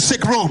doctor in a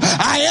sick room.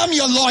 I am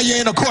your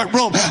lawyer in a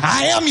courtroom.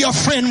 I am your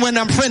friend when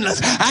I'm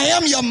friendless. I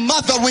am your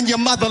mother when you're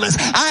motherless.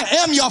 I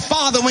am your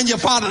father when you're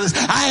fatherless.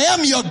 I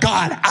am your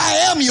God.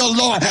 I am your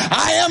Lord.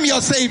 I am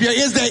your Savior.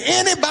 Is there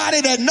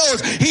anybody that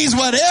knows he's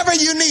whatever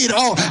you need?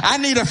 Oh, I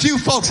need a few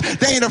folks.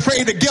 They ain't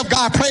afraid to give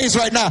God praise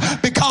right now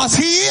because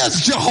he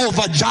is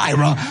Jehovah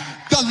Jireh.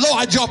 The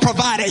Lord your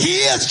provider. He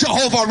is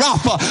Jehovah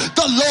Rapha.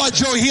 The Lord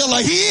your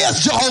healer. He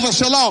is Jehovah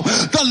Shalom.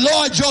 The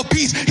Lord your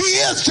peace. He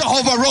is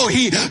Jehovah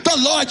Rohi. The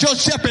Lord your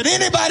shepherd.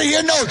 Anybody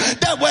here knows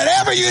that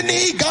whatever you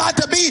need God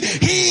to be,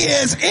 he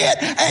is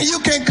it. And you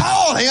can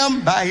call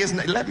him by his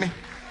name. Let me.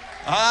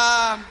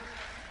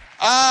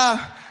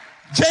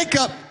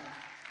 Jacob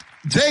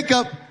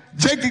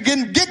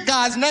didn't get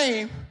God's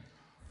name,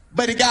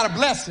 but he got a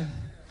blessing.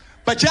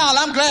 But y'all,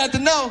 I'm glad to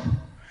know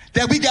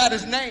that we got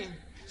his name.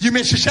 You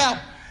missed your shout.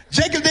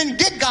 Jacob didn't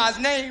get God's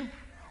name.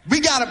 We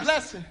got a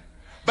blessing.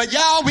 But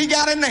y'all, we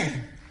got a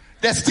name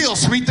that's still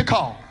sweet to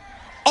call.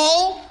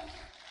 Oh,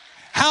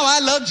 how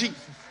I love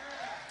Jesus.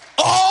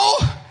 Oh,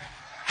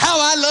 how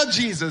I love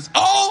Jesus.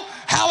 Oh,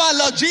 how I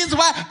love Jesus.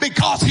 Why?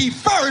 Because he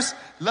first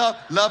loved.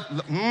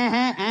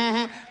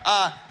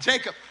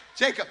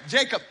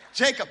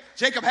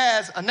 Jacob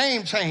has a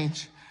name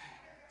change.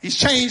 He's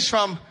changed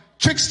from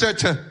trickster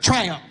to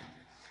triumph.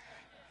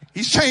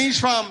 He's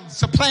changed from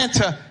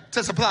supplanter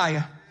to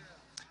supplier.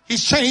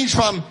 He's changed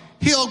from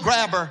heel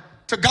grabber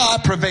to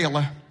God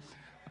prevailer.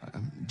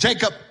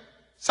 Jacob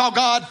saw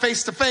God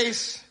face to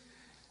face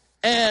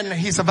and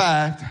he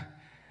survived.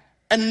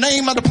 And the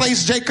name of the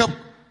place Jacob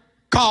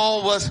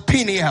called was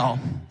Peniel.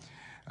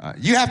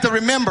 You have to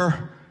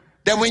remember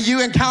that when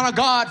you encounter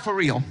God for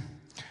real,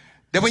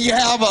 that when you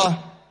have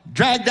a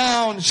drag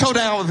down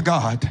showdown with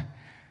God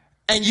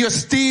and you're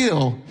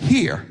still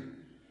here,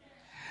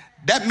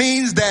 that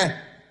means that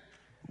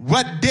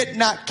what did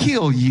not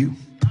kill you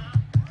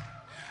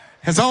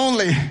has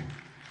only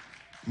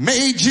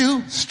made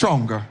you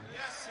stronger.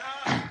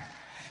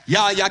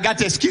 Y'all got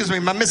to excuse me,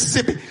 my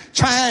Mississippi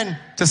trying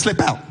to slip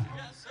out.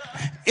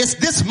 It's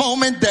this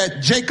moment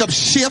that Jacob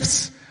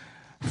shifts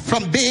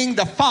from being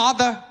the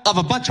father of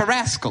a bunch of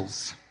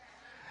rascals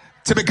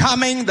to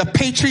becoming the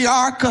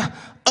patriarch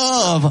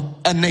of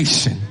a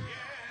nation.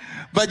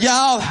 But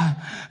y'all,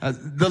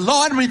 The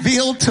Lord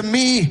revealed to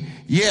me,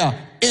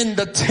 in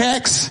the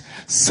text,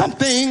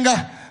 something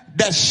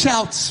that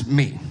shouts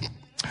me.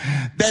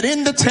 That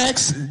in the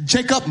text,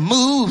 Jacob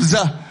moves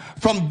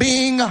from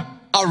being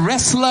a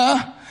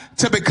wrestler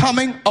to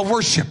becoming a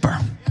worshiper.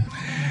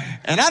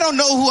 And I don't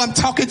know who I'm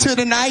talking to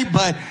tonight,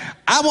 but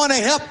I want to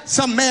help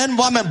some man,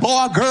 woman,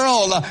 boy,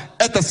 girl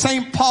at the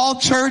St. Paul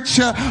Church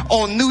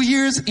on New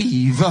Year's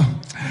Eve.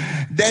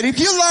 That if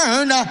you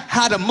learn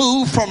how to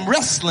move from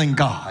wrestling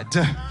God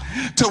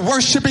to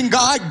worshiping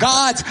God,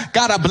 God's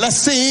got a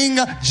blessing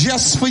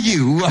just for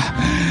you.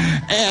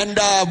 And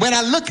when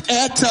I look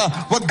at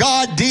what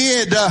God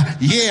did,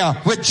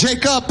 with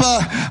Jacob,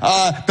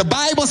 the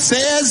Bible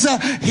says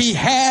he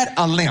had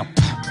a limp.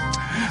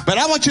 But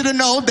I want you to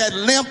know that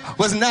limp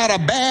was not a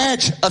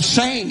badge of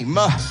shame,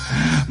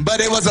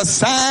 but it was a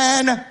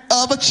sign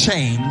of a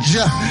change.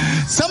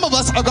 Some of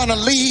us are going to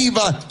leave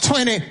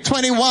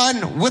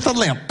 2021 with a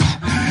limp.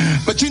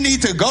 But you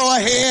need to go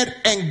ahead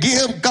and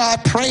give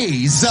God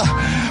praise.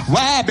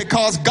 Why?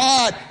 Because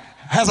God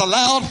has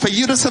allowed for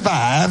you to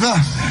survive.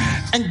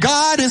 And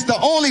God is the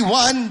only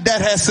one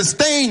that has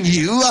sustained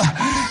you.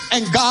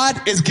 And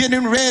God is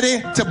getting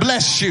ready to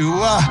bless you.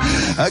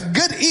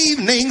 Good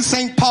evening,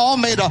 St. Paul.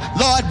 May the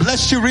Lord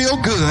bless you real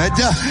good.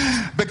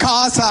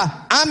 Because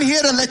I'm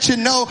here to let you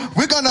know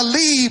we're going to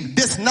leave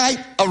this night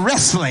of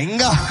wrestling.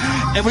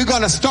 And we're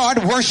going to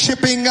start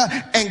worshiping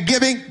and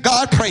giving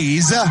God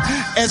praise.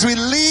 As we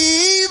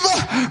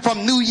leave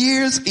from New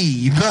Year's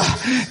Eve.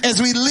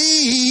 As we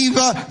leave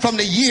from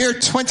the year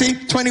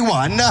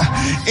 2021.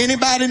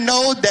 Anybody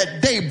know that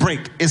daybreak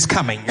is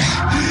coming?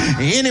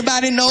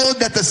 Anybody know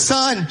that the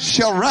sun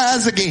shall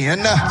rise again?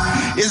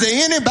 Is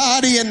there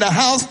anybody in the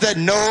house that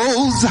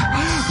knows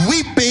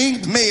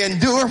weeping may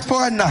endure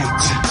for a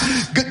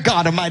night? Good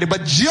God Almighty,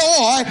 but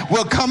joy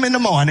will come in the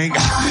morning.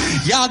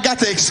 Y'all got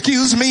to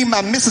excuse me,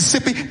 my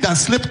Mississippi done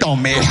slipped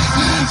on me.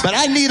 But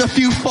I need a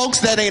few folks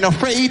that ain't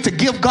afraid to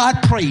give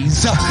God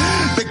praise,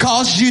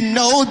 because you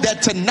know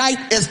that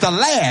tonight is the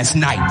last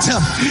night.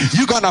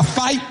 You're gonna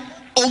fight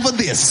over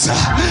this.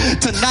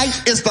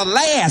 Tonight is the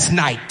last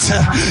night.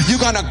 You're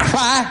gonna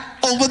cry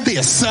over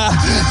this.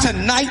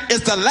 Tonight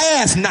is the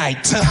last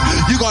night.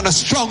 You're gonna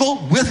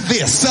struggle with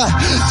this.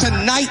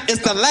 Tonight is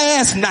the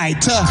last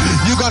night.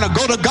 You're gonna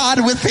go to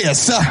God with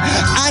this.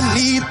 I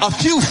need a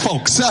few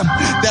folks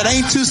that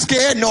ain't too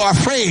scared nor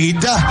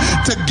afraid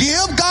to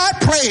give God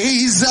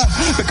praise,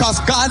 because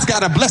God's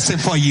got a blessing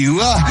for you.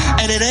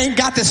 And it ain't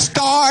got to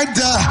start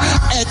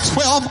at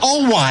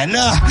 12:01.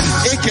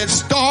 It can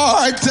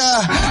start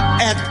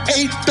at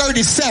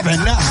 8:37.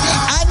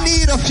 I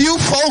need a few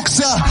folks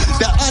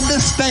that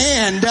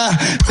understand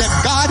that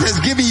God has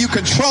given you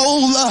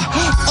control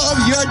of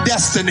your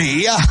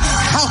destiny.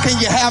 How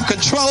can you have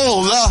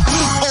control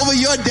over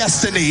your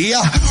destiny?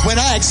 When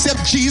I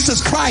accept Jesus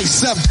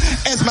Christ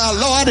as my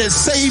Lord and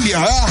Savior,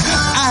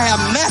 I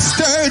have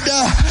mastered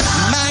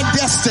my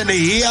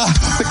destiny,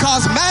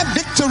 because my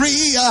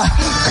victory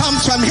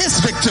comes from His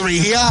victory.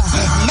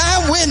 My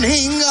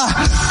winning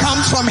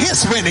comes from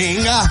His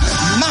winning.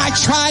 My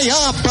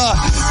triumph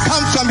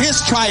comes from His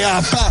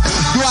triumph.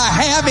 Do I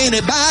have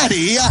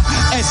anybody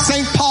at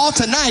St. Paul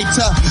tonight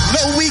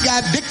know we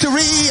got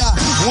victory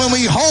when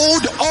we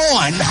hold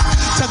on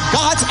to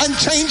God's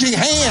unchanging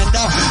hand?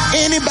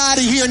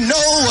 Anybody here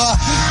know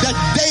the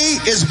day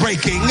is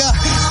breaking?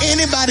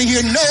 Anybody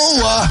here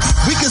know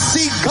we can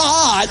see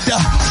God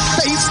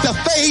face to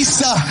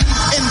face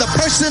in the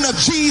person of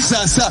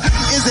Jesus?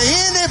 Is there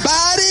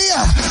anybody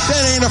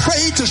that ain't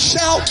afraid to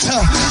shout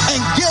and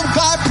give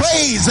God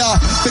praise,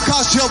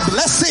 because your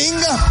blessing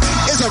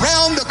is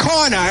around the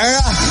corner?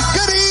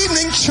 Good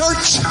evening,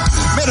 church.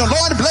 May the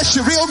Lord bless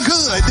you real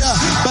good.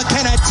 But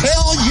can I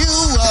tell you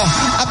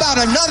about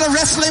another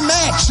wrestling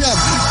match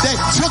that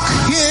took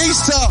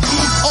place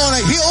on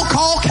a hill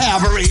called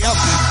Calvary?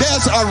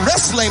 There's a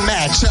wrestling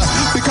match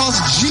because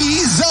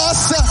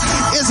Jesus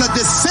is a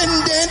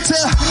descendant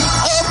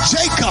of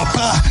Jacob,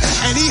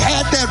 and he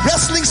had that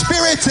wrestling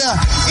spirit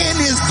in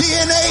his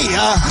DNA.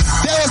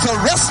 There was a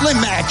wrestling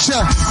match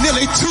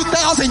nearly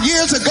 2,000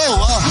 years ago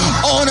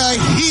on a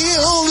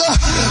hill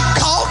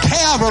called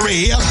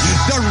Calvary.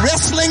 The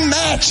wrestling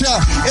match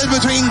is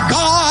between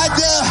God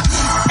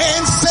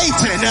and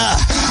Satan,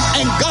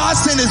 and God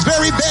sent his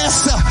very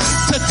best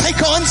to take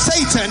on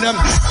Satan.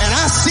 And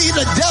I see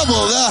the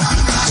devil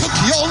took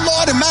your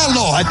Lord and my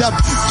Lord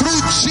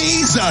through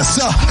Jesus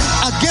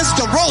against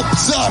the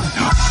ropes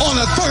on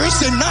a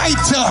Thursday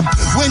night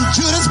when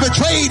Judas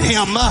betrayed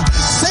him.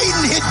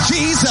 Satan hit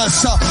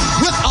Jesus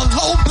with a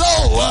low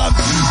blow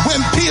when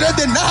Peter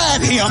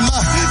denied him.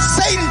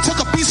 Satan took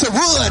a piece of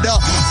wood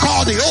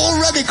called the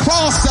old rugged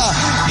cross,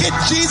 hit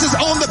Jesus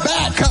on the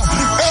back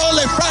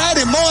early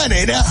Friday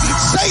morning.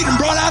 Satan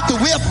brought out the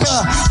whip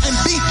and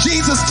beat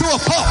Jesus to a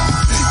pulp.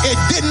 It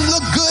didn't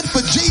look good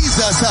for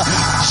Jesus.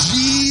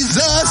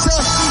 Jesus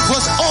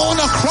was on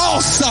a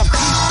cross.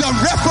 The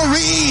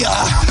referee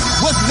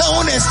was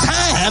known as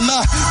time.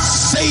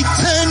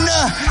 Satan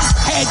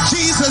had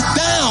Jesus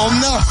down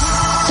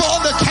for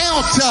the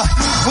count.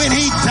 When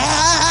he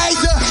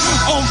died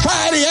on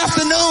Friday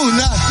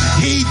afternoon.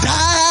 He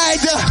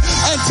died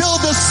until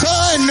the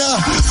sun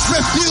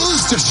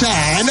refused to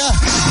shine.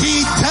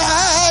 He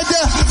died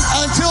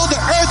until the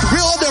earth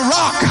willed to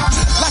rock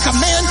like a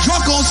man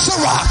drunk on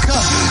Ciroc.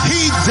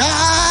 He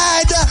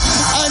died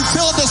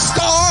until the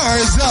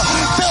stars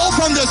fell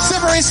from the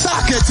silvery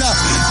socket.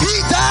 He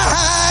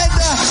died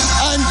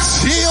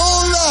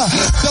until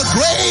the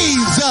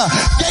graves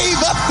gave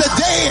up the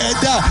dead.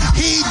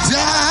 He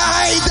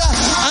died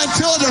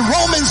until the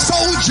Roman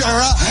soldier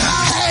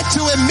had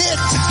to admit,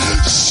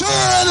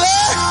 surely,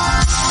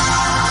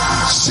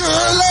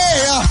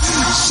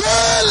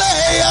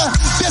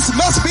 this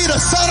must be the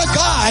Son of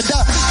God.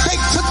 They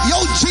took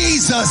your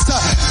Jesus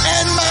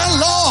and my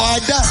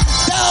Lord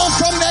down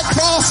from that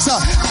cross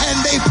and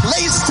they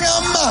placed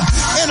him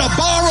in a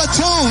borrowed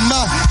tomb.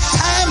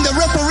 Time the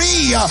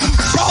referee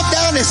brought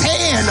down his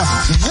hand.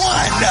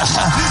 One,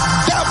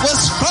 that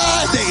was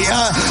Friday.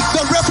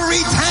 The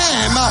referee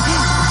time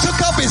took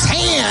up his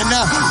hand,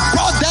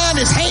 brought down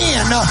his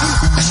hand.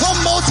 One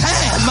more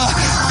time,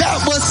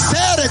 that was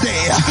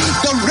Saturday.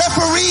 The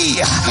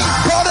referee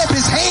brought up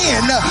his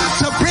hand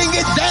to bring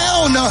it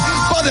down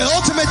for the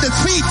ultimate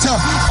defeat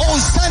on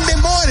Sunday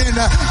morning.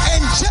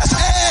 And just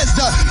as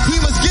he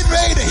was getting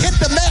ready to hit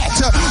the mat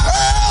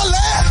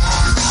early,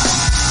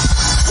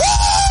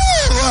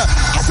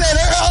 I said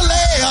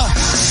early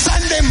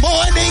Sunday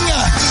morning,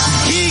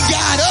 he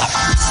got up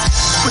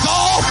with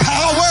all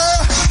power.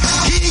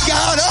 He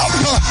got up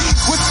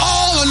with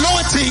all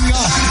anointing.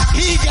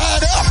 He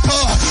got up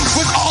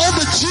with all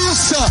the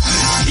juice.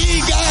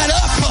 He got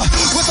up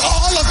with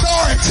all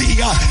authority.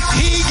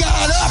 He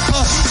got up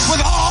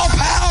with all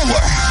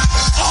power.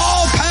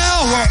 All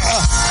power.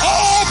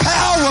 All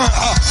power.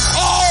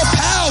 All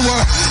power.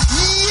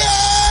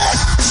 Yes!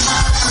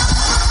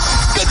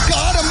 Good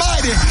God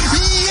Almighty.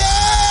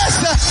 Yes!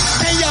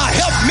 Can y'all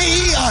help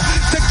me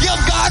to give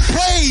God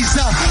praise?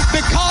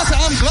 Because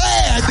I'm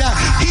glad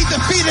he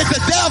defeated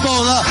the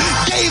devil,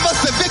 gave us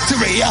the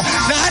victory.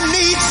 Now I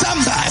need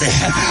somebody.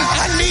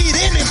 I need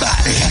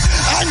anybody.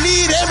 I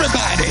need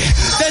everybody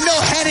that know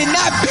had it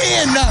not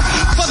been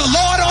for the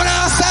Lord on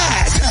our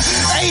side,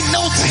 ain't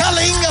no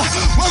telling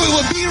where we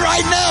would be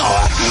right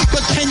now.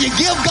 But can you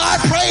give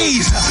God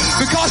praise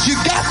because you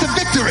got the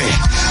victory?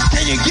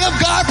 Can you give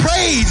God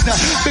praise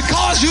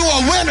because you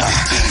are a winner?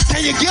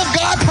 Can you give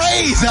God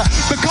praise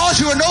because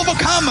you're an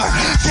overcomer?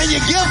 Can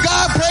you give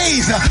God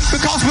praise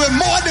because we're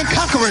more than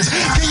conquerors?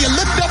 Can you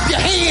lift up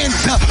your hands,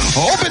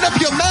 open up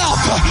your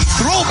mouth,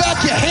 throw back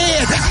your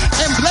head,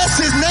 and bless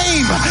his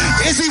name?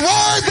 Is he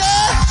worthy?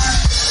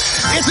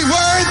 Is he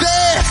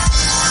worthy?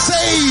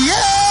 Say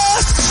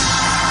yes.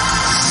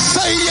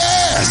 Say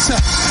yes.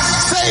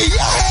 Say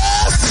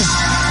yes.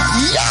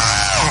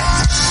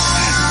 Yes.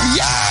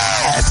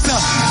 Yes.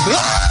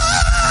 Ah!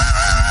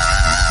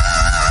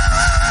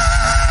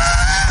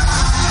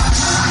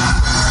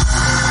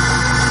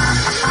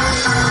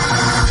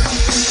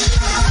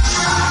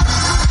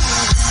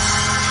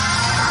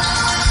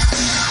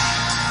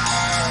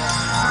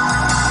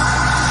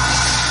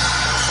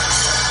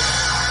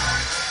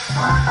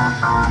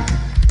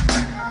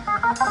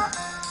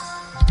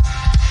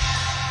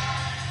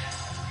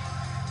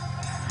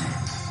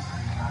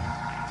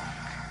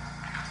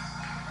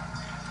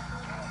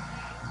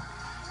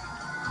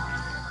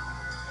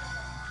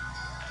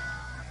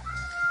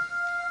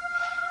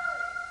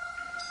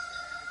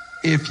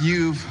 If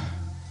you've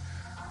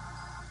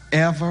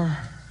ever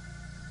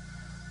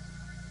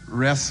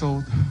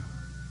wrestled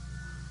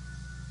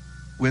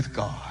with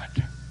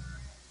God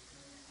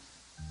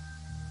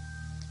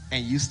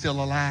and you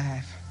still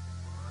alive,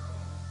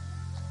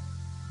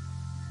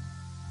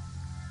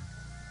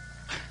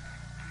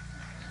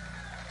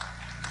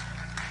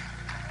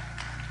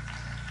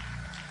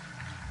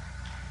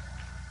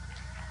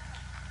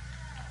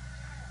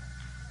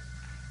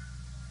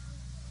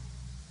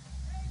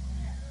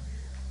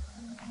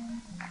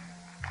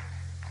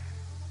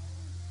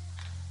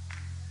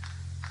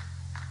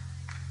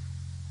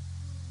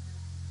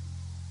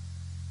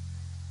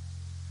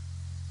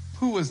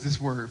 who is this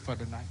word for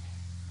tonight?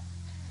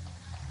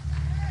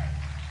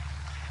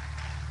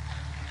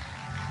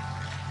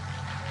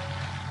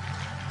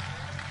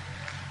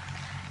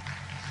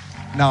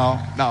 No,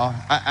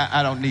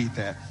 I don't need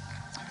that.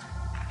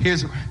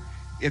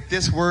 If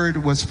this word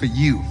was for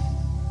you,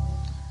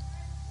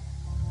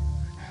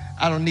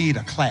 I don't need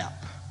a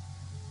clap.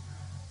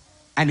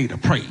 I need a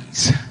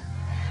praise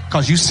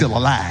because you're still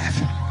alive.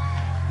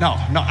 No,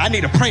 I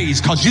need a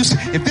praise because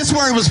if this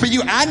word was for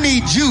you, I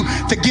need you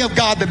to give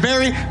God the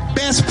very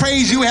best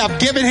praise you have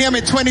given him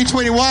in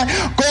 2021.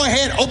 Go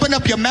ahead, open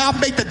up your mouth,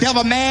 make the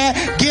devil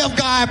mad, give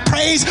God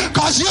praise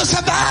because you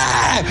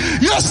survived.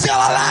 You're still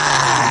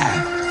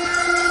alive.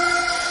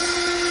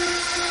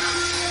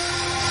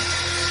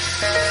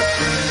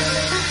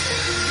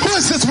 Who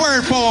is this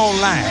word for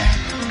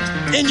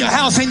online? In your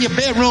house, in your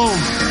bedroom,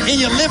 in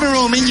your living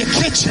room, in your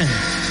kitchen,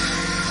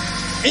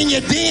 in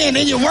your den,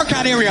 in your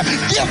workout area.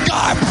 Give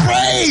God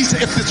praise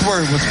if this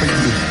word was for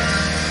you.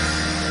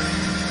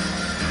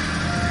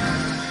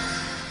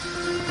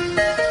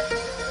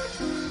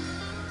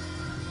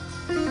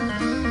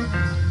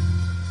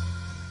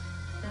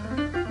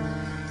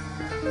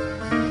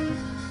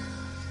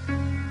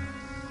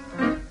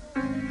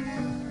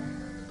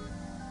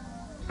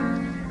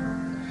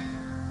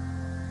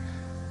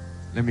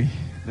 Let me.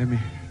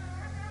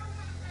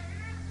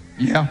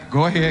 Yeah,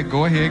 go ahead.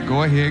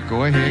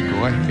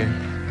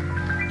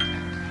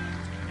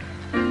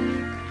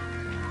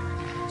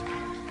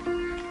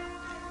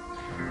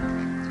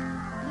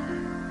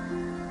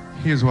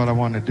 Here's what I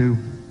want to do.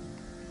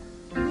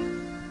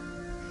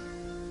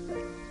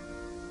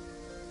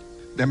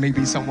 There may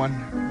be someone,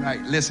 right?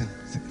 Listen,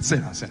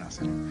 sit down.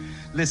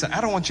 Listen,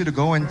 I don't want you to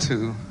go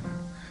into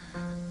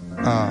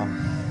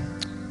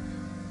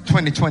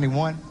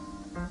 2021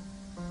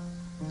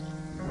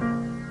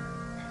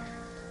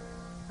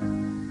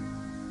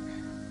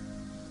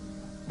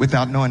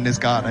 without knowing this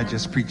God I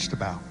just preached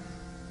about.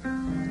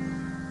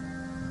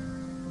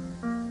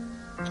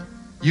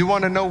 You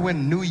want to know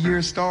when New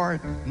Year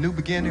start, new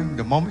beginning?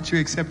 The moment you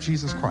accept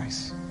Jesus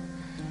Christ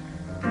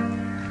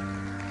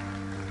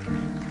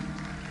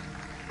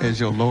as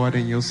your Lord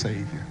and your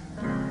Savior.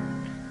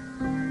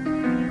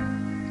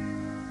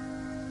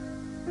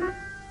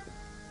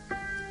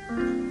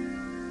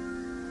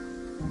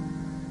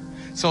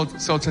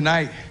 So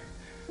tonight,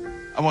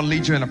 I want to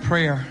lead you in a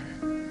prayer.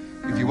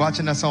 If you're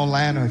watching us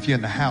online or if you're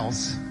in the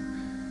house,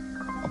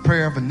 a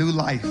prayer of a new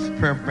life, a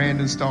prayer of a brand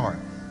new start,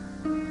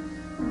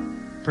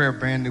 a prayer of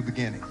brand new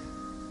beginning.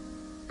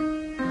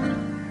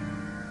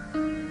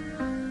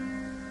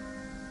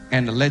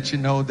 And to let you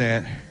know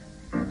that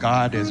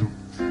God is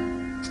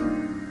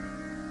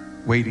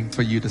waiting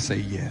for you to say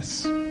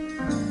yes.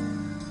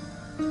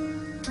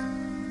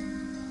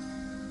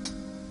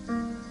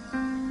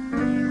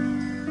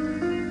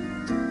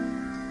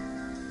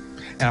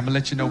 And I'm going to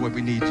let you know what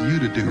we need you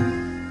to do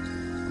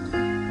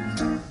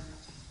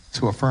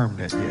to affirm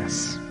that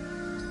yes.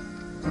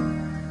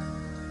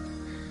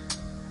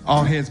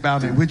 All heads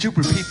bowed. Would you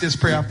repeat this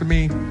prayer after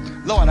me?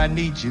 Lord, I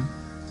need you.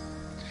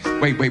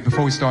 Wait,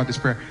 before we start this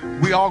prayer,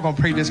 we all going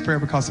to pray this prayer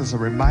because it's a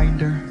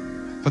reminder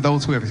for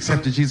those who have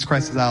accepted Jesus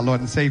Christ as our Lord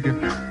and Savior,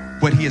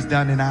 what he has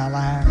done in our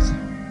lives.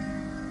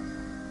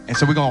 And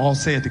so we're going to all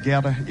say it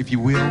together, if you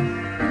will,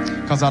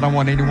 because I don't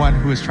want anyone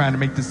who is trying to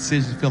make this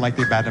decision feel like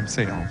they're by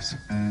themselves.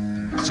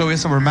 So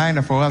it's a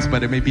reminder for us,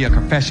 but it may be a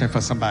confession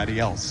for somebody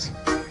else.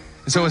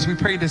 And so as we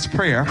pray this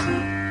prayer,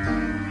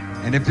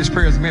 and if this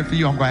prayer is meant for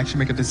you, I'm going to actually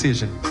make a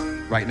decision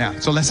right now.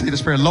 So let's say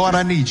this prayer. Lord,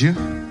 I need you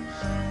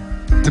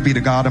to be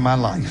the God of my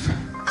life.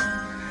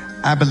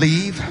 I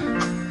believe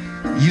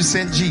you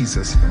sent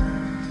Jesus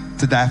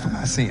to die for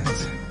my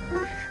sins.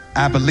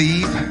 I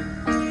believe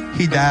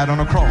he died on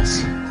a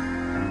cross.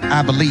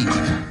 I believe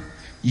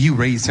you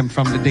raised him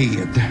from the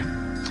dead.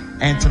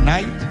 And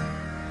tonight,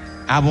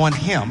 I want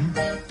him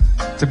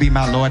to be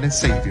my Lord and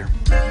Savior.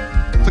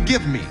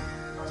 Forgive me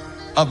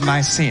of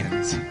my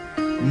sins.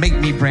 Make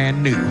me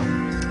brand new.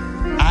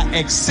 I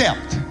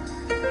accept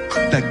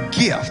the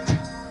gift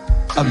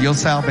of your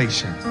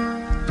salvation.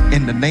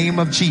 In the name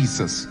of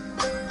Jesus,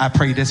 I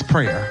pray this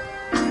prayer.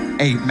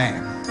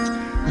 Amen.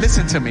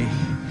 Listen to me.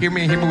 Hear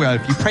me and hear me well.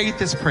 If you prayed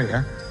this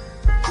prayer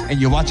and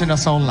you're watching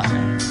us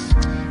online,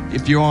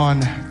 if you're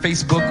on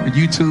Facebook or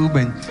YouTube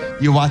and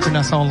you're watching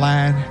us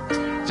online,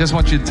 just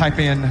want you to type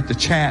in the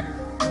chat,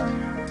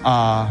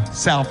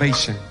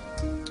 salvation.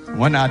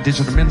 One of our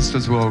digital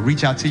ministers will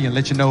reach out to you and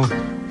let you know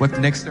what the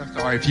next steps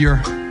are. If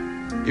you're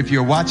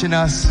watching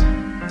us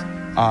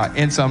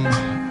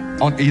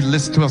you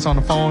listen to us on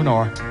the phone,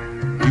 or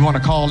you want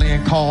to call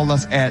in, call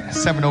us at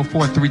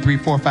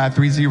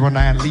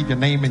 704-334-5309. Leave your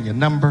name and your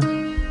number.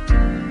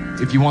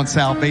 If you want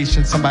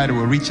salvation, somebody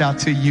will reach out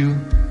to you.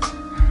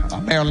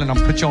 Marilyn, I'm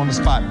going to put you on the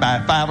spot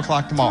by 5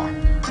 o'clock tomorrow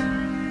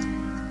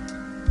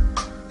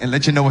and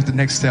let you know what the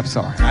next steps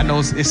are. I know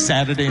it's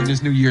Saturday and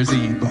it's New Year's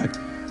Eve, but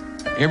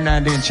every now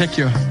and then check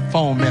your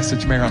phone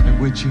message, Marilyn,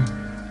 would you?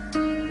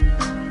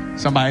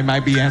 Somebody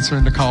might be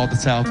answering the call to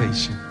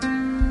salvation.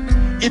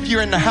 If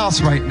you're in the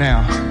house right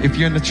now, if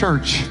you're in the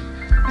church,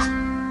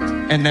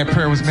 and that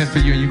prayer was meant for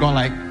you, and you're going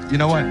like, you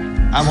know what?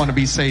 I want to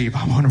be saved.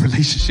 I want a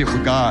relationship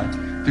with God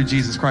through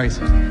Jesus Christ.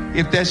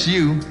 If that's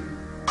you,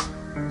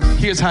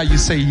 here's how you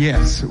say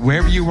yes.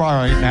 Wherever you are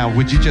right now,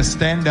 would you just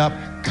stand up,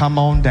 come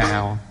on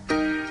down?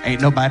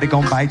 Ain't nobody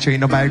going to bite you.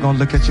 Ain't nobody going to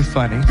look at you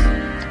funny.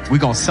 We're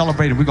going to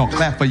celebrate and we're going to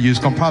clap for you. It's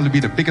going to probably be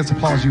the biggest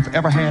applause you've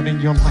ever had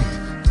in your life.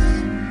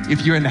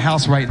 If you're in the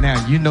house right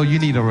now, you know you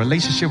need a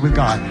relationship with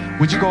God.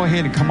 Would you go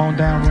ahead and come on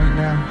down right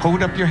now?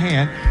 Hold up your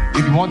hand.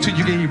 If you want to,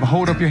 you can even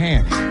hold up your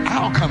hand.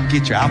 I'll come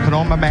get you. I'll put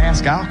on my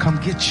mask. I'll come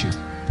get you.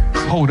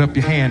 Hold up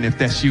your hand if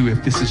that's you.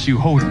 If this is you,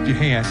 hold up your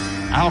hand.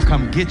 I'll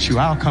come get you.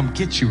 I'll come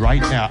get you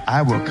right now.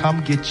 I will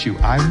come get you.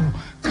 I will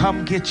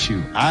come get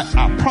you. I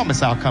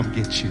promise I'll come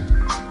get you.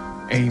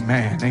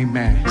 Amen.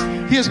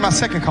 Amen. Here's my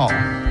second call.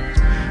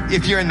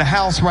 If you're in the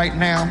house right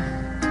now,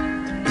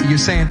 you're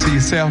saying to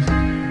yourself,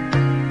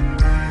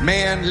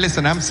 man,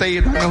 listen, I'm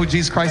saved. I know who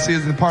Jesus Christ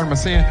is and part of my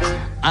sin.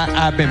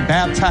 I've been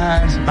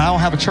baptized, but I don't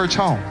have a church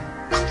home.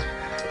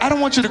 I don't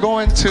want you to go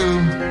into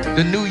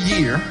the new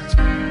year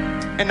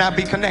and not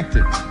be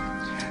connected.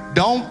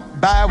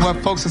 Don't buy what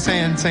folks are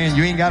saying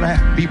you ain't got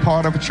to be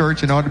part of a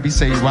church in order to be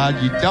saved. While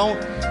you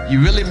don't, you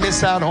really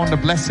miss out on the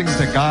blessings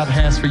that God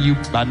has for you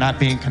by not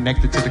being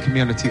connected to the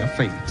community of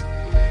faith.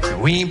 And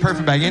We ain't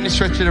perfect by any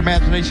stretch of the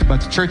imagination,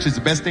 but the church is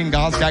the best thing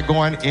God's got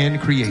going in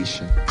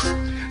creation.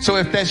 So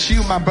if that's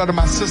you, my brother,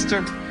 my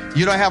sister,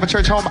 you don't have a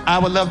church home, I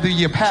would love to be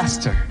your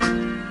pastor.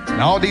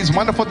 And all these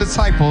wonderful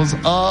disciples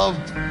of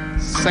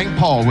St.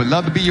 Paul would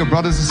love to be your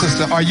brothers and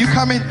sisters. Are you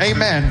coming?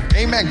 Amen.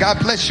 Amen. God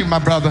bless you, my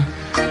brother.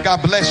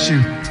 God bless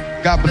you.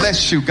 God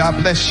bless you.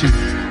 God bless you.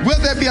 Will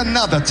there be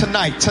another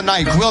tonight?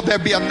 Tonight, will there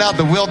be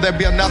another? Will there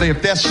be another?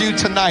 If that's you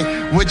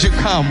tonight, would you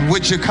come?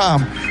 Would you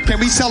come? Can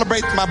we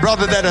celebrate my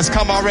brother that has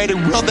come already?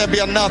 Will there be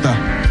another?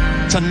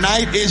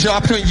 Tonight is your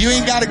opportunity. You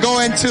ain't got to go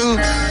into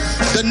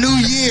the new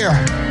year.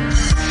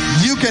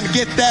 You can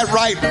get that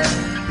right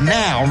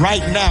now,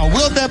 right now.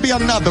 Will there be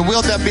another?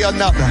 Will there be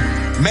another?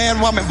 Man,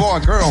 woman, boy,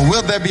 girl,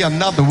 will there be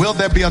another? Will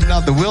there be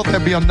another? Will there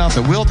be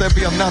another? Will there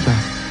be another?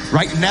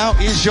 Right now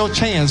is your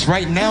chance.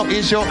 Right now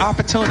is your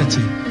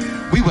opportunity.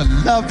 We would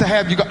love to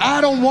have you go.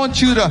 I don't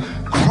want you to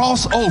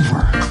cross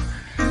over,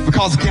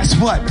 because guess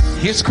what?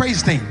 Here's the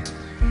crazy thing.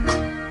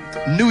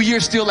 New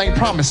Year still ain't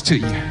promised to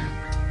you.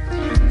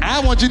 I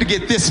want you to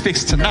get this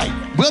fixed tonight.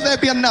 Will there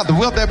be another?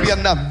 Will there be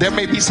another? There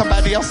may be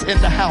somebody else in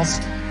the house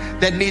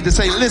that need to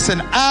say,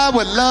 listen, I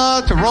would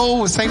love to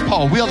roll with St.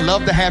 Paul. We'll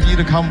love to have you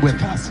to come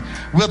with us.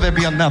 Will there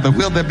be another?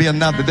 Will there be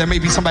another? There may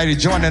be somebody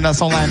joining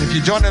us online. If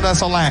you're joining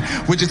us online,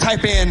 would you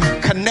type in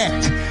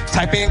connect?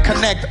 Type in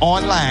connect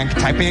online.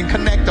 Type in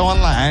connect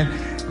online.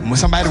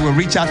 Somebody will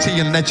reach out to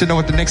you and let you know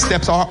what the next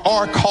steps are,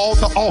 or call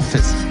the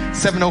office,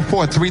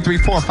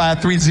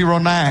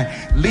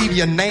 704-334-5309. Leave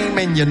your name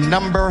and your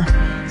number.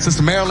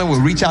 Sister Marilyn will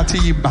reach out to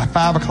you by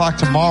 5 o'clock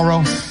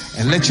tomorrow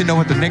and let you know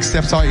what the next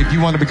steps are if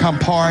you want to become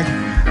part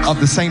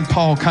of the St.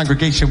 Paul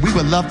congregation. We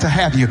would love to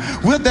have you.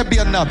 Will there be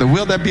another?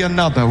 Will there be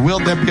another? Will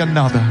there be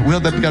another?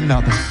 Will there be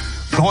another?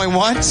 Going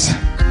once?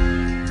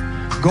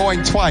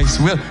 Going twice?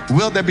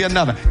 Will there be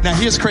another? Now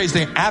here's the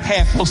crazy thing. I've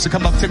had folks to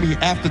come up to me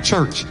after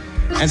church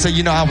and say,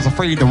 you know, I was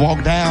afraid to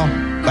walk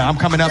down, but I'm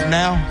coming up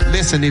now.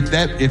 Listen, if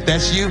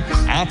that's you,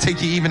 I'll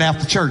take you even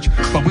after church.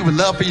 But we would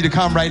love for you to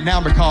come right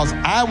now, because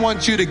I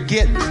want you to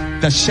get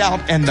the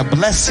shout and the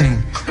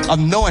blessing of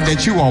knowing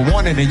that you are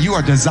wanted and you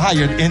are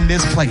desired in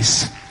this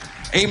place.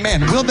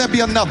 Amen. Will there be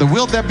another?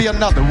 Will there be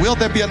another? Will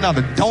there be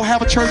another? Don't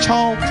have a church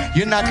home?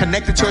 You're not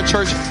connected to a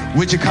church?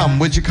 Would you come?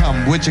 Would you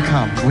come? Would you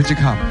come? Would you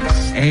come?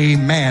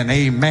 Amen.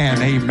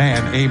 Amen.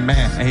 Amen.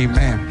 Amen.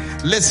 Amen.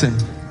 Listen,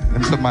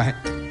 let me put my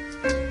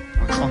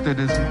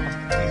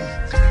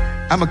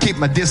I'm going to keep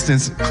my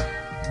distance,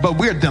 but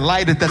we're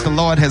delighted that the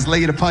Lord has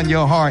laid upon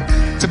your heart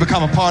to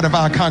become a part of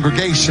our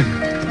congregation.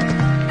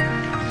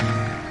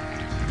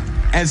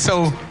 And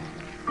so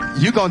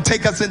you're going to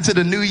take us into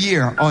the new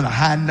year on a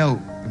high note.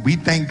 We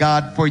thank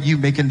God for you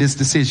making this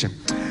decision.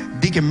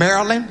 Deacon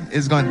Marilyn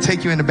is going to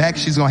take you in the back.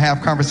 She's going to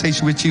have a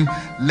conversation with you,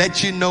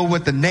 let you know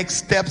what the next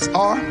steps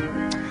are.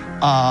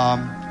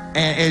 And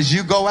as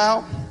you go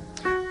out,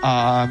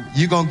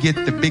 you're going to get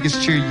the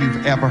biggest cheer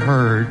you've ever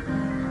heard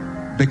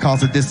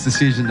because of this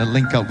decision to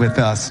link up with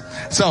us.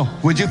 So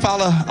would you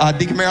follow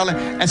Deacon Marilyn?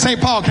 And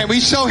St. Paul, can we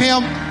show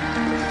him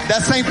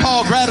that St.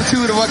 Paul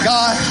gratitude of what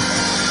God...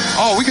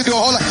 Oh, we could do a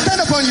whole lot. Stand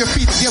up on your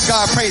feet and give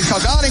God praise,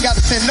 because God ain't got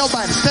to send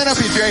nobody. Stand up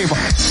if you're able.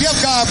 Give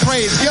God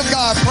praise. Give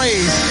God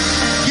praise.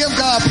 Give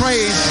God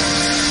praise.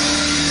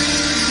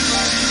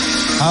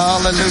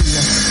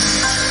 Hallelujah.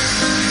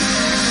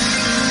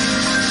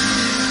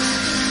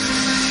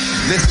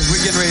 Listen,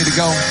 we're getting ready to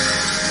go.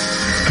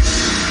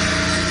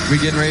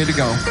 We're getting ready to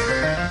go.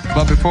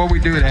 But before we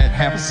do that,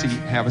 have a seat.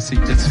 Have a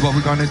seat. This is what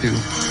we're going to do.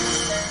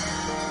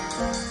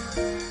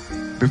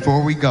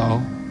 Before we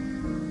go,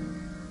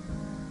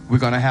 we're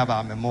going to have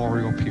our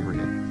memorial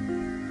period.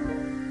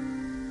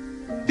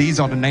 These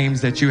are the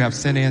names that you have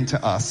sent in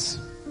to us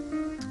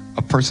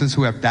of persons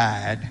who have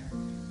died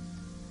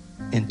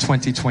in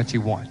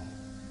 2021.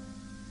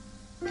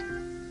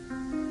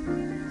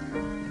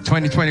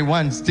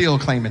 2021 still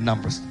claiming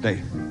numbers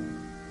today.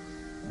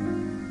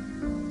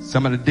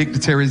 Some of the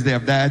dignitaries that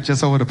have died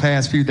just over the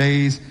past few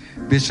days,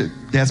 Bishop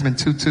Desmond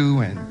Tutu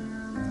and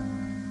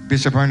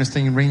Bishop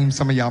Ernestine Reams.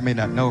 Some of y'all may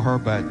not know her,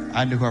 but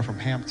I knew her from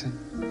Hampton.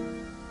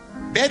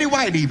 Betty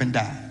White even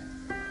died.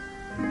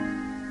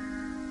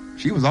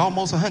 She was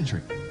almost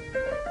 100.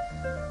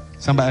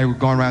 Somebody was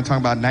going around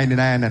talking about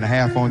 99 and a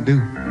half on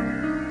due.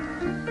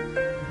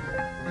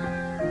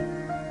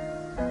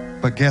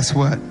 But guess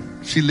what?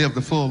 She lived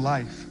a full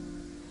life.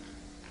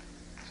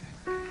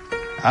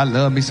 I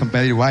love me some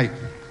Betty White.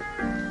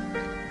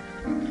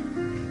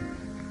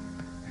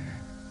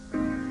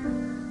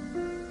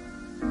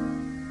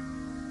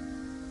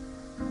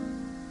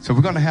 So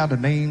we're going to have the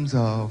names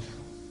of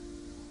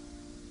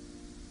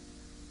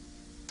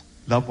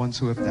loved ones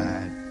who have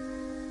died.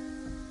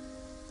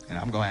 And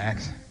I'm going to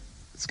ask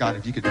Scott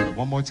if you could do it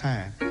one more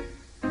time.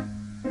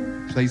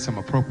 Play some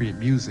appropriate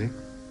music.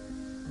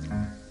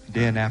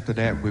 Then after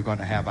that, we're going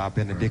to have our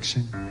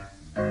benediction.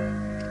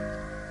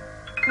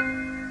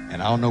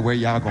 And I don't know where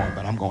y'all going,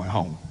 but I'm going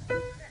home.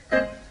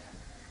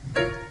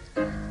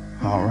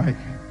 All right.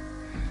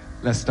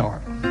 Let's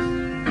start.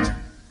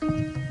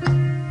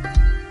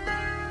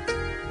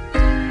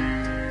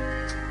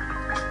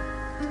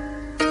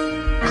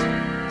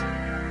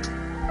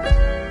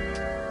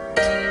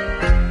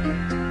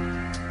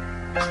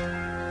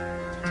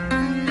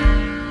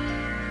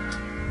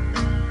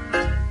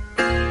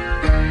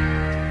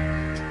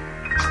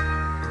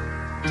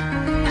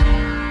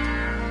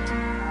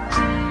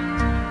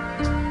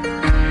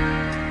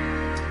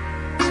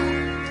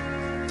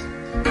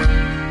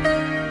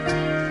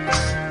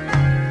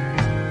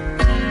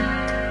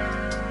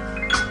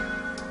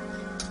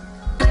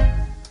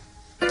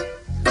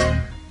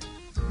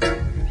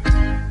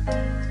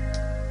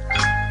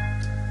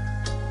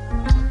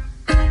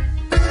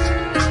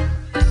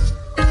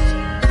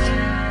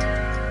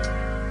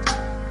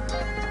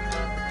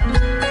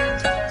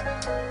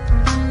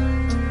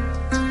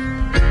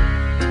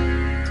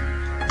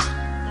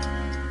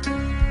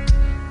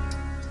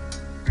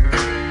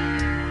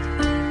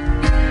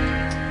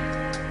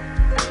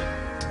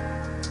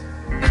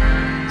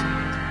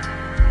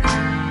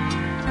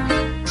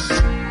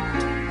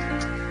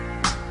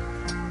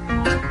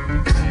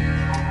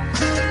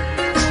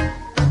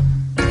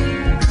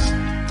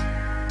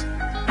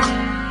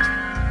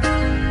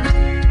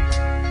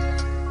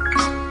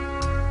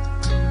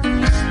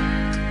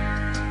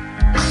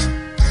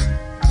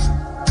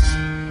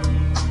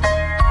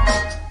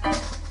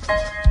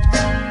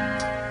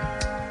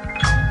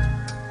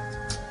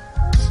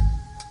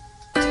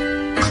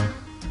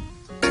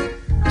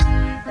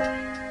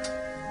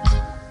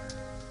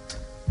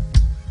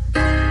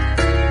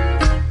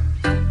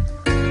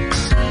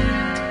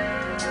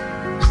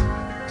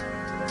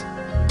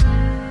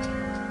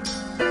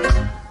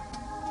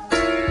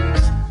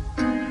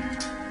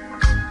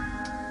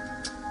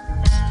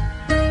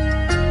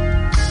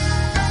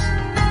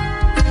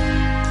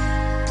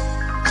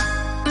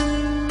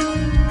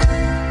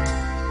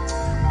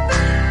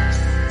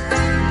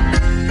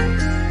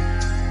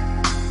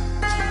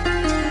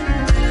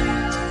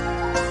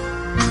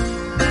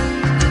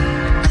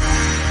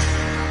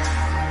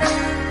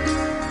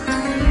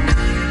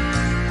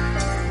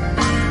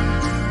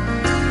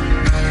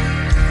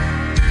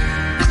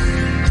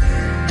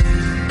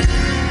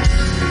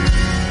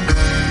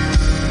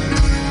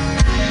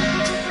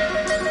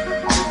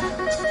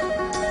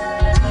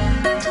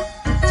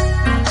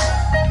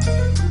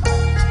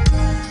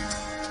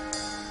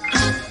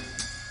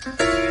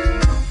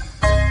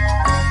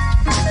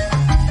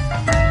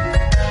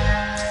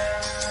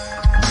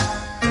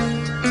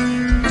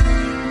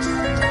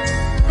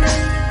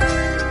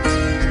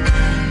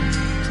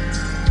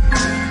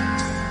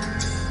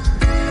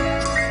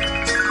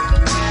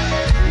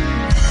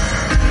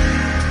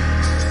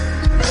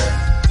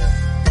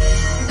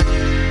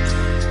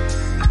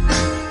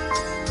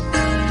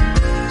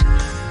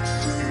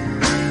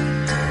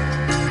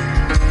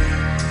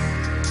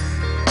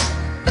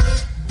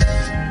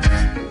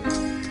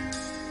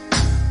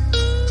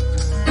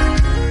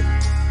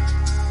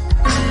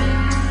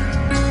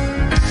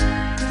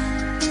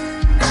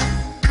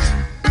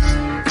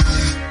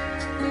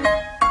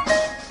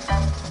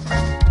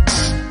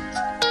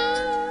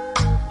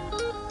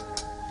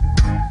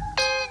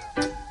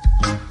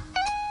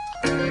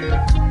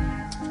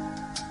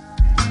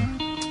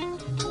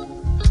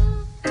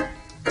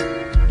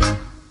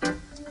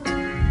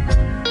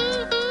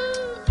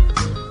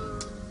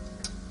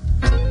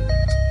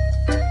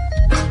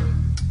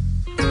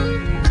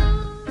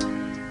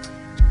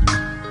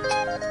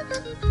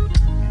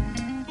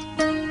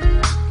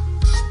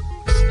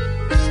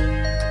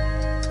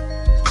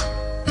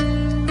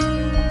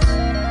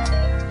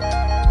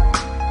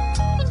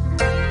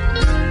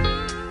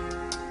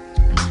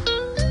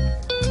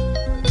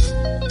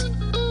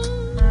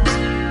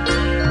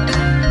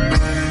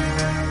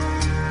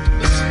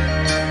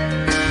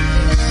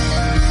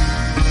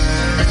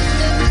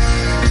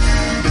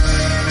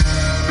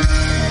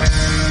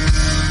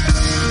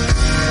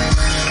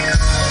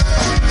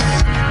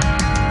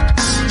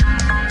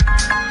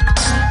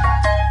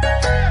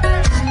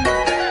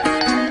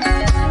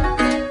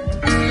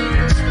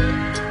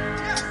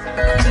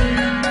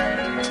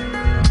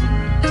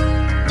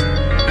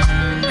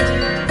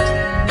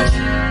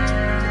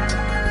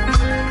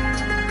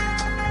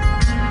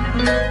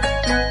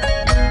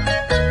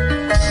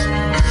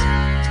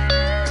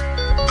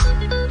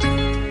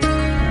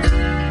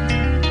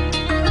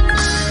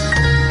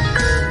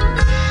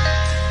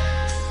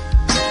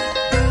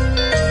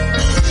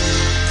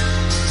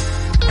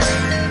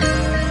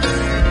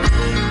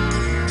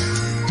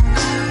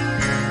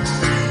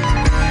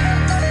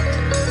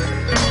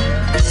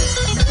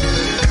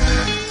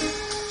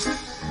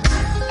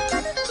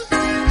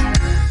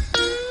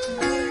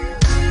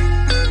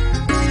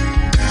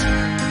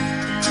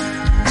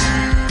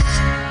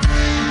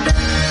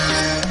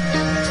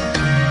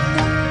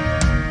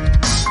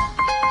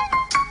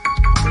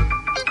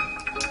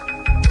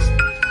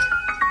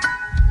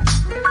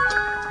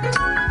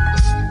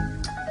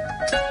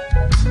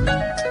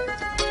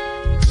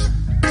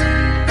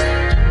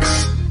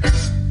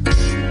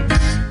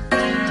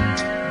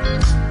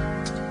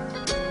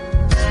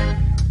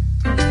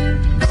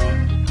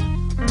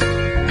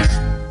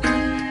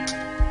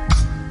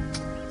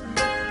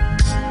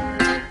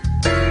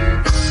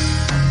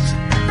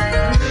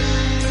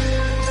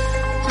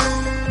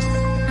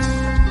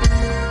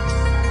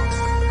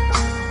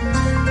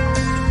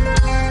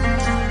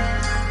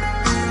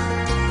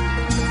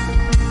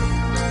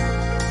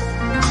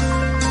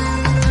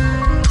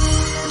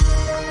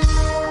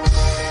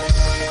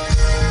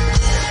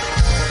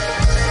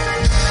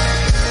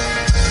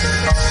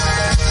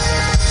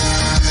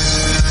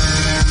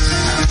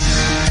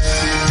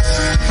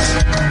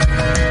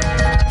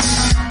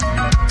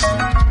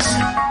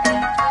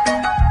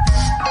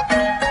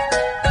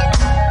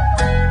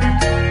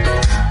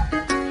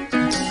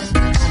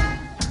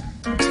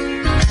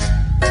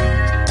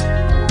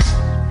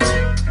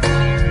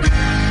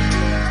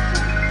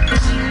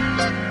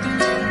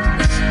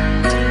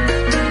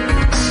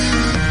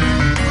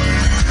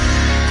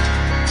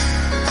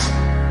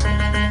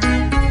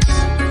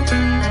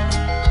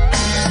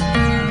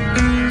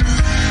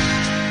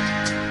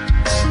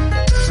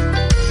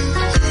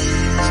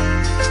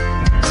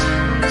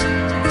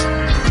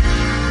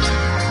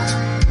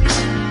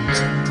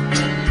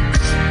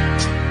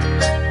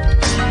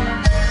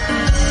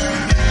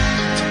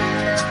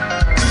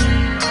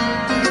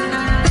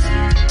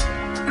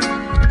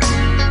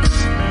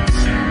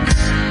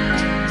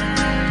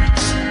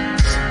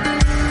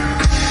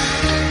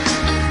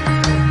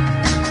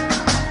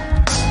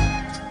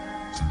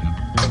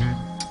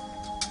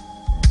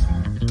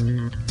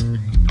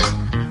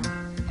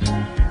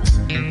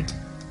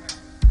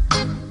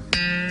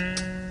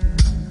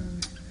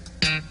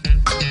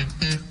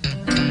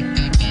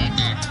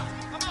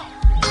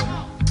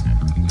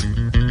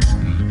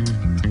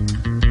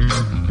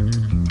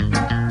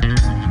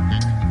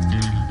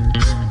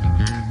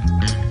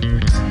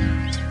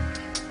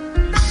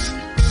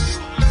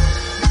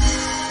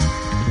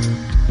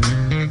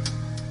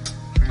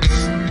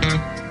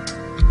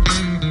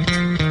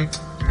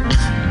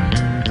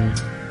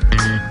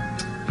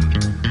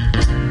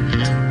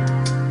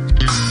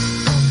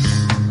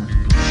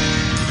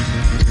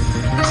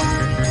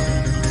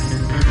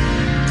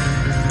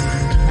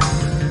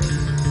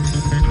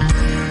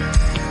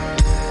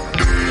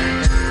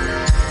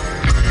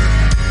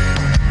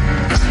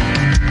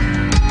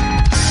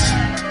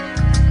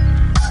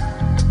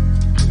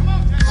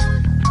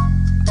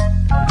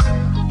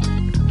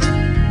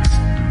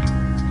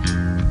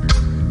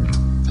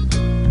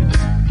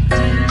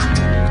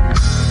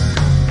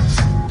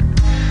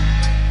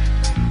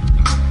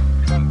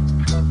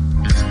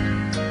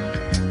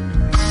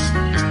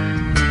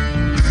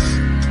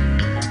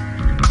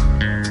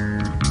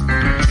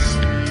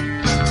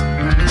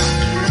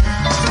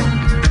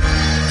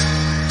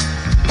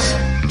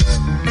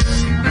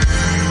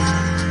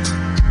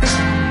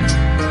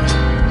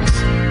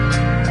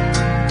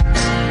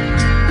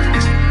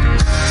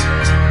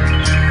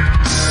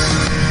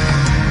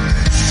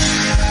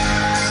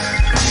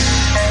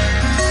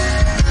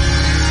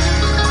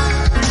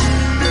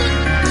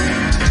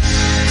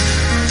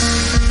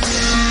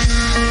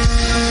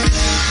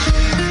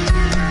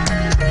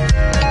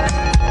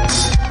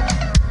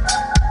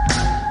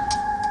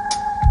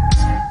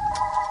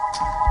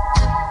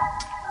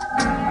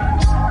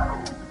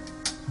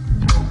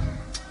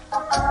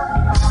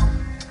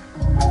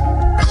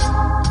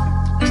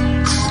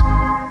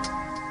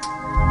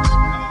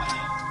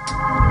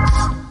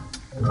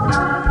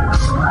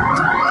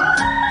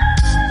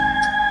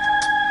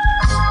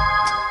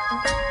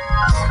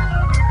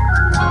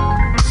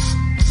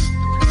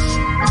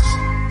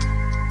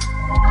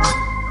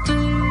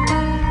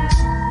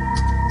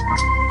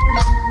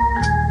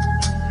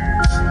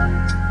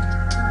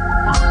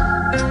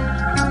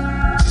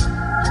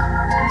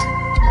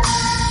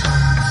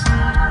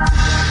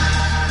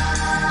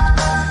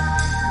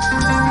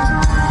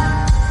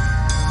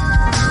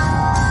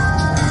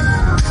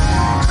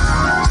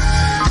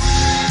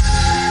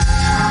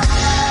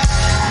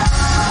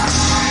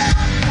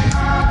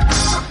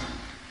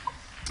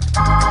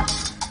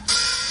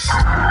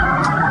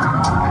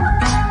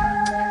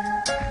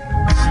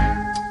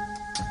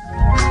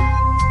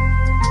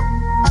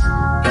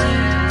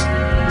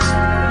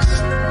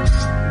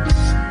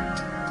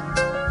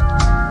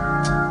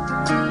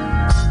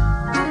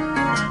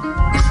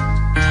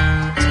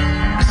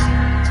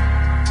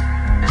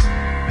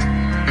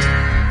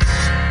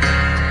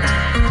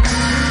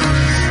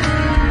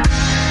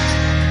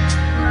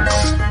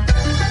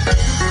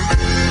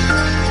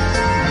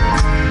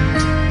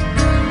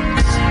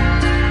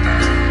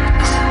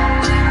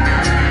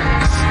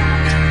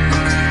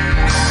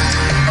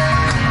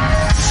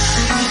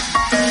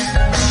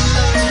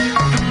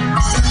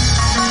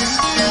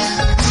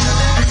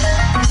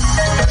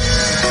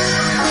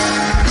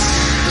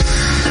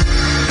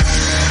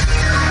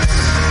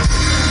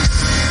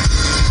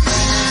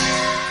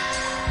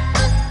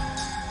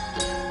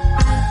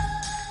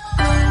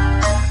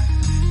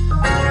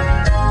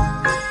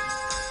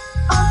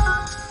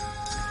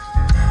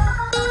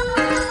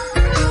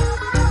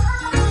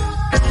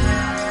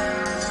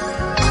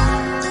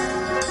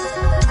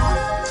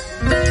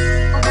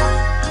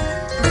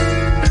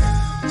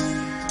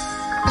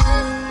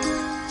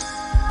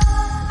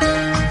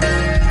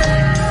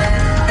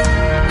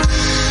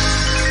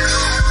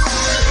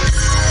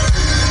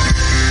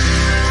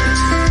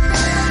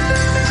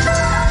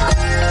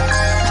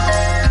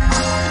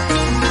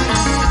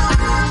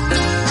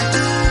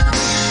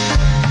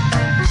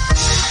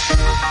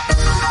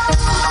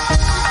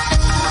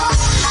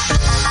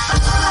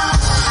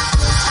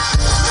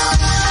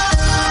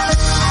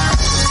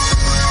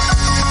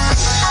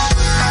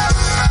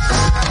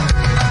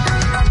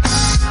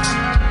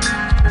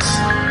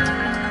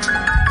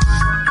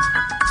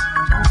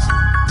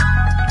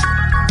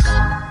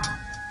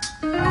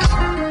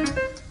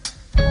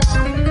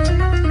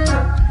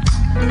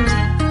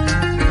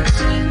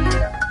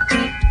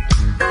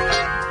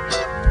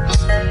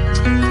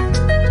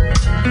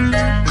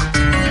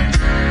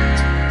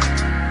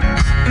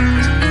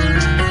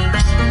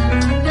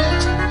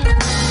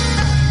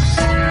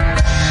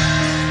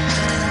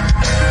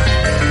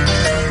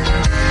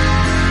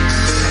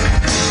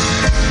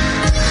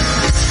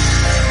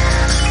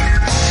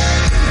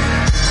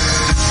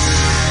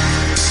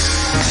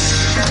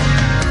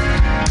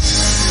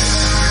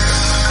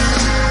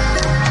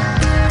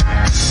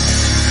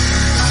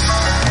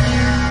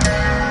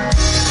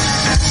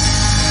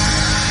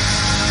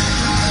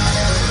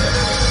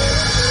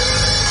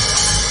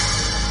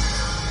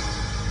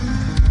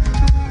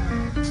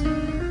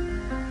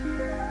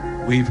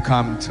 We've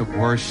come to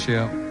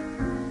worship.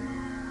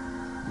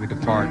 We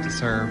depart to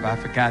serve. I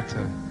forgot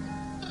to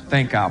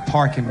thank our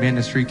parking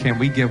ministry. Can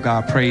we give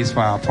God praise for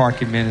our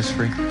parking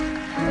ministry?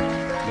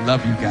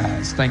 Love you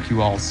guys. Thank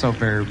you all so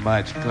very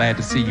much. Glad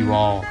to see you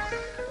all.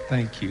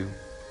 Thank you.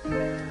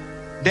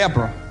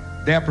 Deborah,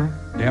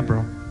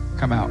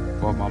 come out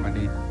for a moment. I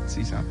need to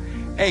see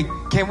something. Hey,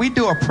 can we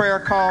do a prayer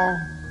call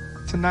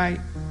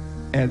tonight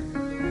at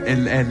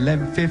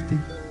 11:50?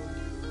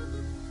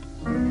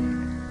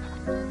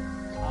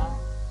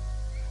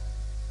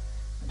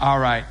 All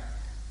right.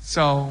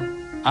 So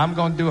I'm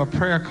going to do a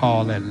prayer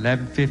call at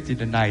 11:50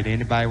 tonight.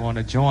 Anybody want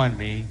to join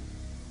me?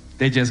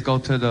 They just go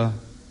to the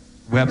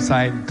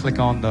website and click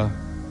on the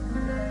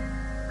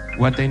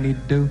what they need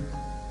to do.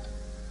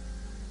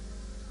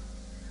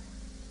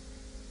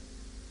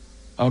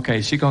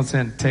 Okay, she's going to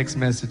send a text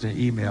message and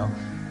email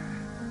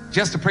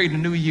just to pray the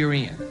new year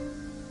in.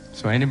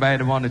 So anybody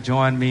that want to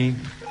join me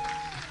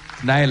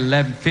tonight at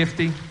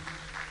 11:50,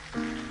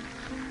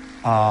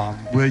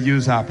 we'll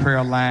use our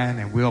prayer line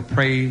and we'll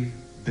pray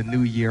the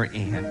new year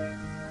in.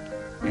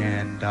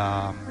 And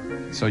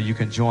so you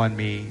can join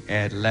me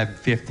at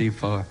 11:50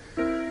 for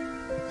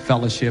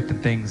fellowship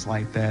and things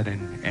like that,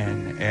 and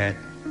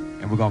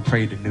we're going to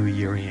pray the new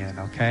year in,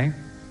 okay?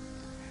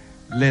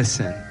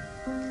 Listen,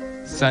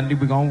 Sunday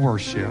we're going to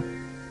worship.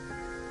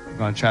 We're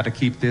going to try to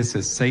keep this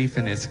as safe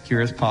and as secure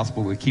as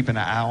possible. We're keeping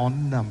an eye on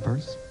the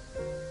numbers,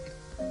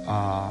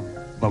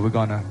 but we're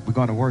going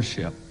to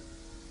worship.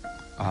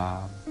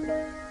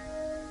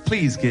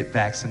 Please get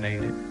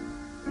vaccinated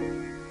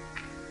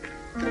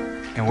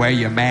and wear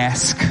your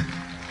mask.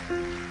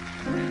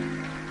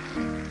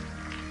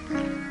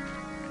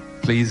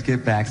 Please get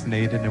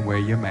vaccinated and wear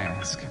your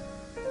mask.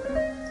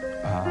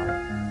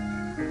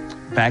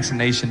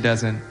 Vaccination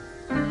doesn't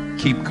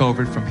keep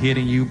COVID from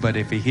hitting you, but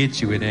if it hits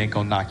you, it ain't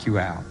gonna knock you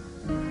out.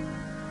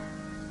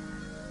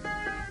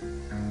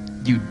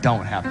 You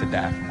don't have to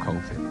die from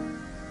COVID.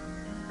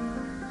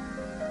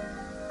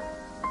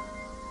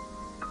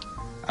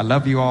 I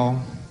love you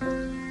all.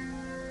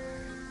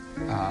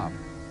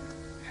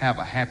 Have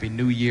a happy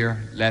new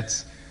year.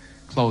 Let's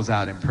close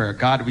out in prayer.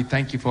 God, we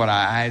thank you for what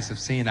our eyes have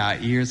seen, our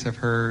ears have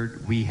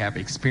heard. We have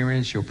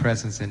experienced your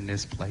presence in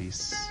this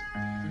place.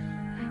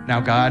 Now,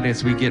 God,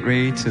 as we get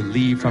ready to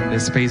leave from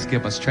this space,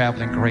 give us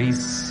traveling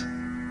grace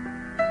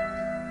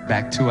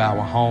back to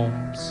our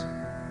homes.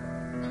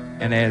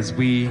 And as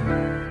we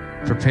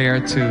prepare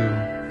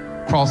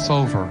to cross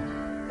over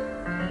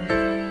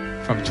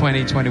from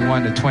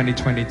 2021 to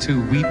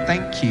 2022, we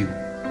thank you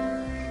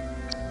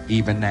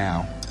even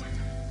now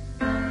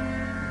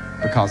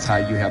because how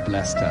you have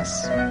blessed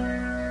us.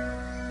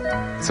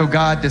 So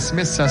God,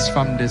 dismiss us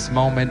from this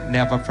moment,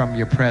 never from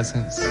your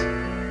presence.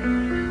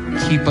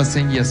 Keep us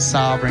in your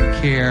sovereign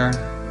care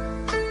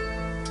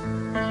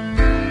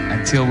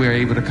until we're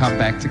able to come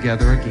back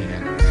together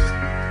again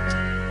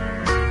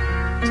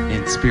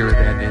in spirit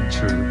and in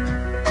truth.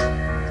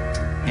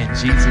 In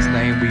Jesus'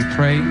 name we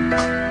pray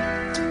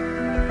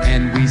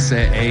and we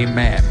say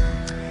amen.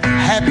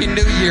 Happy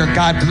New Year.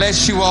 God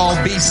bless you all.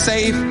 Be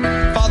safe.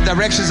 Follow the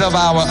directions of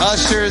our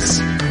ushers.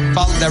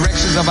 Follow the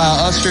directions of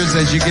our ushers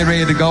as you get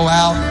ready to go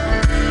out.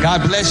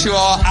 God bless you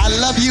all. I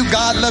love you.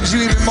 God loves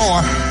you even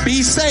more.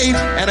 Be safe.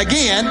 And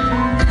again,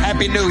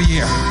 Happy New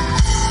Year.